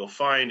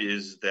find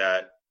is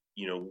that,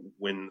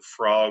 when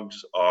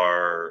frogs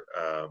are,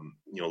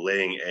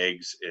 laying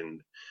eggs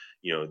and,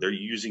 they're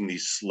using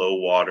these slow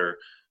water,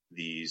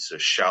 these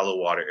shallow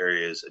water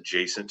areas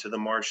adjacent to the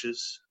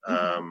marshes,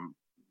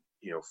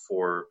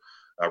 for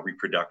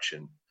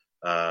reproduction.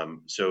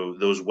 So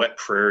those wet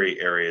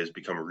prairie areas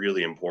become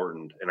really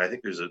important. And I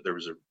think there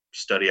was a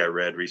study I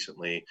read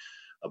recently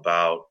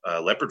about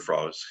leopard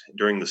frogs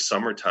during the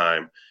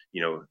summertime,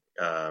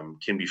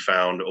 can be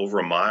found over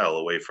a mile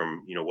away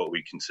from, what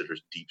we consider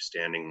deep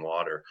standing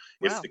water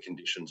if the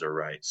conditions are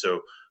right.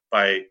 So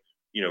by,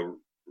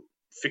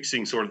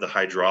 fixing sort of the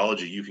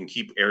hydrology, you can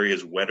keep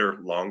areas wetter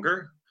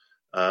longer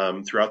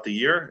throughout the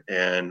year.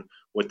 And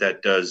what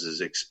that does is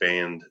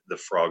expand the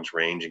frog's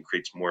range and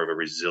creates more of a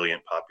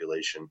resilient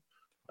population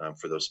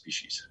for those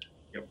species.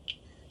 Yep.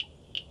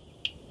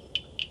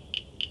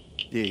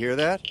 Do you hear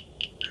that?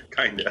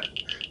 Kind of.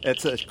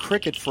 It's a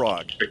cricket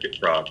frog. Cricket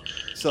frog.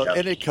 So, yep.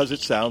 And because it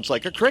sounds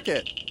like a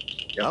cricket.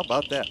 Yep. How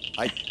about that?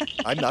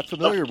 I'm not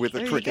familiar with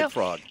a cricket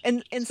frog.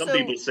 And some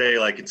people say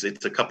like it's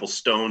a couple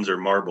stones or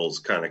marbles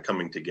kind of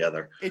coming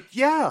together.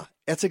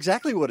 That's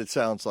exactly what it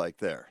sounds like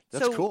there.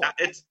 That's cool.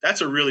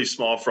 That's a really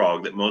small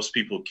frog that most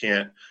people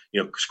can't.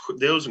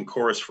 Those and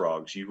chorus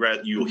frogs,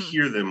 you'll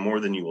hear them more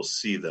than you will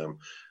see them,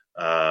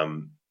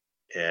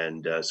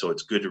 and so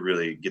it's good to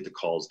really get the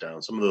calls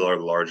down. Some of the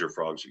larger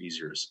frogs are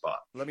easier to spot.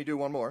 Let me do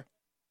one more.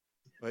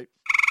 Wait.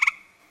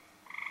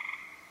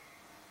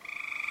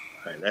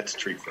 All right, that's a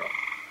tree frog.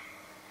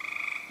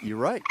 You're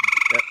right.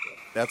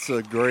 That's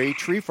a gray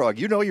tree frog.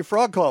 You know your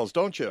frog calls,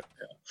 don't you?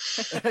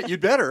 Yeah.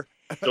 You'd better.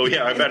 So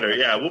yeah, I better.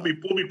 Yeah, we'll be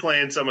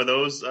playing some of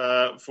those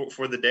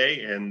for the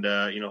day, and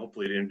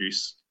hopefully to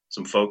introduce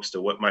some folks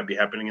to what might be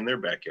happening in their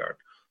backyard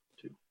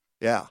too.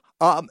 Yeah,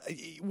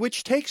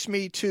 which takes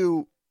me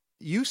to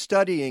you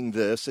studying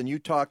this, and you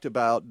talked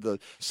about the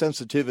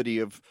sensitivity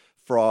of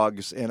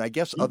frogs and I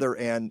guess other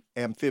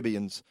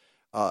amphibians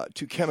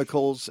to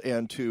chemicals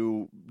and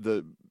to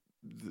the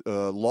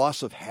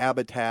loss of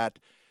habitat.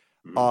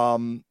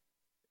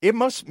 It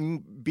must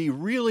be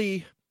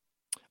really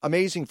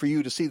amazing for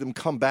you to see them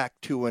come back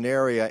to an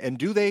area. And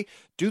do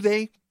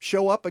they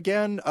show up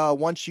again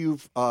once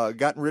you've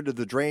gotten rid of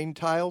the drain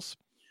tiles?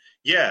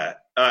 Yeah,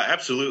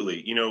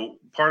 absolutely.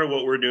 Part of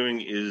what we're doing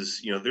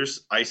is,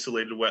 there's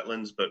isolated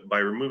wetlands, but by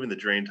removing the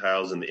drain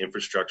tiles and the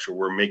infrastructure,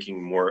 we're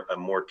making a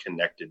more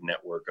connected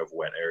network of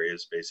wet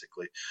areas,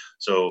 basically.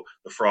 So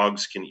the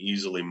frogs can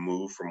easily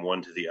move from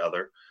one to the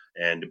other.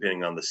 And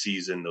depending on the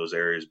season, those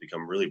areas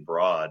become really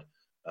broad.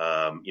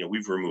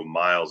 We've removed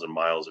miles and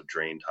miles of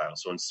drain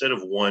tiles. So instead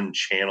of one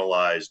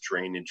channelized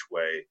drainage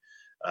way,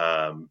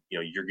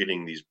 you're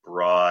getting these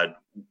broad,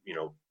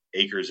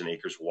 acres and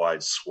acres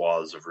wide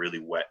swaths of really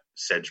wet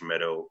sedge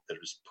meadow that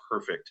is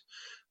perfect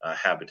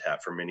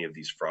habitat for many of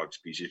these frog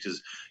species.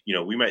 Because,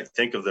 we might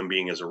think of them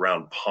being as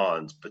around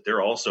ponds, but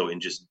they're also in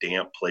just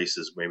damp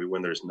places, maybe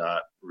when there's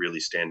not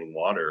really standing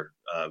water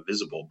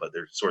visible, but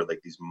they're sort of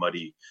like these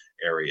muddy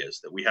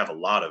areas that we have a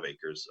lot of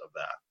acres of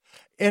that.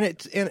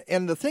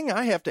 And the thing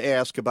I have to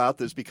ask about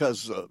this,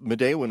 because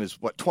Midewin is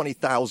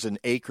 20,000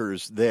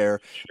 acres there.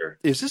 Sure.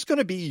 Is this going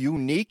to be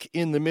unique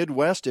in the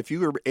Midwest if you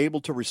were able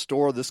to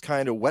restore this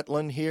kind of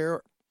wetland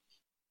here?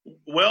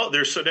 Well,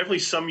 there's definitely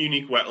some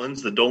unique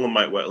wetlands. The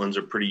Dolomite wetlands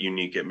are pretty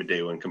unique at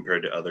Midewin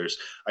compared to others.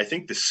 I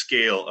think the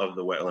scale of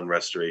the wetland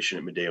restoration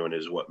at Midewin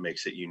is what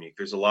makes it unique.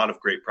 There's a lot of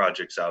great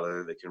projects out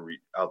there that can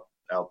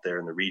out there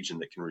in the region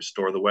that can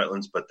restore the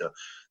wetlands, but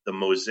the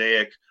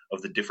mosaic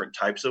of the different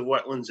types of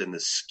wetlands and the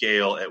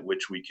scale at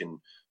which we can,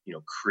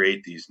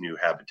 create these new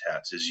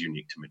habitats is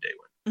unique to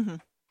Midewin. Mm-hmm.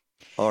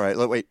 All right,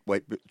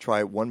 wait,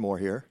 try one more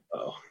here.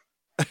 Oh.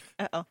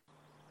 Uh-oh.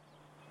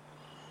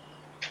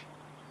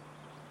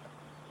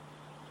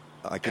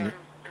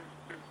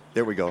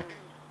 There we go.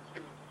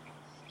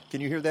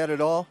 Can you hear that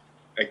at all?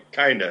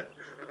 I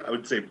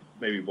would say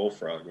maybe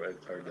bullfrog, but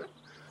it's hard to.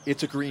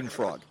 It's a green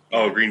frog.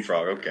 Oh, green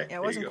frog. Okay. Yeah,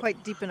 it wasn't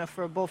quite deep enough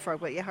for a bullfrog,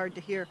 but hard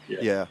to hear.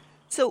 Yeah.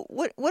 So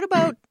what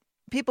about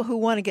people who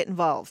want to get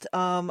involved?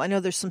 I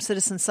know there's some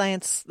citizen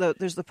science.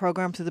 There's the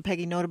program through the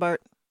Peggy Malecki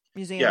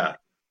Museum. Yeah.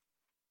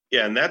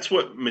 Yeah, and that's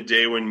what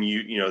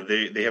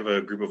Midewin, they have a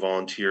group of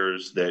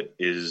volunteers that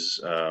is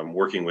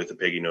working with the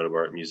Peggy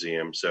Malecki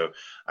Museum. So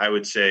I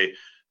would say,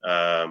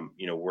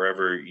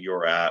 wherever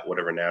you're at,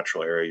 whatever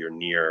natural area you're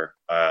near,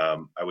 I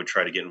would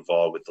try to get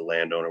involved with the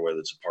landowner, whether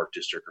it's a park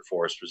district or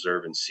forest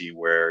reserve, and see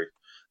where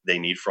they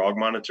need frog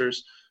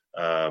monitors,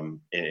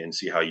 and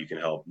see how you can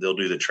help. They'll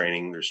do the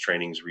training. There's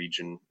trainings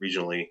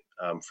regionally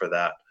for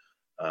that.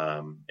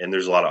 And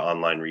there's a lot of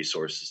online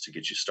resources to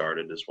get you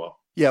started as well.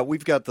 Yeah,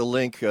 we've got the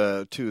link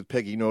to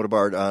Peggy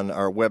Malecki on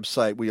our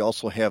website. We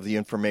also have the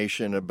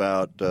information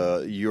about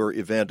your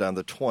event on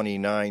the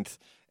 29th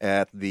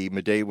at the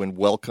Midewin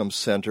Welcome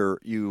Center.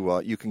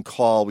 You can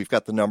call. We've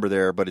got the number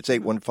there, but it's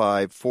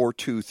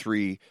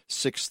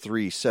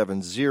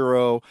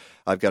 815-423-6370.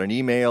 I've got an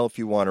email if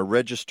you want to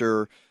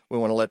register. We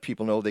want to let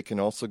people know they can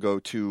also go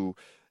to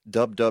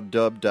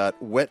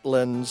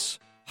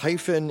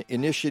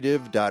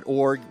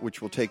www.wetlands-initiative.org,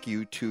 which will take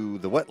you to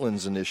the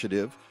Wetlands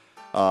Initiative.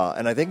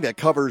 And I think that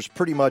covers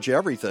pretty much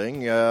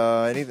everything.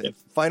 Any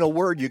final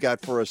word you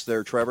got for us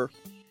there, Trevor?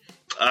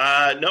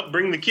 No,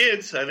 bring the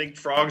kids. I think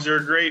frogs are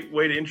a great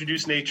way to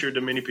introduce nature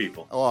to many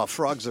people. Oh,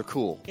 frogs are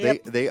cool.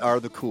 Yep. They are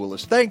the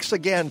coolest. Thanks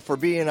again for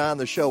being on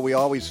the show. We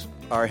always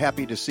are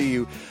happy to see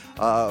you.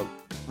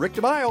 Rick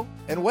DeMaio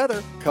and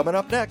weather coming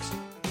up next.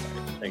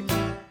 Thanks.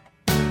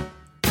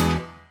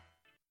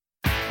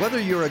 Whether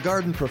you're a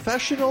garden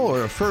professional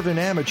or a fervent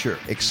amateur,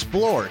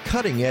 explore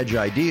cutting-edge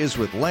ideas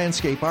with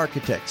landscape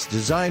architects,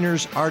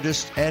 designers,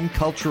 artists, and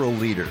cultural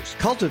leaders.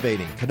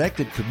 Cultivating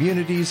Connected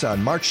Communities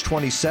on March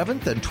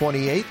 27th and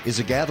 28th is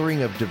a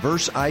gathering of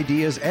diverse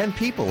ideas and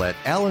people at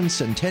Allen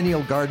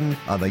Centennial Garden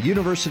on the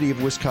University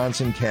of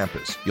Wisconsin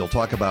campus. You'll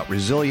talk about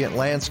resilient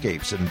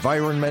landscapes,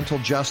 environmental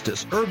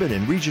justice, urban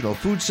and regional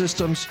food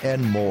systems,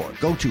 and more.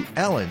 Go to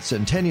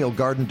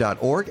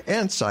allencentennialgarden.org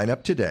and sign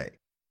up today.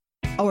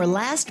 Our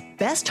last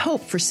best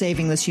hope for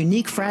saving this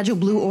unique fragile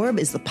blue orb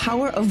is the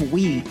power of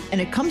we. And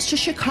it comes to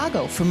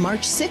Chicago from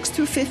March 6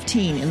 through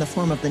 15 in the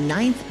form of the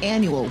 9th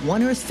annual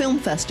One Earth Film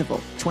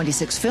Festival.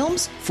 26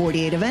 films,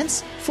 48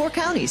 events, 4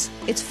 counties.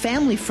 It's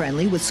family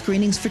friendly with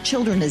screenings for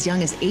children as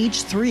young as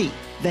age 3.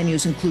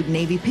 Venues include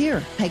Navy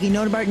Pier, Peggy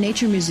Malecki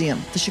Nature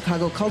Museum, the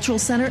Chicago Cultural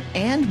Center,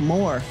 and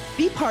more.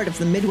 Be part of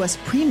the Midwest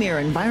premier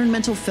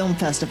environmental film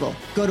festival.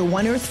 Go to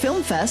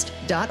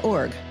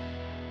oneearthfilmfest.org.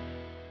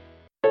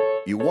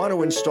 You want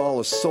to install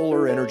a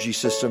solar energy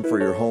system for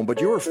your home, but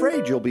you're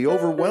afraid you'll be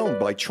overwhelmed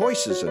by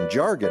choices and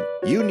jargon.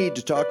 You need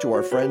to talk to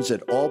our friends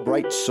at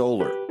Albright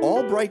Solar.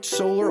 Albright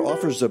Solar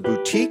offers a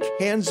boutique,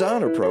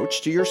 hands-on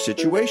approach to your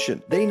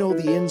situation. They know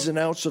the ins and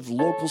outs of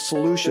local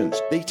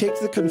solutions. They take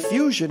the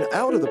confusion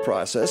out of the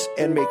process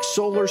and make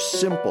solar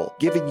simple,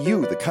 giving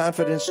you the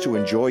confidence to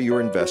enjoy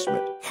your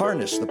investment.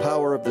 Harness the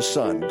power of the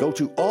sun. Go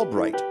to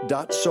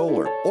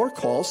albright.solar or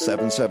call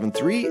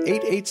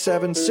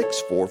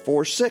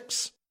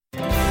 773-887-6446.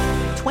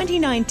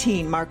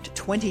 2019 marked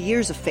 20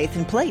 years of Faith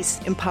in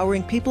Place,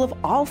 empowering people of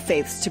all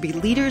faiths to be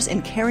leaders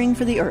in caring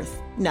for the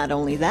earth. Not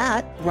only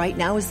that, right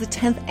now is the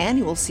 10th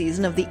annual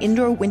season of the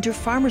Indoor Winter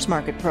Farmers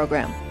Market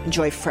program.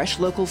 Enjoy fresh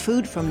local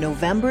food from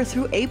November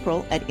through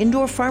April at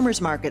indoor farmers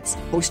markets,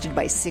 hosted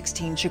by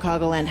 16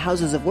 Chicagoland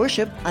houses of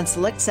worship on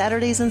select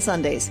Saturdays and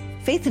Sundays.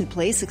 Faith in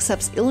Place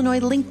accepts Illinois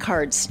Link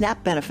Card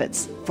SNAP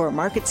benefits. For a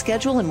market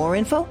schedule and more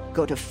info,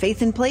 go to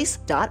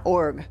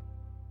faithinplace.org.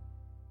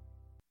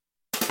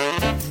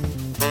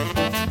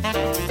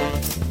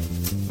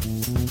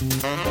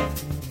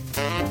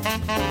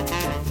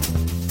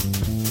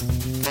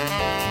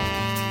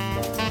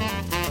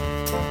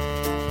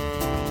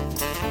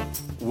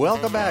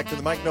 Welcome back to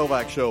the Mike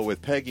Nowak Show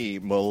with Peggy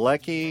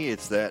Malecki.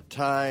 It's that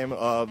time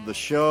of the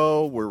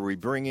show where we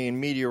bring in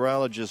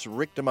meteorologist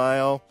Rick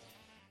DeMaio.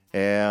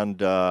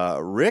 And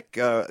Rick,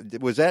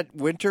 was that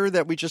winter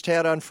that we just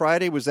had on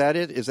Friday? Was that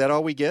it? Is that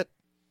all we get?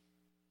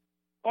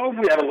 Oh,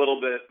 we had a little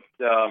bit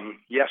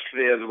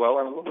yesterday as well,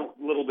 and a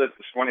little bit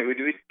this morning. We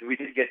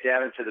did get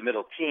down into the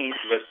middle teens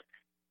with,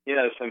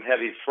 some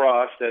heavy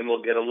frost, and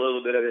we'll get a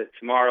little bit of it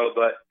tomorrow.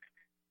 But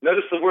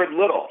notice the word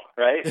 "little,"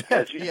 right?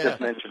 As you just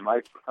mentioned,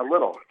 Mike, a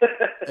little.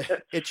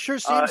 It sure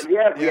seems. We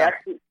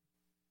actually.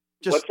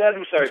 What's that?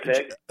 I'm sorry,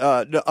 Peg.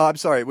 No, I'm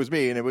sorry. It was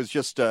me, and it was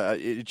just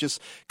it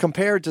just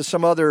compared to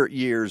some other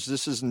years.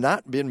 This has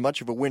not been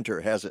much of a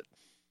winter, has it?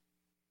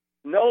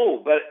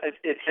 No, but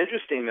it's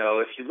interesting though.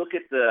 If you look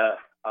at the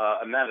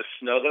amount of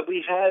snow that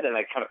we had, and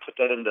I kind of put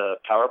that into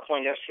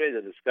PowerPoint yesterday,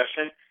 the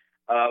discussion,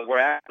 we're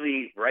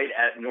actually right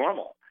at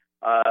normal.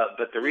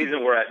 But the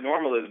reason we're at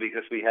normal is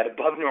because we had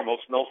above normal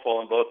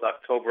snowfall in both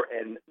October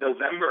and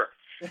November.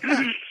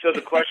 So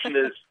the question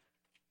is,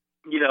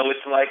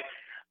 it's like,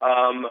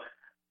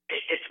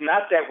 it's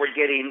not that we're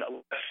getting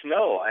less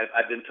snow.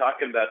 I've been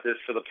talking about this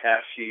for the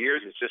past few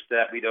years. It's just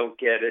that we don't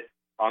get it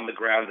on the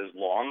ground as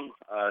long.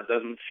 It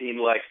doesn't seem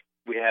like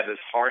we have as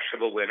harsh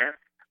of a winter.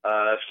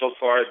 So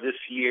far this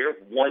year,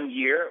 1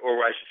 year,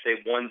 or I should say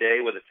 1 day,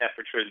 where the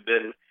temperature has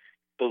been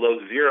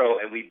below zero,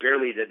 and we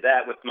barely did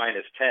that with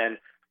 -10.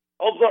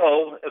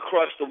 Although,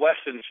 across the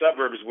western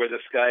suburbs where the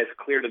skies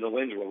cleared and the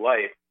winds were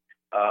light,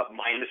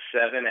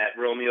 -7 at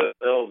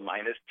Romeoville,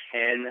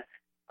 -10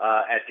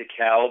 at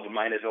DeKalb,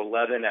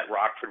 -11 at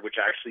Rockford, which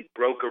actually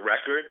broke a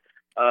record.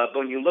 But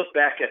when you look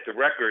back at the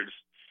records,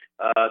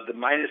 the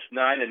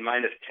 -9 and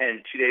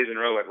 -10 2 days in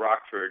a row at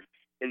Rockford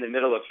in the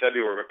middle of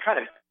February were kind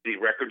of the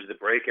records to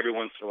break. Every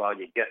once in a while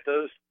you get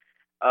those.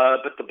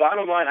 But the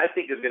bottom line I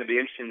think is going to be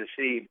interesting to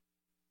see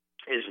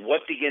is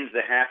what begins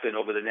to happen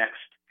over the next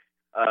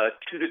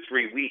 2 to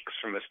 3 weeks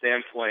from a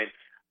standpoint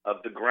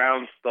of the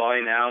ground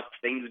thawing out,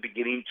 things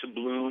beginning to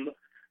bloom,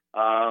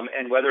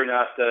 and whether or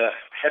not the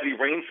heavy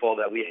rainfall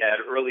that we had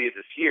earlier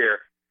this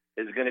year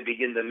is going to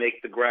begin to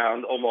make the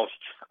ground almost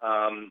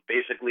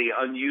basically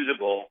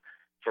unusable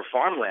for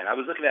farmland. I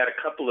was looking at a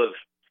couple of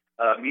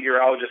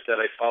meteorologists that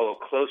I follow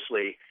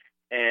closely,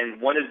 and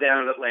one is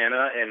down in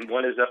Atlanta and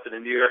one is up in the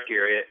New York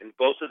area, and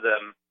both of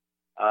them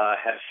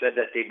have said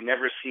that they've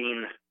never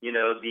seen,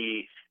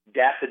 the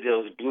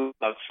daffodils bloom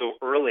out so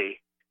early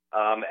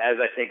as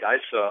I think I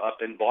saw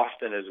up in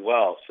Boston as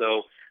well.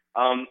 So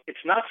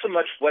it's not so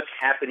much what's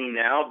happening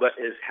now, but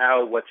is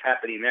how what's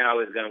happening now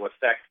is going to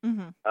affect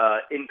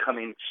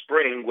incoming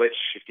spring, which,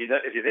 if you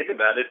think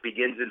about it,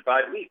 begins in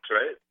 5 weeks,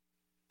 right?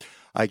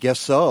 I guess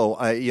so.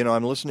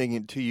 I'm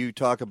listening to you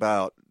talk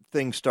about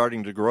things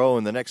starting to grow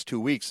in the next 2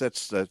 weeks.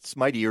 That's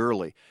mighty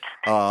early,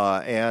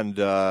 and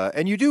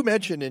you do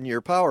mention in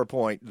your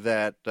PowerPoint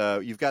that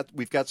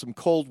we've got some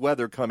cold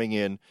weather coming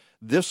in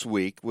this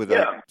week with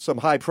some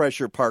high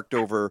pressure parked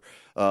over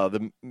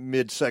the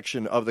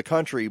midsection of the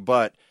country.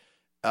 But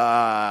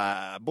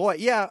I've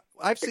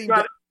seen.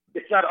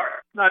 It's not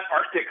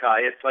Arctic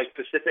high. It's like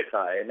Pacific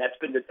high, and that's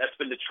been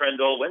the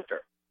trend all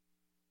winter.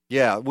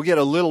 Yeah, we'll get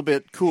a little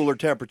bit cooler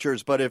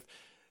temperatures, but if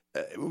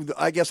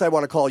I guess I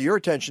want to call your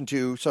attention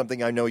to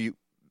something I know you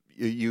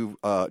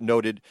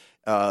noted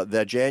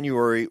that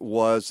January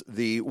was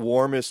the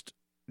warmest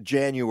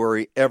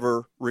January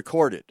ever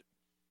recorded.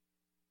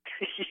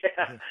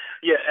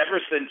 Yeah, ever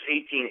since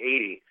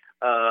 1880.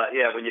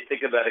 When you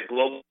think about it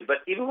globally,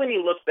 but even when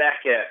you look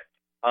back at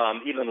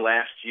even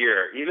last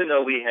year, even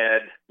though we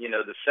had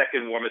the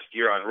second warmest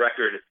year on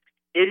record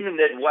in the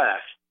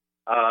Midwest.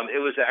 It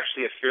was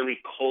actually a fairly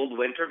cold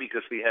winter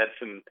because we had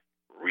some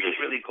really,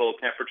 really cold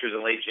temperatures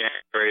in late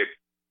January,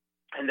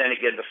 and then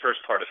again the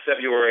first part of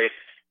February,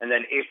 and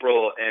then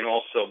April and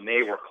also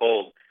May were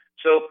cold.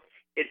 So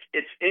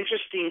it's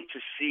interesting to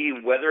see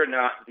whether or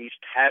not these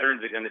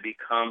patterns are going to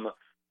become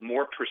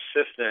more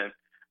persistent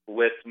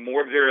with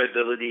more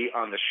variability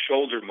on the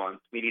shoulder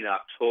months, meaning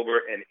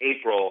October and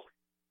April,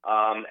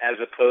 as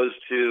opposed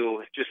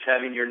to just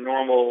having your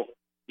normal,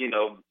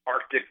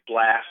 Arctic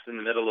blast in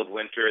the middle of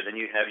winter, then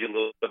you have your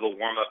little bit of a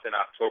warm-up in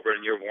October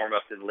and your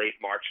warm-up in late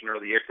March and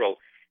early April.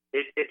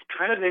 It's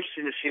kind of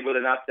interesting to see whether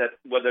or not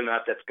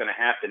that's going to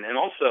happen. And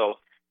also,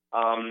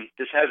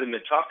 this hasn't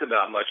been talked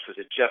about much because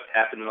it just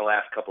happened in the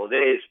last couple of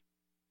days.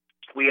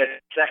 We had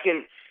the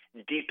second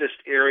deepest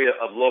area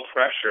of low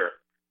pressure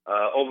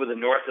over the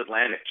North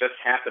Atlantic just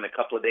happened a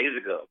couple of days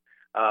ago,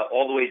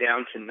 all the way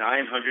down to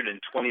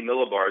 920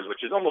 millibars,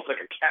 which is almost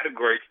like a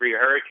Category 3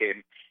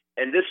 hurricane.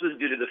 And this was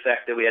due to the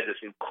fact that we had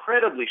this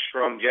incredibly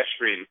strong jet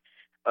stream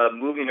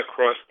moving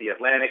across the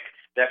Atlantic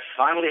that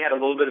finally had a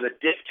little bit of a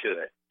dip to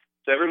it.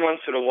 So every once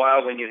in a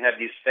while, when you have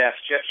these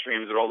fast jet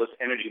streams with all this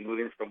energy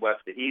moving from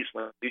west to east,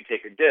 when you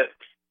take a dip,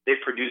 they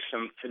produce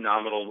some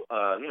phenomenal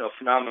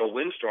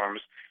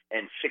windstorms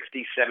and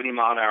 60, 70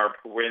 mile an hour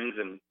winds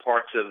in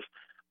parts of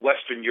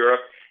Western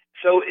Europe.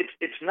 So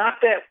it's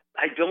not that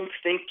I don't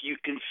think you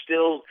can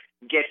still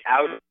get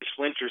out of this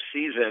winter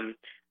season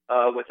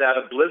without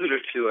a blizzard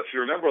or two. If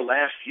you remember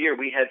last year,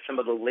 we had some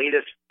of the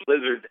latest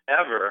blizzards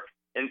ever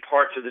in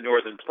parts of the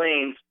northern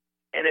plains.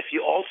 And if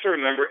you also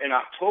remember, in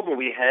October,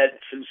 we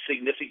had some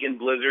significant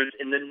blizzards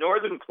in the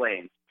northern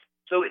plains.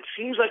 So it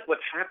seems like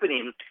what's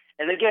happening,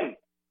 and again,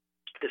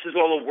 this is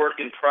all a work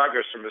in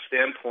progress from a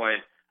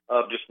standpoint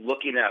of just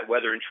looking at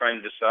weather and trying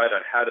to decide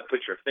on how to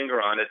put your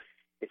finger on it.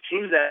 It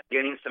seems that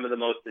getting some of the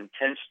most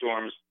intense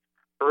storms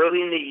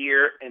early in the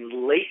year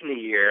and late in the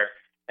year,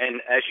 and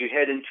as you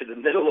head into the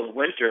middle of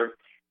winter,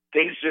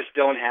 things just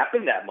don't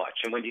happen that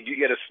much. And when you do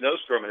get a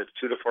snowstorm and it's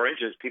 2 to 4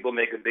 inches, people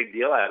make a big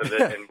deal out of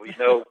it, and we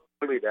know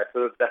really that's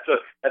a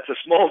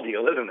small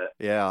deal, isn't it?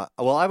 Yeah.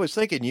 Well, I was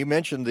thinking, you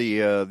mentioned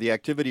the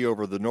activity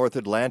over the North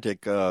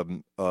Atlantic.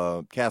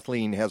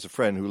 Kathleen has a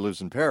friend who lives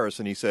in Paris,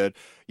 and he said,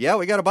 "Yeah,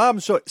 we got a bomb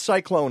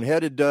cyclone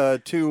headed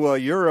to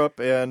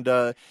Europe, and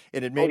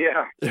it made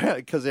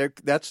because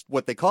that's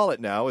what they call it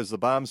now, is the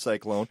bomb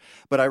cyclone."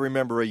 But I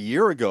remember a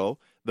year ago,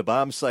 the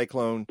bomb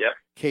cyclone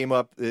came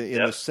up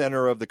in the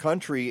center of the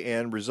country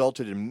and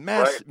resulted in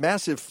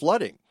massive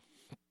flooding.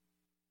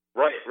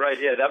 Right.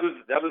 Yeah, that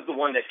was the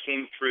one that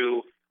came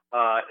through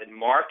in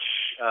March.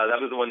 That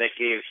was the one that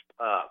gave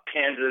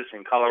Kansas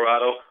and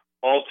Colorado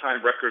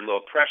all-time record low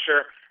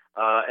pressure,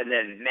 and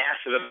then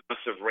massive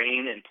amounts of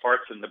rain in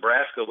parts of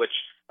Nebraska,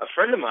 which a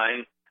friend of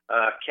mine,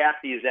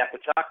 Kathy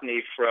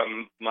Zapotokny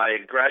from my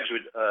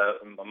undergraduate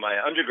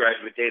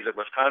days at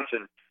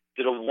Wisconsin,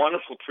 did a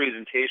wonderful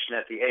presentation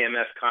at the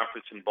AMS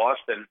conference in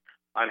Boston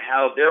on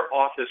how their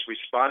office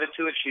responded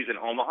to it. She's in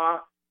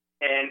Omaha,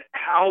 and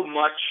how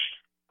much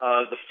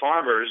the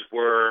farmers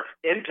were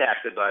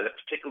impacted by it,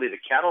 particularly the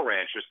cattle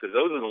ranchers, because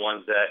those are the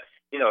ones that,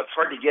 it's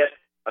hard to get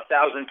a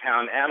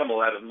 1,000-pound animal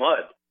out of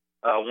mud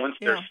once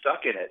they're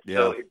stuck in it.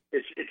 So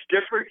it's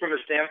different from a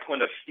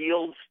standpoint of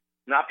fields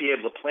not be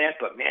able to plant,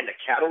 but man, the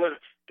cattle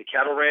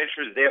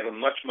ranchers, they have a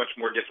much, much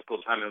more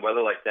difficult time in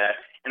weather like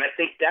that. And I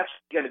think that's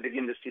going to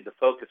begin to see the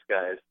focus,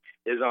 guys,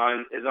 is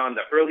on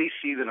the early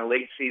season and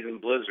late season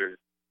blizzards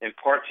in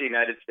parts of the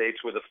United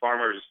States where the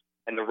farmers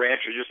and the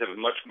ranchers just have a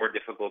much more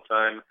difficult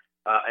time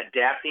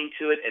adapting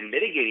to it and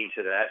mitigating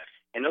to that.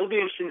 And it'll be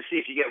interesting to see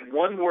if you get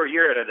one more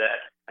year out of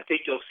that. I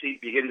think you'll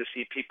begin to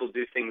see people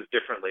do things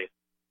differently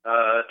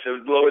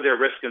to lower their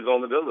risk and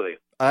vulnerability.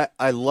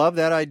 I love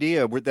that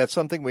idea. That's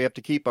something we have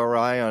to keep our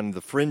eye on,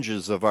 the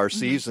fringes of our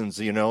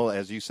seasons,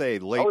 as you say,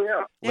 late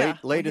in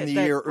the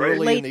year,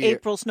 early in the year. Late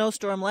April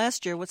snowstorm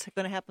last year. What's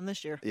going to happen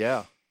this year?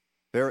 Yeah.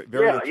 Very,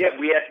 very.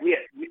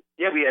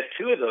 We had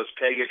two of those,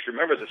 Peg. If you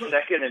remember, the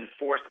second and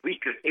fourth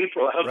week of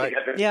April, I don't think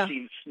I've ever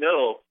seen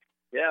snow.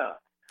 Yeah,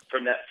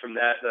 from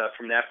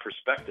that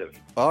perspective.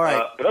 All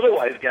right. But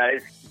otherwise,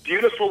 guys,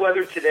 beautiful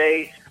weather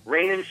today.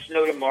 Rain and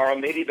snow tomorrow,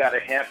 maybe about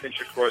a half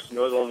inch across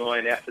Northern Illinois,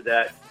 and after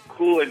that,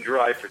 cool and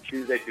dry for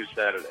Tuesday through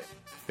Saturday.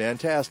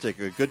 Fantastic.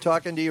 Good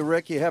talking to you,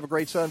 Rick. You have a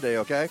great Sunday,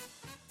 okay?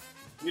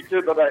 You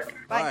too. Bye-bye.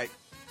 Bye. All right.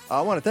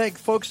 I want to thank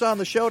folks on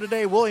the show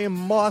today, William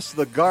Moss,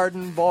 the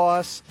garden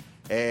boss,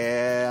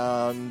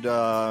 and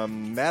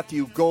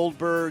Matthew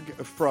Goldberg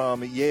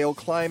from Yale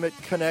Climate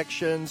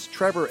Connections,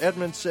 Trevor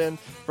Edmonson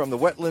from the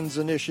Wetlands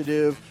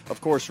Initiative, of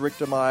course, Rick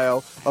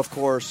DeMaio, of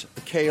course,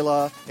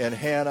 Kayla and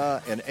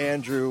Hannah and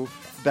Andrew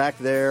back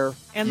there.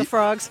 And the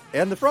frogs.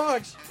 And the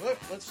frogs.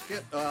 Let's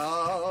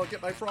I'll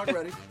get my frog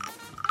ready.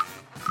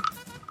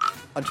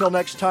 Until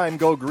next time,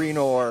 go green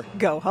or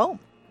go home.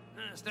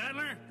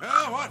 Stadler?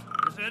 Yeah, what?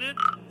 Is that it?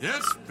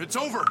 Yes, it's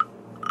over.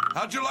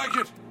 How'd you like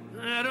it?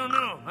 I don't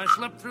know. I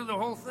slept through the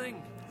whole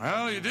thing.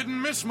 Well, you didn't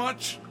miss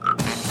much.